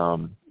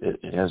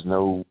 It has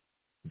no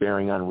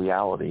bearing on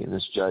reality. And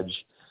this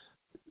judge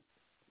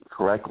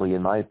correctly,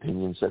 in my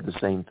opinion, said the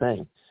same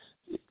thing.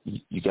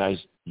 You guys,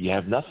 you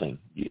have nothing.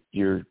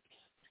 You're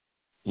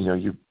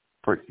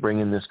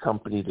bringing this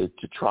company to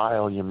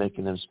trial. You're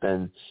making them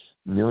spend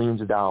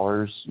millions of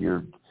dollars.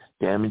 You're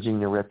damaging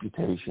their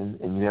reputation,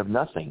 and you have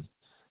nothing.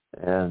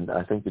 And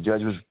I think the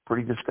judge was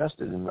pretty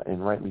disgusted,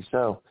 and rightly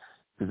so,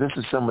 because this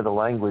is some of the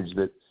language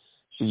that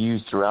she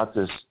used throughout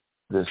this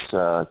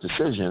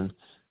decision,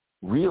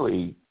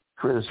 really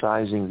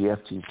criticizing the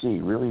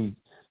FTC, really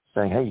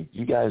saying, "Hey,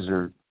 you guys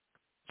are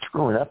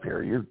screwing up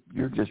here.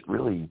 You're just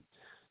really,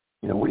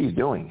 what are you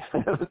doing?"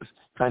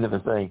 kind of a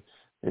thing.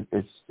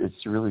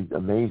 It's really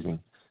amazing.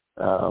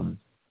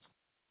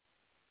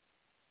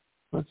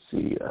 Let's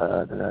see.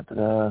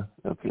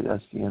 Okay,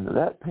 that's the end of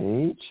that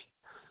page.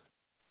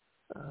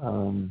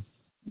 Let me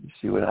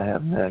see what I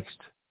have next.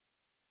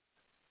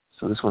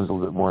 So this one's a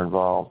little bit more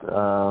involved.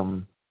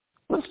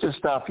 Let's just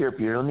stop here,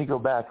 Peter. Let me go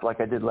back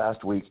like I did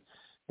last week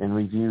and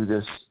review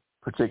this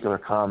particular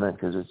comment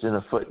because it's in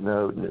a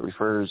footnote and it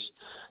refers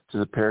to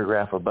the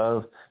paragraph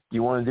above. Do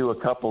you want to do a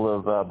couple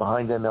of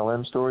behind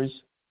MLM stories?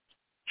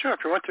 Sure, if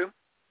you want to.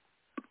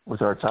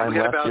 With our time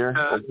left here?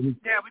 We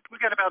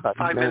got about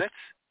 5 minutes.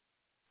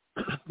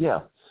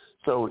 Yeah.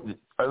 So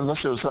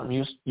unless there was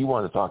something you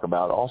wanted to talk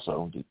about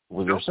also,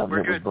 was there something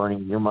that was burning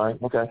in your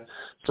mind? Okay.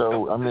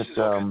 So I'm at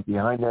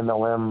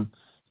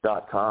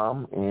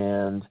behindmlm.com,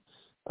 and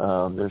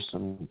there's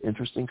some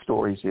interesting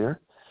stories here.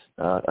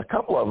 A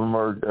couple of them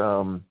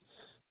are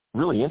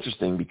really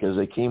interesting because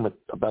they came at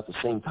about the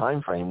same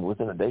time frame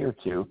within a day or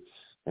two,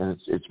 and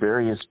it's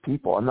various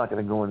people. I'm not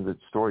going to go into the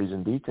stories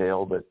in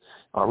detail, but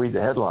I'll read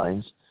the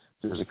headlines.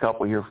 There's a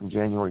couple here from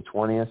January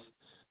 20th.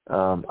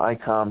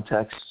 ICOM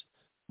texts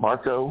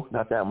Marco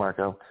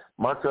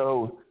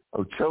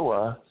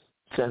Ochoa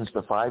sentenced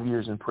to 5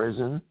 years in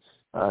prison.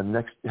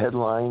 Next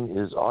headline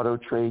is Auto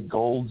Trade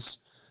Gold's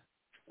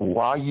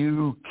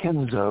Wayu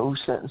Kenzo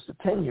sentenced to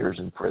 10 years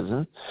in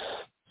prison.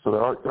 So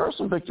there are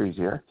some victories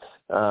here.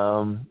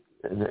 And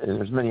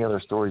there's many other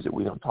stories that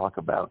we don't talk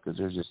about because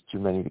there's just too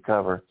many to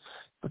cover.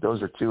 But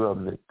those are two of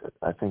them that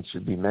I think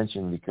should be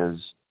mentioned because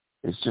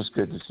it's just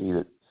good to see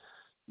that,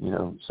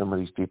 some of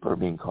these people are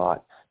being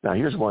caught. Now,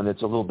 here's one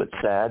that's a little bit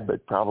sad,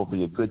 but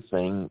probably a good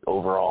thing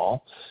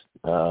overall.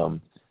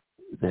 The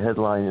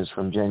headline is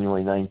from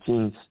January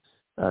 19th,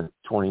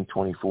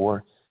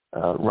 2024.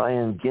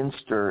 Ryan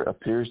Ginster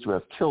appears to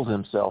have killed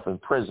himself in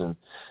prison.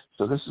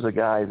 So this is a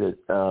guy that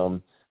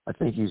I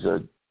think he's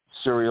a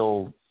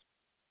serial,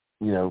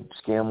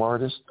 scam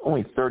artist,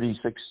 only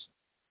 36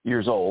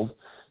 years old.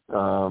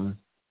 And,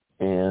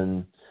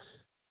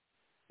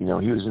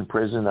 he was in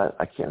prison.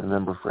 I can't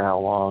remember for how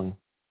long.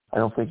 I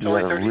don't think he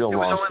had a real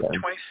long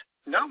time.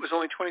 No, it was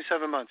only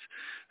 27 months.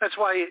 That's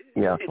why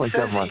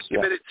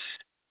it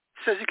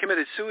says he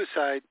committed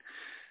suicide.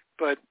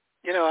 But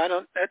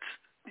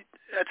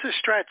that's a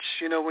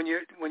stretch. When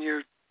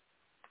you're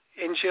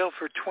in jail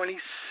for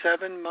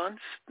 27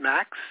 months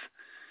max,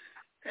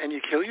 and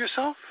you kill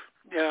yourself.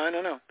 Yeah, I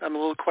don't know. I'm a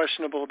little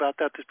questionable about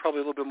that. There's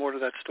probably a little bit more to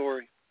that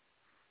story.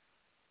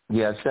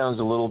 Yeah, it sounds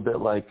a little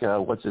bit like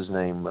what's his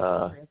name,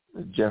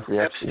 Jeffrey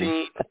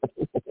Epstein.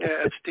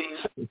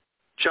 Epstein.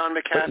 John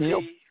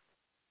McAfee.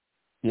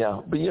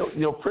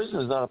 But prison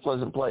is not a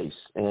pleasant place,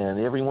 and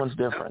everyone's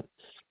different.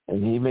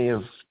 And he may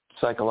have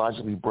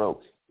psychologically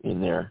broke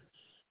in there,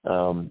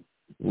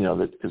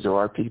 because there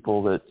are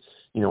people that,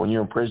 when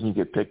you're in prison, you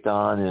get picked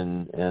on,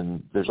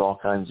 and there's all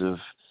kinds of,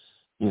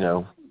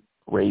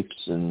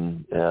 rapes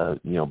and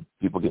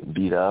people getting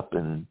beat up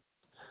and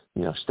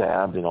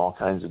stabbed and all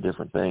kinds of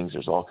different things.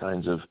 There's all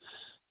kinds of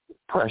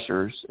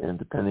pressures, and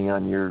depending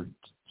on your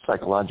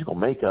psychological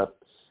makeup,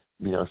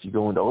 if you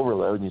go into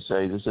overload and you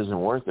say this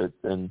isn't worth it,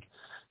 then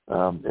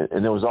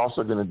and there was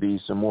also going to be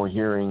some more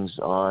hearings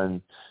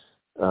on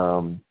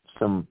some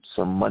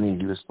money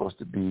he was supposed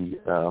to be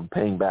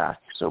paying back.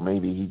 So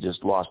maybe he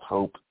just lost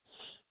hope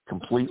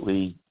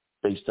completely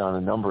based on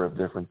a number of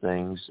different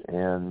things,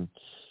 and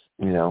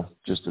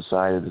just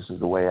decided this is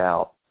the way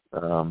out.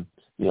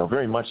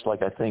 Very much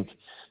like I think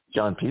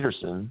John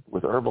Peterson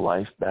with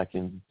Herbalife back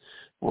in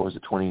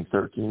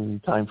 2013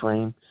 time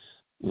frame.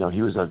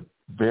 He was a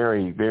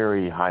very,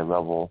 very high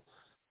level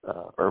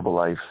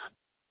Herbalife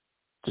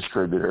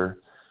distributor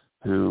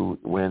who,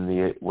 when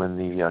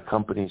the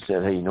company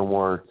said, hey, no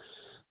more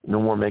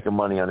making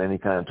money on any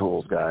kind of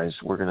tools, guys,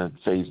 we're going to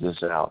phase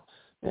this out.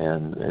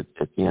 And at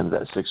the end of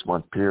that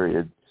 6-month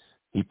period,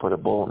 he put a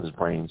bullet in his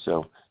brain.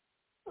 So,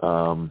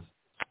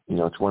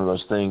 it's one of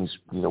those things,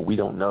 we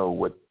don't know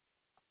what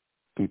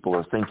people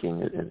are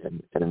thinking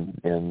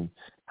and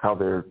how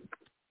they're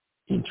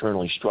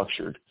internally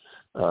structured.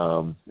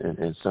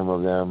 And some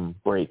of them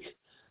break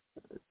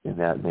in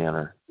that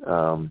manner.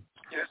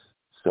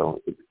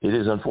 So it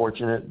is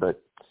unfortunate,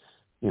 but,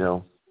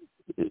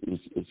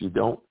 if you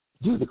don't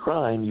do the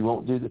crime, you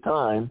won't do the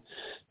time.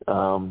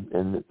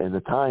 And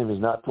the time is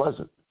not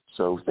pleasant.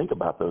 So think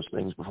about those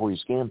things before you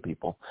scam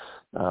people.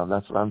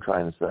 That's what I'm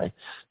trying to say.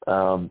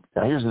 Now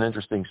here's an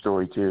interesting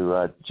story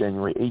too.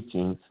 January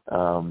 18th,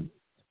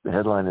 the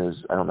headline is,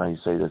 I don't know how you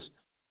say this,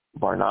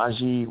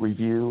 Barnagi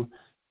Review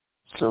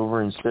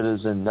Sovereign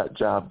Citizen Nut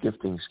Job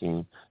Gifting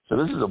Scheme. So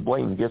this is a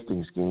blatant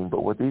gifting scheme,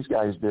 but what these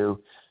guys do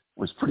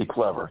was pretty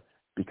clever,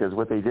 because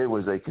what they did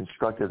was they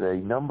constructed a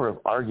number of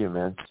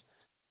arguments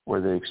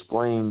where they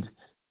explained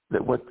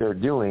that what they're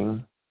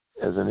doing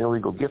as an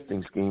illegal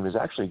gifting scheme is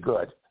actually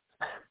good.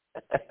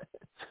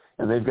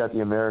 And they've got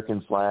the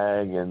American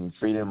flag and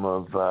freedom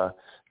of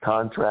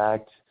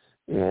contract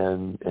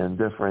and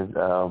different,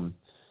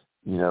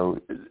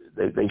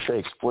 they say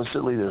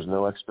explicitly there's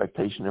no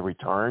expectation of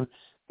return,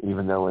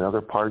 even though in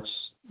other parts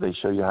they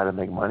show you how to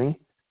make money.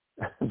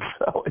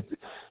 So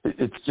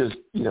it's just,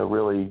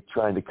 really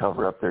trying to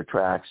cover up their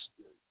tracks,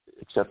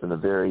 except in a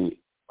very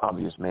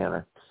obvious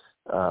manner.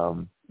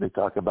 They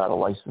talk about a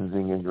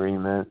licensing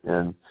agreement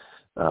and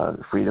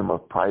freedom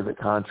of private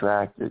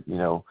contract, that,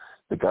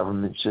 the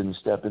government shouldn't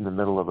step in the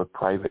middle of a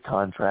private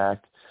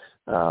contract,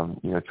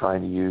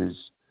 trying to use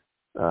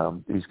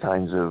these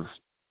kinds of,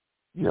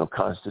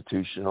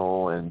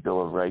 constitutional and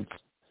Bill of Rights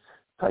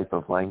type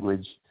of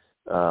language.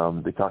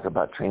 They talk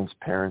about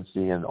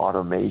transparency and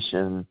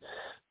automation,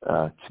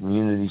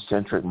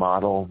 community-centric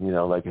model,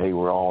 like, hey,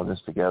 we're all in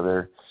this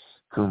together,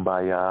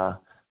 kumbaya.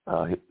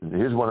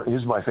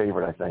 Here's my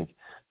favorite, I think.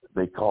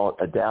 They call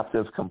it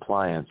adaptive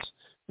compliance.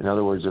 In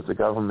other words, if the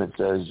government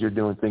says you're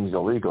doing things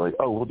illegally,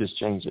 we'll just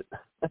change it.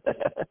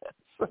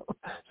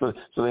 so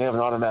they have an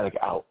automatic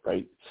out,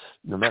 right?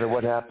 No matter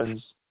what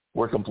happens,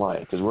 we're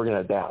compliant because we're going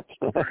to adapt.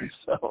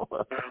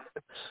 So,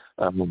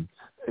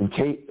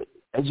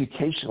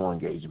 educational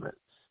engagement,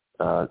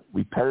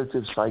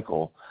 repetitive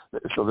cycle.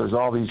 So there's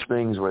all these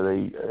things where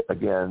they,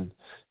 again,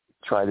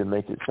 try to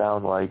make it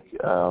sound like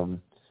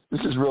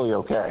this is really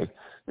okay.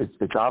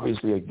 It's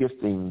obviously a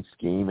gifting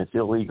scheme. It's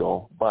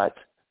illegal, but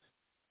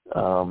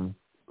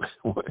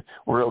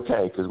we're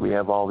okay because we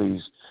have all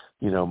these,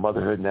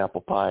 motherhood and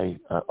apple pie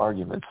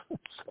arguments.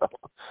 So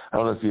I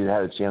don't know if you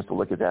had a chance to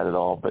look at that at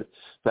all, but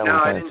that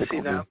one kind of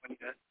tickled me.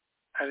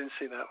 I didn't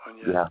see that one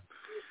yet. Yeah.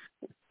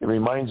 It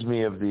reminds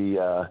me of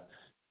the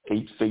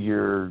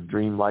 8-figure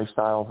dream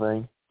lifestyle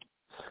thing.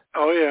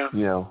 Oh, yeah.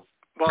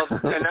 Well,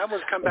 and that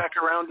one's come back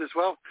around as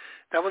well.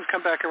 That one's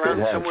come back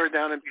around somewhere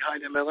down and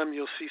behind MLM.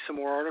 You'll see some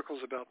more articles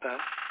about that.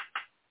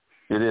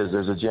 It is.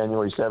 There's a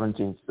January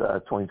 17th,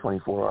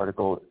 2024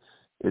 article.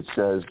 It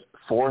says,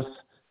 4th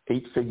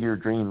 8-figure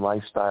dream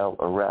lifestyle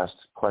arrest, ?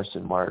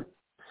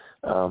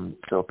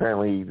 So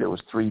apparently there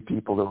was 3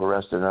 people that were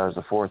arrested, and I was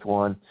the 4th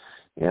one.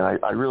 And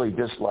I really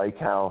dislike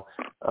how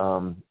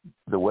the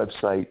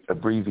website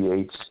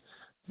abbreviates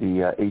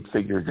the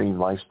 8-figure dream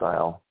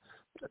lifestyle.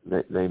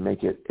 They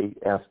make it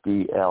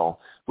 8FDL,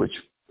 which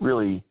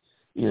really,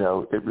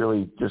 it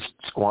really just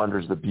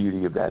squanders the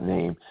beauty of that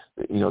name.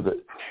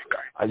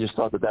 I just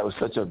thought that was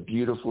such a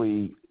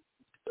beautifully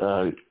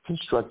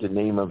constructed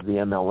name of the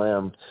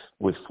MLM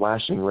with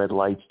flashing red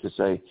lights to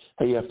say,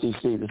 hey,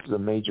 FTC, this is a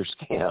major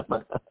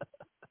scam.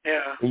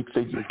 Yeah.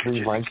 8-figure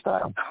dream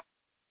lifestyle.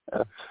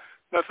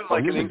 Nothing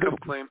like an income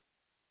claim.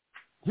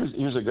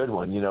 Here's a good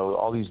one.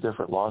 All these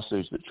different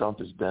lawsuits that Trump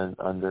has been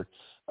under.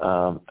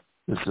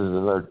 This is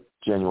another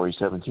January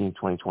 17,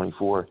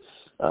 2024.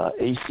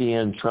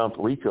 ACN Trump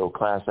RICO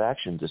class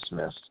action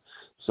dismissed.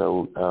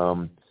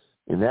 So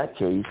in that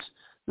case,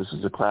 this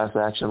is a class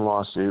action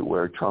lawsuit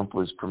where Trump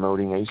was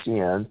promoting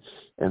ACN,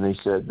 and they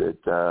said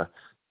that,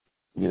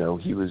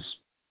 he was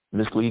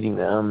misleading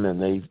them,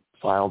 and they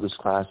filed this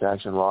class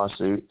action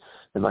lawsuit.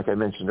 And like I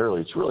mentioned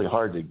earlier, it's really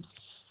hard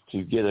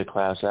to get a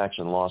class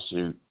action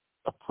lawsuit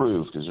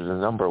approved because there's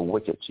a number of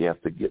wickets you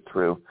have to get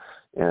through.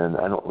 And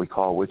I don't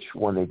recall which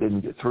one they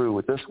didn't get through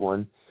with this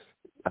one.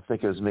 I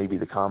think it was maybe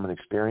the common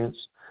experience.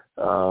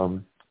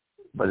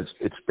 But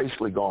it's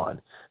basically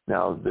gone.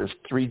 Now, there's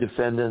 3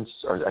 defendants,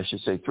 or I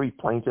should say 3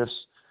 plaintiffs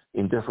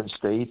in different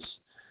states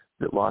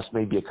that lost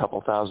maybe a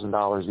couple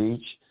 $1,000s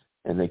each,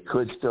 and they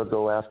could still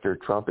go after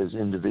Trump as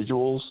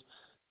individuals.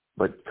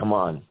 But come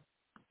on,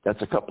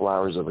 that's a couple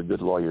hours of a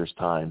good lawyer's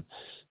time.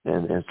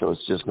 And so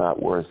it's just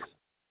not worth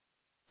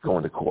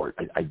going to court.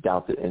 I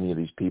doubt that any of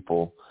these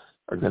people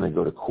are going to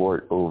go to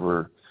court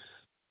over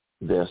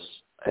this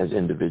as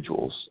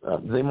individuals.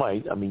 They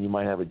might. I mean, you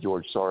might have a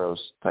George Soros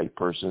type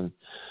person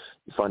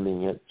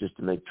funding it just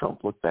to make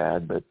Trump look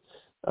bad. But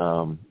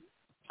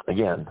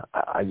again,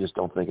 I just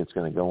don't think it's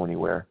going to go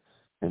anywhere.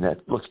 And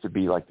that looks to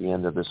be like the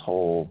end of this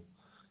whole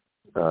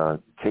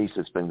case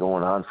that's been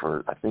going on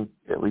for, I think,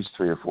 at least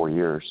 3 or 4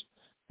 years.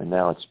 And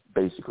now it's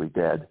basically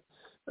dead.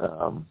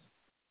 Let's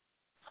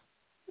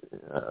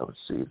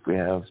see if we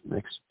have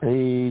next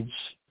page.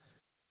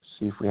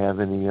 See if we have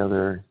any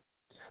other.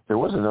 There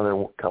was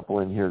another couple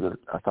in here that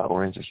I thought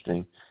were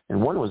interesting.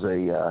 And one was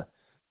a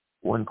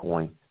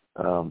OneCoin.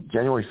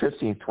 January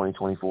 15th,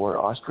 2024,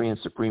 Austrian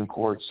Supreme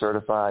Court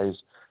certifies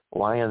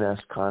Lioness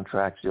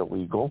contracts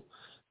illegal.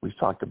 We've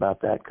talked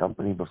about that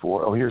company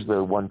before. Oh, here's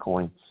the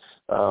OneCoin.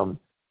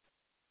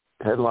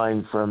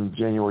 Headline from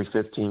January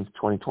 15th,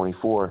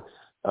 2024.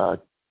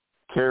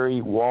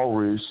 Carrie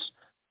Walrus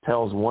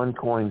tells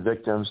OneCoin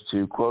victims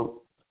to,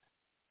 quote,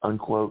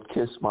 unquote,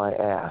 kiss my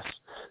ass.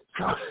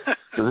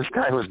 So this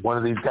guy was one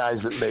of these guys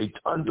that made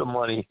tons of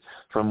money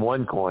from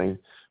OneCoin,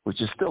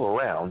 which is still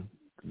around.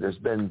 There's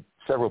been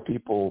several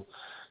people,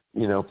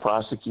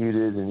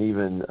 prosecuted and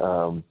even,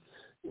 what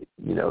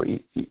do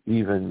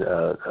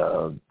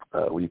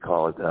you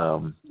call it?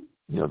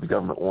 The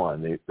government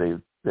won. They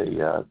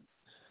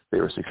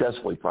were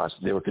successfully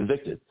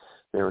prosecuted.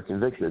 They were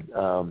convicted.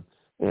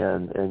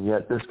 And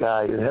yet this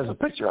guy, it has a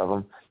picture of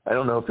him. I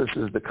don't know if this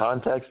is the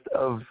context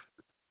of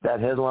that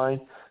headline,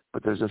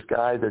 but there's this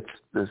guy this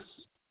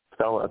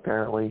fella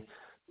apparently,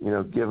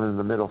 giving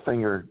the middle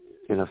finger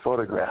in a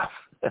photograph.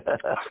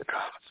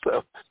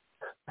 So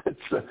it's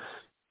the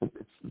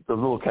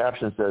little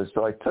caption says,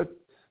 so I took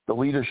the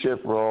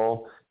leadership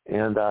role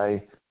and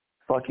I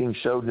fucking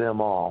showed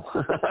them all.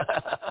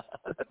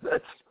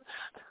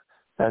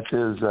 That's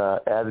his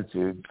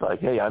attitude. It's like,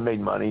 hey, I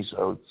made money,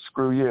 so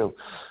screw you.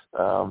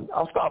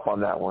 I'll stop on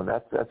that one.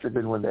 That's a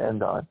good one to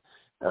end on.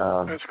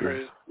 That's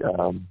great.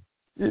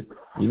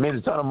 He made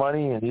a ton of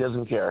money, and he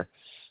doesn't care.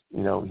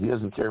 He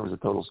doesn't care. It was a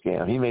total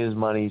scam. He made his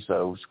money,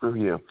 so screw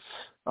you.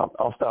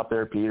 I'll stop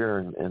there, Peter,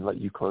 and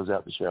let you close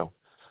out the show.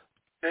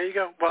 There you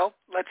go. Well,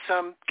 let's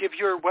give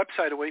your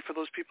website away for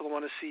those people who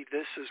want to see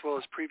this as well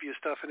as previous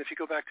stuff. And if you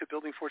go back to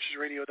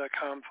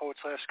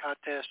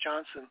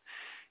buildingfortunesradio.com/Scott-Johnson,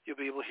 you'll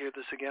be able to hear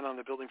this again on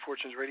the Building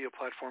Fortunes radio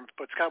platform.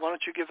 But, Scott, why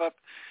don't you give up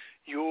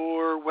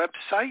your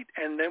website,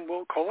 and then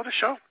we'll call it a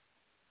show.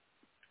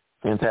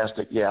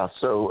 Fantastic. Yeah.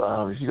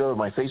 So if you go to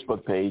my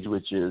Facebook page,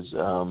 which is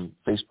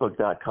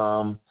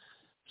facebook.com/ScottTexJohnson,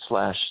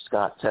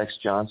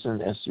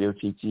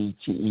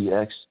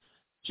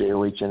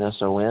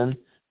 ScottTexJohnson.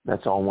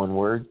 That's all one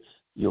word.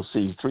 You'll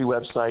see 3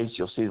 websites.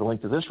 You'll see the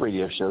link to this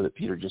radio show that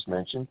Peter just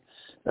mentioned.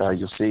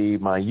 You'll see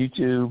my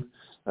YouTube,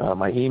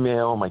 my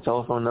email, my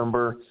telephone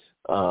number.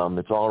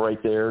 It's all right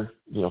there.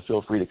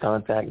 Feel free to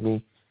contact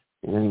me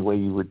in any way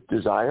you would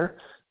desire.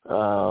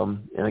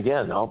 And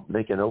again, I'll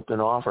make an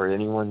open offer to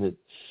anyone that,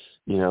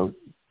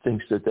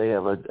 thinks that they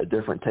have a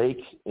different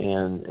take,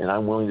 and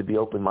I'm willing to be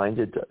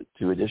open-minded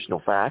to additional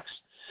facts.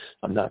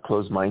 I'm not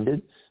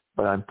closed-minded,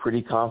 but I'm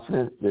pretty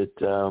confident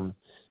that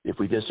if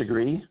we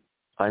disagree,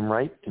 I'm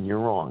right and you're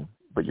wrong.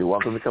 But you're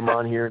welcome to come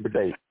on here and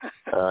debate.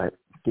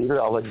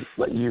 Peter, I'll let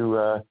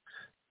you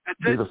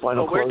do the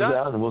final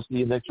closeout, and we'll see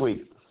you next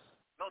week.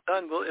 Well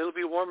done. It'll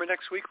be warmer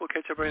next week. We'll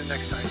catch everybody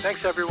next time.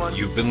 Thanks, everyone.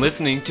 You've been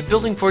listening to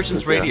Building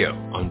Fortunes Radio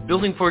on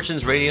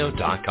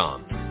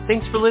buildingfortunesradio.com.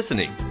 Thanks for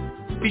listening.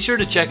 Be sure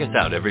to check us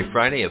out every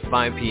Friday at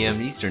 5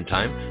 p.m. Eastern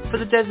Time for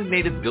the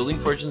designated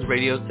Building Fortunes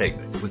Radio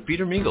segment with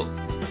Peter Mingils.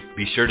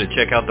 Be sure to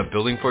check out the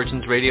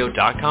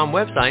buildingfortunesradio.com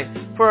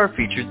website for our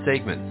featured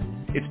segments.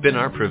 It's been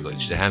our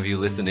privilege to have you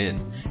listen in.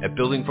 At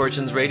Building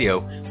Fortunes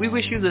Radio, we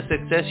wish you the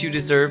success you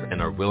deserve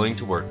and are willing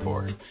to work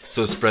for.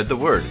 So spread the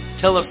word,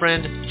 tell a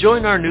friend,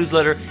 join our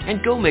newsletter,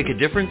 and go make a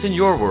difference in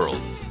your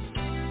world.